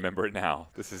definitely remember it now.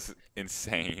 This is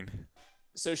insane.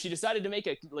 So she decided to make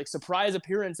a surprise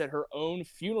appearance at her own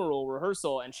funeral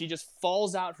rehearsal, and she just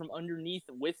falls out from underneath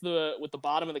with the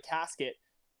bottom of the casket,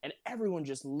 and everyone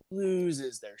just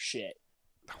loses their shit.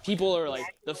 People are like,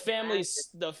 the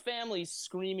family's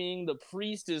screaming, the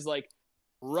priest is like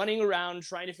running around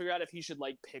trying to figure out if he should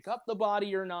like pick up the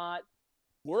body or not.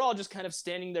 We're all just kind of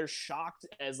standing there shocked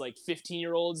as like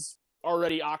 15-year-olds,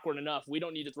 already awkward enough. We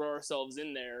don't need to throw ourselves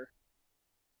in there.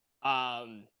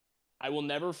 I will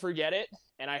never forget it,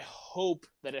 and I hope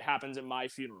that it happens at my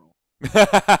funeral.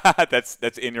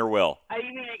 That's in your will.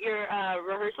 You mean at your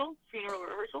funeral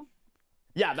rehearsal?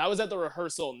 Yeah, that was at the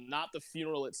rehearsal, not the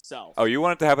funeral itself. Oh, you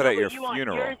wanted to have it at your funeral?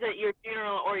 funeral. Yours at your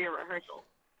funeral or your rehearsal?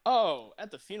 Oh,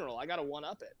 at the funeral. I got to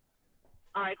one-up it.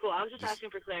 All right, cool. I was just asking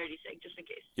for clarity's sake, just in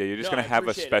case. Yeah, you're just going to have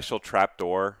a special trap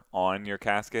door on your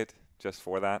casket just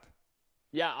for that?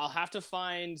 Yeah, I'll have to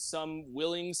find some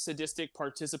willing sadistic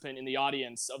participant in the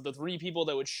audience of the 3 people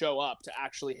that would show up to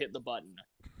actually hit the button.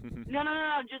 No.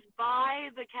 Just buy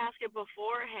the casket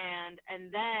beforehand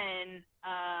and then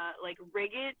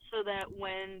rig it so that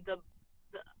when the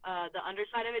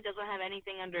underside of it doesn't have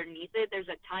anything underneath it, there's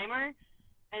a timer,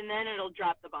 and then it'll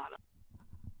drop the bottom.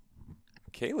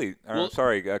 Kaylee,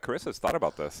 Carissa's thought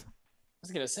about this. I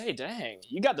was gonna say, dang,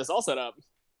 you got this all set up.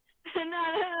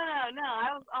 No.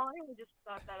 I only just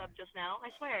thought that up just now. I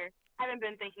swear. I haven't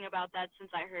been thinking about that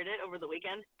since I heard it over the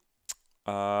weekend.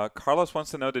 Carlos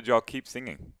wants to know, did y'all keep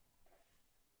singing?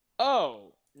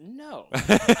 Oh, no.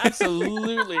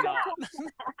 Absolutely not.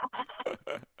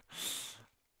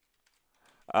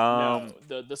 No,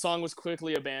 the song was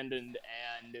quickly abandoned,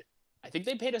 and I think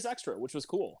they paid us extra, which was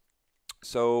cool.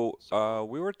 So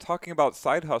we were talking about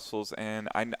side hustles, and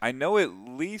I know at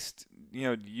least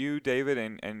you, David,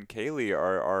 and Kaylee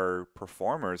are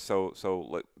performers. So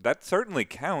that certainly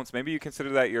counts. Maybe you consider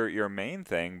that your main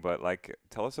thing, but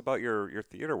tell us about your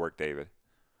theater work, David.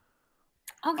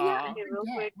 Oh yeah, I Uh, Okay, real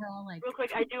forget. quick, We're all like, real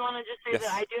quick, I do want to just say that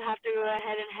Yes. I do have to go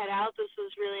ahead and head out. This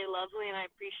was really lovely, and I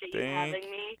appreciate you having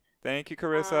me. Thank you,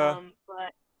 Carissa.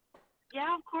 But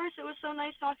yeah, of course, it was so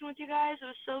nice talking with you guys. It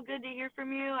was so good to hear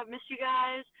from you. I've missed you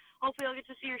guys. Hopefully, I'll get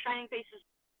to see your shining faces.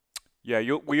 Yeah,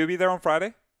 will you be there on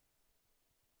Friday?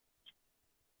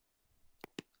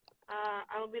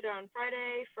 I will be there on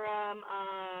Friday from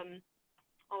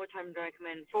what time do I come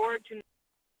in? 4 to.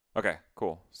 Okay,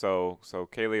 cool. So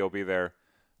Kaylee will be there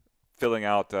filling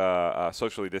out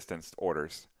socially distanced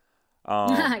orders.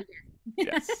 yeah.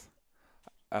 Yes.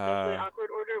 Socially awkward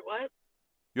order. What?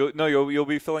 You'll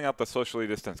be filling out the socially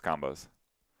distanced combos.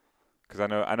 Because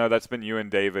I know that's been you and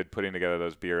David putting together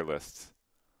those beer lists.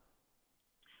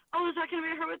 Oh, is that gonna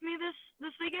be her with me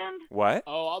this weekend? What?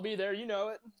 oh, I'll be there. You know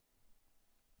it.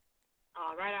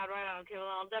 Oh, right on, right on. Okay, well,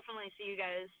 I'll definitely see you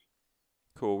guys.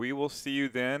 Cool. We will see you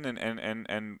then,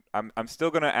 and I'm still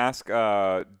gonna ask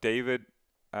David.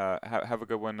 Have a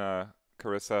good one,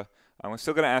 Carissa. I'm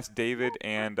still gonna ask David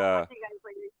and I'll see you guys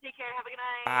later. Take care. Have a good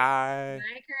night. bye.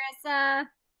 Bye, Carissa.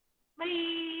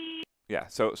 Bye. Yeah.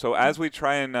 So as we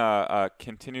try and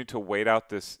continue to wait out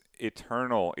this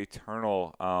eternal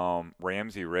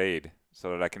Ramsey raid,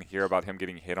 so that I can hear about him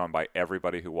getting hit on by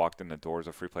everybody who walked in the doors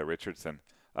of Free Play Richardson.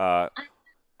 I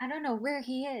don't know where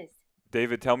he is.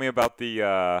 David, tell me about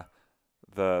the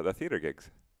theater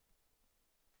gigs.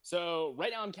 So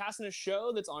right now I'm casting a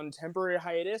show that's on temporary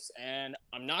hiatus, and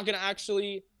I'm not gonna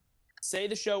actually say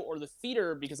the show or the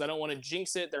theater because I don't want to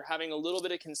jinx it. They're having a little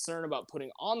bit of concern about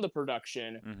putting on the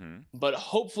production, Mm-hmm. but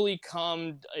hopefully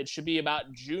it should be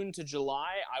about June to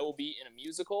July, I will be in a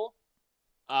musical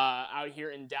out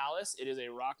here in Dallas. It is a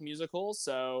rock musical,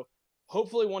 so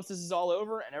hopefully once this is all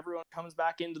over and everyone comes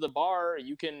back into the bar,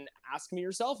 you can ask me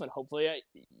yourself, and hopefully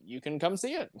you can come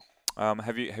see it.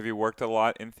 Have you worked a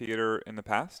lot in theater in the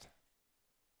past?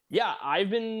 Yeah, I've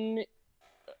been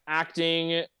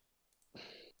acting.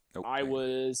 Nope. I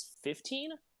was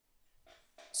 15.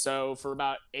 So for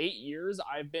about 8 years,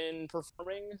 I've been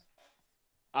performing.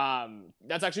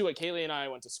 That's actually what Kaylee and I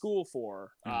went to school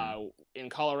for. In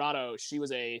Colorado, she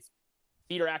was a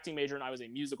theater acting major, and I was a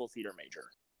musical theater major.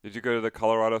 Did you go to the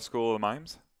Colorado School of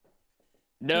Mimes?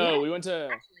 No, Yeah, we went to.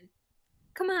 Actually,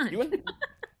 come on. You went.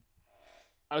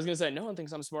 I was gonna say no one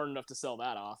thinks I'm smart enough to sell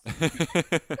that off.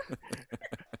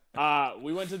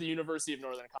 We went to the University of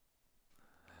Northern Colorado.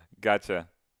 Gotcha.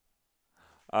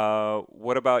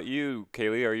 What about you,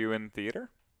 Kaylee? Are you in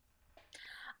theater?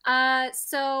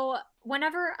 So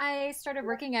whenever I started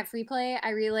working at Free Play, I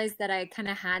realized that I kind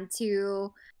of had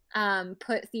to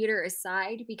put theater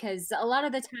aside because a lot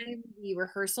of the time the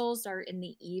rehearsals are in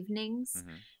the evenings,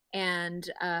 Mm-hmm. and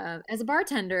as a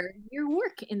bartender, you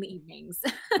work in the evenings.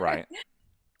 Right.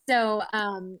 So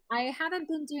I haven't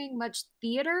been doing much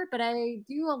theater, but I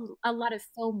do a lot of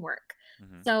film work.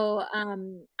 Mm-hmm. So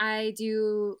I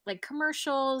do like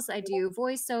commercials, I do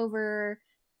voiceover,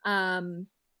 and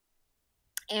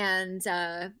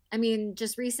I mean,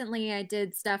 just recently I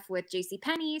did stuff with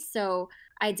JCPenney, so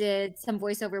I did some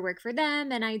voiceover work for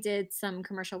them, and I did some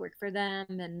commercial work for them,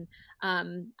 and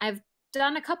I've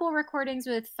done a couple recordings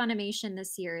with Funimation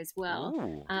this year as well.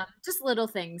 Ooh. Just little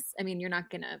things. I mean, you're not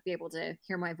gonna be able to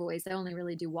hear my voice. I only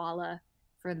really do Walla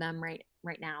for them right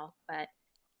now, but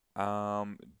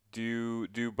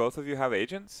Do both of you have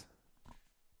agents?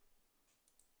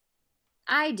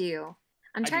 I do.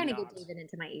 I'm I do trying to not. get David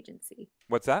into my agency.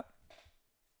 What's that?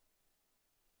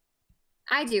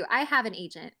 I do. I have an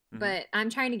agent, Mhm. but I'm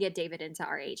trying to get David into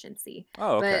our agency.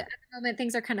 Oh, okay. But at the moment,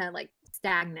 things are kind of like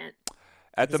stagnant.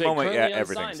 At the Say moment, yeah, currently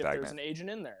everything's unsigned if there's stagnant. an agent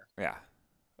in there.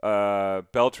 Yeah.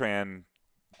 Beltran,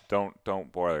 don't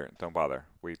bother.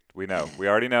 We know. We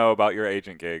already know about your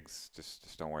agent gigs.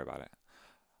 Just don't worry about it.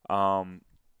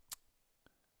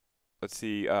 Let's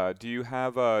see. Do you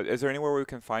have? Is there anywhere we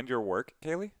can find your work,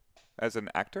 Kaylee, as an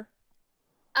actor?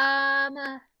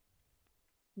 Yeah.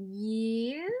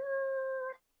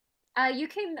 You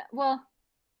can. Well,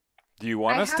 Do you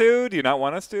want I us have- to? Do you not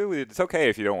want us to? It's okay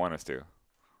if you don't want us to.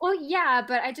 well, yeah,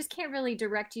 but I just can't really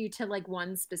direct you to like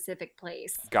one specific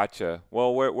place. Gotcha.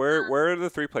 Well, where are the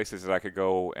 3 places that I could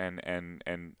go and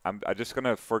I'm just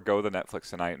gonna forgo the Netflix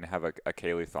tonight and have a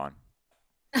Kaylee-thon.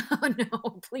 Oh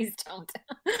no, please don't.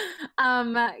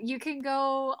 You can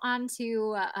go on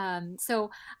to so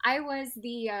I was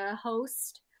the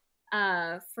host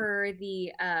for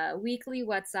the weekly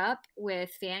What's Up with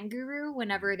Fan Guru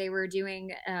whenever they were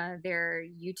doing their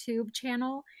YouTube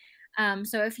channel.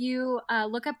 So if you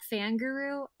look up Fan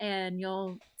Guru and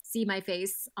you'll see my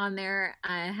face on there,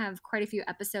 I have quite a few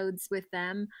episodes with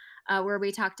them where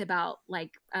we talked about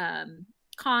like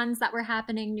cons that were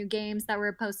happening, new games that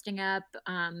were posting up,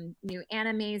 new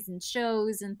animes and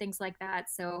shows and things like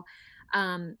that. So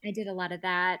I did a lot of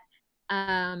that.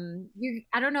 I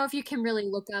don't know if you can really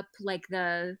look up like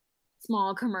the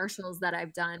small commercials that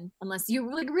I've done unless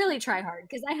you like really try hard,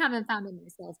 because I haven't found it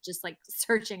myself just like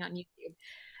searching on YouTube.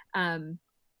 And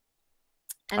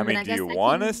I then mean, do guess you I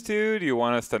want can- us to? Do you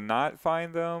want us to not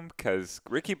find them? Because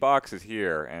Ricky Box is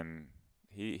here, and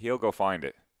he'll go find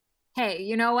it. Hey,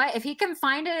 you know what? If he can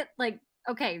find it, like,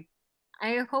 okay,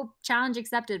 I hope challenge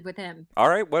accepted with him. All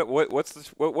right.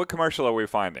 What commercial are we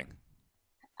finding?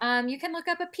 You can look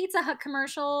up a Pizza Hut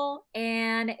commercial,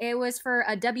 and it was for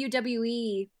a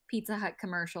WWE Pizza Hut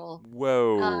commercial.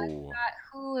 Whoa. I forgot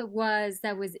who it was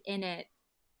that was in it.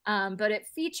 But it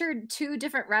featured two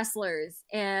different wrestlers,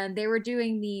 and they were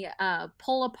doing the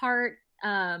pull apart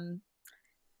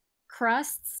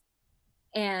crusts,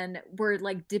 and were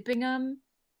like dipping them.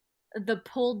 The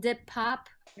pull dip pop.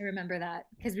 I remember that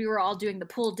because we were all doing the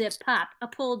pull dip pop, a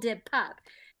pull dip pop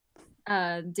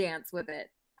dance with it.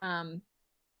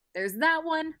 There's that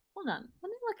one. Hold on.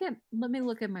 Let me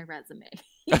look at my resume.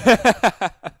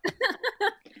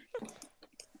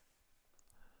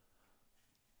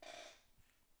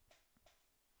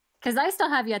 Because I still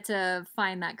have yet to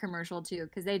find that commercial too,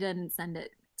 because they didn't send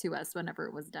it to us whenever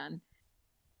it was done.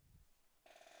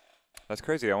 That's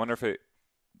crazy. I wonder if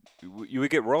you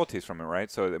would get royalties from it,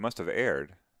 right? So it must have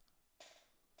aired.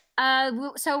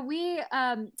 So we,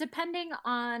 depending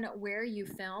on where you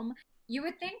film, you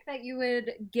would think that you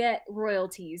would get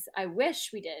royalties. I wish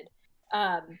we did.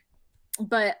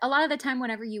 But a lot of the time,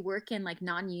 whenever you work in like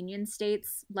non-union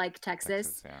states like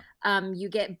Texas, yeah. You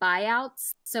get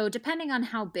buyouts. So depending on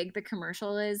how big the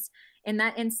commercial is, in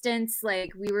that instance,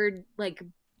 like we were like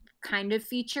kind of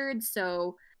featured.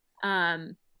 So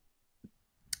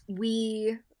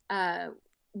we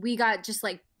got just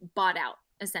like bought out,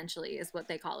 essentially, is what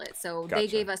they call it. So Gotcha. they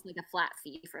gave us like a flat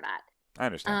fee for that. I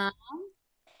understand.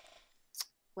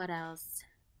 What else?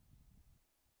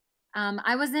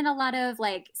 I was in a lot of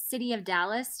like City of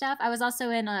Dallas stuff. I was also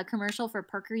in a commercial for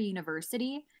Parker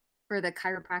University for the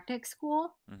chiropractic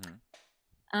school.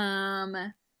 Mm-hmm.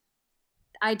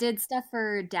 I did stuff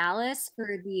for Dallas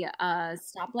for the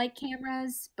stoplight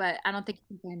cameras, but I don't think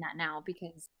you can find that now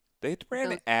because They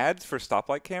ran ads for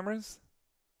stoplight cameras?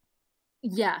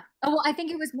 Yeah. Oh, well, I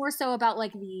think it was more so about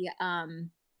like the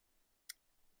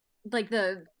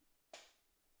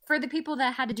for the people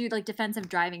that had to do like defensive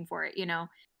driving for it, you know,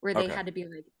 where they had to be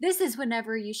like, this is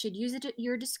whenever you should use it at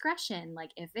your discretion.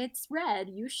 Like if it's red,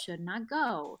 you should not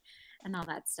go, and all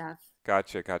that stuff.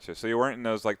 Gotcha. So you weren't in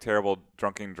those like terrible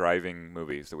drunken driving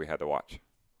movies that we had to watch?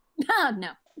 No. No.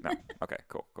 Okay.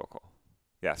 Cool.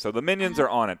 Yeah. So the minions are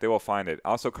on it. They will find it.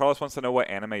 Also, Carlos wants to know what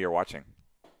anime you're watching.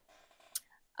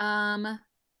 Honestly,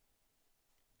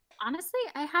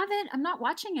 I'm not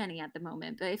watching any at the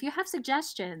moment, but if you have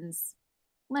suggestions,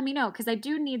 let me know, because I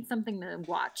do need something to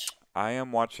watch. I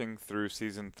am watching through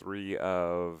season 3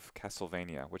 of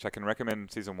Castlevania, which I can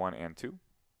recommend season 1 and 2,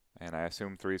 and I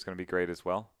assume 3 is going to be great as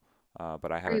well.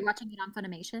 But I haven't. Are you watching it on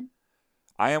Funimation?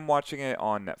 I am watching it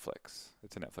on Netflix.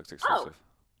 It's a Netflix exclusive. Oh,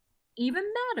 even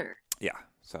better. Yeah,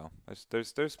 so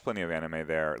there's plenty of anime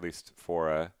there, at least for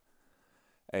a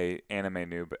anime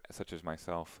noob such as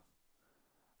myself.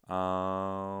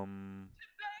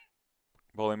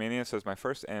 Bowling Mania says my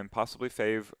first and possibly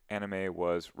fave anime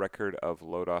was Record of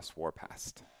Lodoss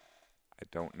Warpast. I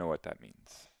don't know what that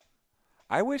means.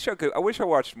 I wish I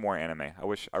watched more anime.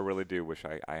 I really do wish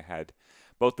I had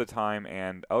both the time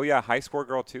and High Score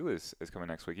Girl 2 is coming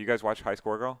next week. You guys watch High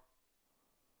Score Girl?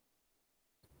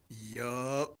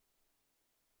 Yup.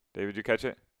 David, you catch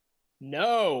it?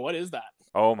 No, what is that?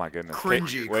 Oh my goodness.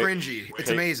 Cringy. It's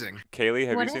amazing. Kaylee,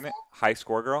 have What you is seen it? it? High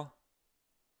Score Girl?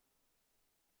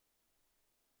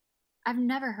 I've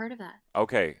never heard of that.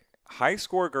 Okay. High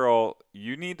Score Girl,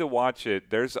 you need to watch it.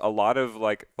 There's a lot of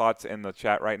like thoughts in the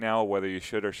chat right now whether you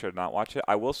should or should not watch it.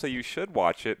 I will say you should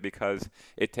watch it because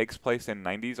it takes place in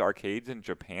 90s arcades in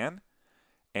Japan,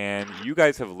 and you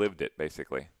guys have lived it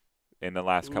basically in the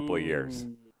last couple of years.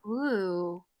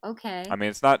 Ooh, okay. I mean,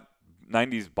 it's not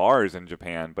 90s bars in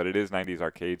Japan, but it is 90s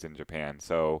arcades in Japan.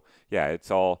 So yeah,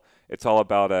 it's all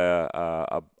about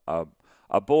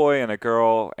a boy and a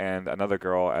girl and another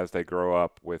girl as they grow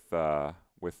up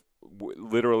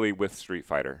literally with Street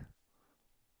Fighter.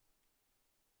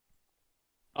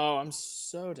 Oh, I'm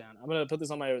so down. I'm gonna put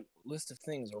this on my list of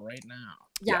things right now.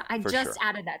 Yeah, I for just sure.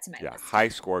 added that to my list. High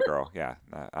Score Girl. Yeah,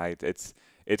 it's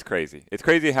crazy. It's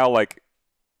crazy how like.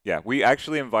 Yeah, we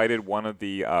actually invited one of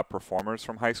the performers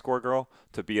from High Score Girl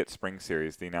to be at Spring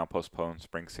Series, the now postponed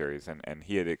Spring Series, and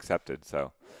he had accepted.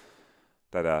 So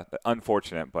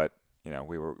unfortunate, but you know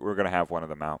we were gonna have one of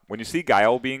them out. When you see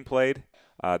Guile being played,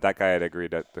 that guy had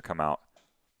agreed to come out.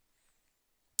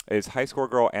 Is High Score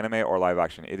Girl anime or live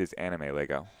action? It is anime,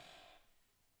 Lego.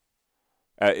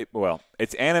 Well,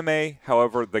 it's anime.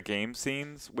 However, the game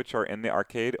scenes which are in the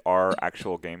arcade are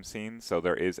actual game scenes, so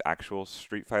there is actual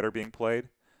Street Fighter being played,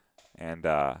 and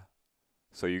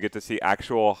so you get to see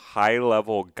actual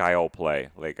high-level Guile play,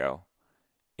 Lego,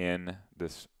 in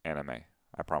this anime.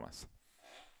 I promise.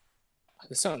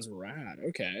 This sounds rad.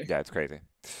 Okay. Yeah, it's crazy.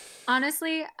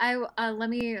 Honestly, I'm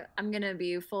gonna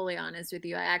be fully honest with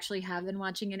you. I actually have been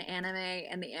watching an anime,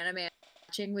 and the anime I'm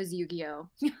watching was Yu-Gi-Oh.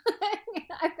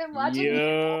 I've been watching.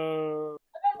 Yo.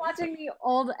 I've been watching the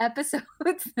old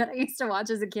episodes that I used to watch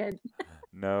as a kid.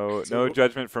 No So-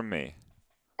 judgment from me.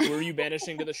 Who are you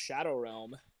banishing to the Shadow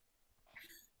Realm?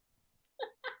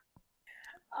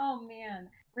 Oh man,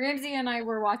 Ramsey and I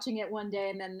were watching it one day,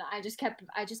 and then I just kept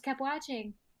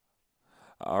watching.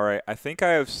 All right, I think I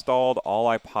have stalled all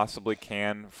I possibly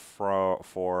can for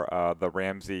the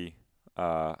Ramsey.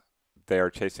 They are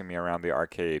chasing me around the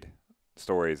arcade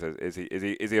stories. Is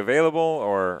he available,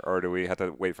 or do we have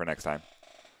to wait for next time?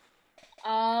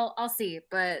 I'll see,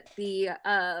 but the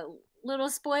little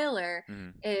spoiler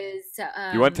Mhm. is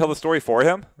You want to tell the story for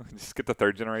him? Just get the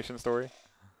third generation story.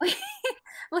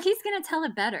 well, he's gonna tell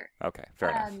it better. Okay, fair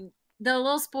enough. The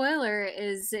little spoiler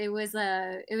is it was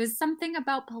something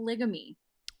about polygamy.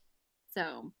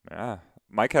 So Yeah,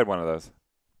 Mike had one of those.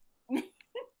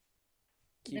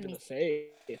 Keeping the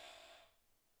faith.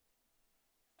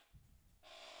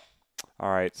 All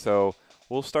right, so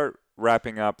we'll start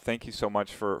wrapping up. Thank you so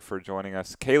much for joining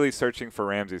us. Kaylee's searching for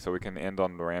Ramsey, so we can end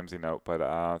on the Ramsey note.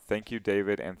 But thank you,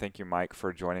 David, and thank you, Mike,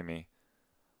 for joining me.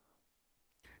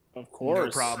 Of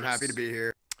course. No problem. Happy to be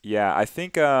here. Yeah, I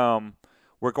think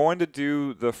we're going to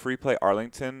do the Free Play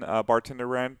Arlington Bartender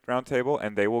Roundtable,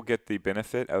 and they will get the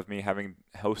benefit of me having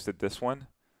hosted this one.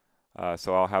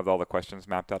 So I'll have all the questions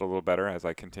mapped out a little better as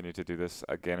I continue to do this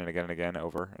again and again and again,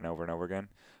 over and over and over again.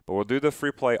 But we'll do the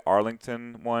Free Play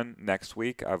Arlington one next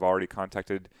week. I've already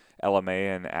contacted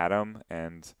LMA and Adam,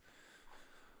 and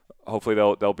hopefully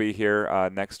they'll be here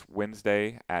next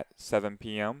Wednesday at 7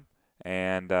 p.m.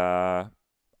 And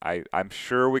I'm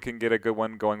sure we can get a good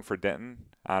one going for Denton.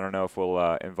 I don't know if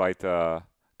we'll invite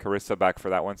Carissa back for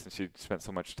that one since she spent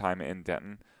so much time in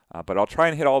Denton. But I'll try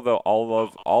and hit all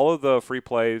of the free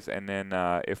plays, and then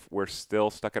if we're still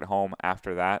stuck at home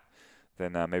after that,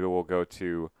 then maybe we'll go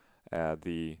to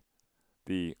the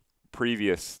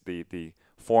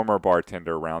former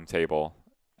bartender roundtable.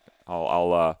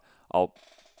 I'll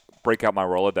break out my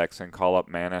Rolodex and call up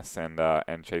Manis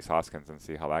and Chase Hoskins and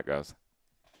see how that goes.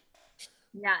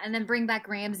 yeah, and then bring back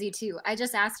Ramsey too. I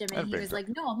just asked him, and he was like,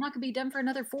 "No, I'm not gonna be done for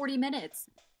another 40 minutes."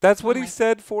 That's what he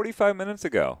said 45 minutes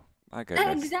ago. My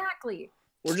goodness. Exactly.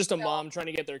 We're just a mom trying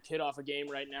to get their kid off a game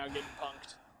right now, getting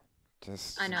punked.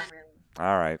 I know, really.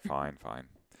 All right, fine.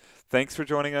 Thanks for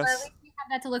joining us. But at least we have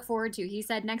that to look forward to. He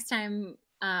said next time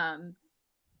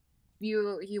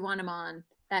you want him on,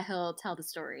 that he'll tell the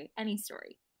story, any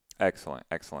story. Excellent.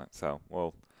 So,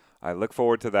 I look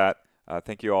forward to that.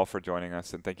 Thank you all for joining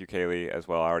us, and thank you, Kaylee, as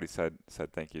well. I already said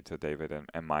thank you to David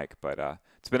and Mike, but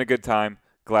it's been a good time.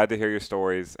 Glad to hear your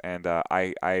stories, and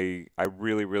I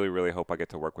really, really, really hope I get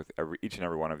to work with each and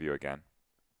every one of you again.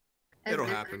 It'll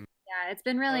happen. Yeah, it's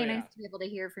been really nice to be able to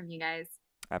hear from you guys.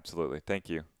 Absolutely. Thank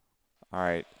you. All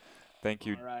right. Thank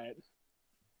you, All right.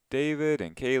 David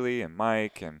and Kaylee and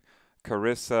Mike and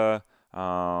Carissa.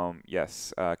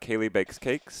 Yes, Kaylee bakes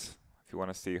cakes. If you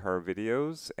want to see her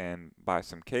videos and buy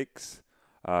some cakes,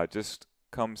 just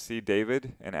come see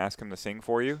David and ask him to sing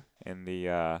for you in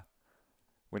the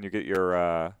when you get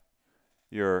your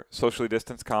socially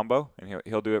distanced combo, and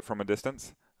he'll do it from a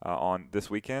distance on this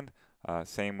weekend.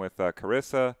 Same with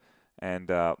Carissa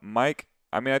and Mike.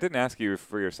 I mean, I didn't ask you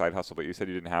for your side hustle, but you said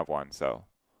you didn't have one, so.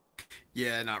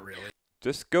 Yeah, not really.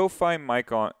 Just go find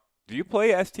Mike on. Do you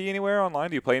play ST anywhere online?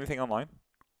 Do you play anything online?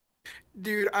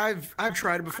 Dude, I've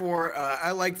tried it before.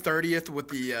 I like 30th with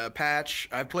the patch.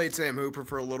 I played Sam Hooper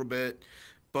for a little bit,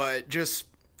 but just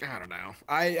I don't know.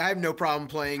 I have no problem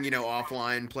playing,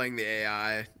 offline, playing the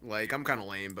AI. Like, I'm kind of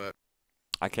lame, but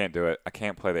I can't do it. I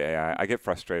can't play the AI. I get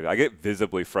frustrated. I get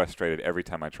visibly frustrated every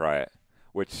time I try it,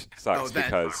 which sucks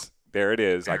because there it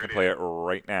is. I can play it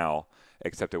right now,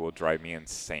 except it will drive me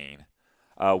insane.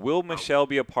 Will Michelle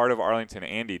be a part of Arlington?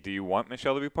 Andy, do you want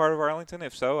Michelle to be part of Arlington?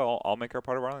 If so, I'll make her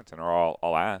part of Arlington, or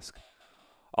I'll ask.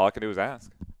 All I can do is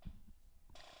ask.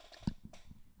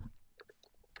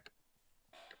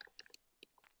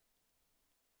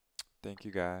 Thank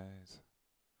you, guys.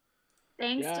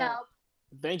 Thanks, Tel.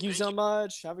 Thank you so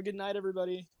much. Have a good night,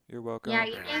 everybody. You're welcome. Yeah,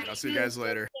 All right, I'll see you guys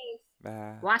later.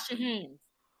 Bye. Wash your hands.